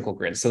the electrical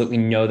grid so that we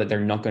know that they're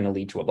not going to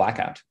lead to a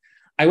blackout.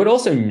 I would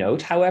also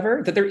note,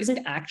 however, that there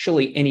isn't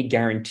actually any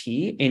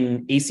guarantee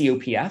in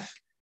ACOPF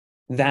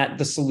that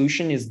the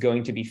solution is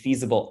going to be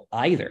feasible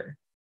either.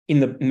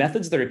 In the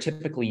methods that are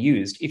typically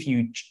used, this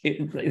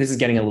is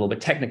getting a little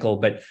bit technical,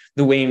 but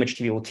the way in which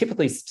people will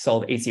typically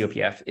solve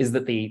ACOPF is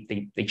that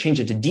they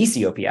change it to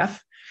DCOPF.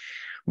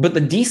 But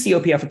the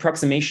DCOPF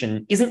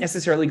approximation isn't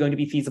necessarily going to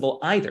be feasible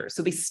either.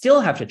 So they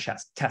still have to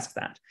test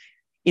that.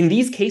 In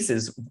these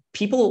cases,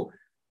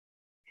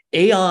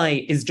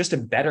 AI is just a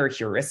better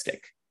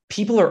heuristic.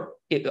 People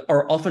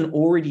are often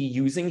already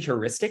using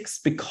heuristics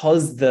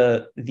because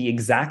the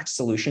exact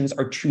solutions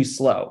are too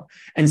slow.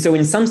 And so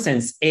in some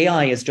sense,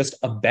 AI is just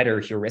a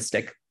better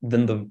heuristic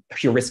than the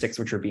heuristics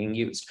which are being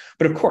used.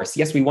 But of course,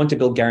 yes, we want to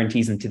build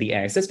guarantees into the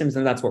AI systems,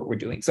 and that's what we're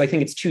doing. So I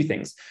think it's two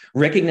things: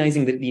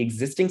 recognizing that the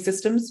existing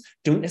systems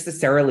don't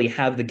necessarily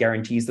have the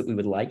guarantees that we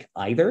would like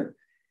either.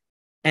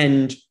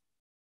 And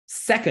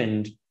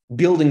second,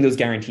 building those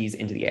guarantees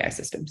into the AI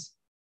systems.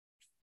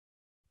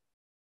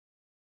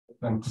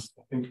 Thanks.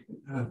 I think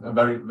a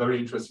very, very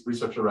interesting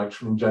research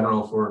direction in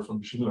general for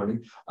machine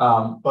learning.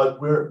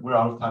 But we're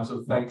out of time.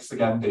 So thanks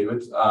again,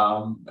 David.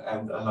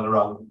 And another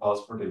round of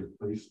applause for David,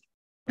 please.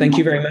 Thank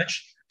you very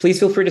much. Please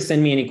feel free to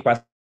send me any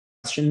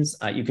questions.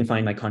 You can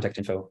find my contact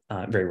info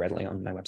very readily on my website.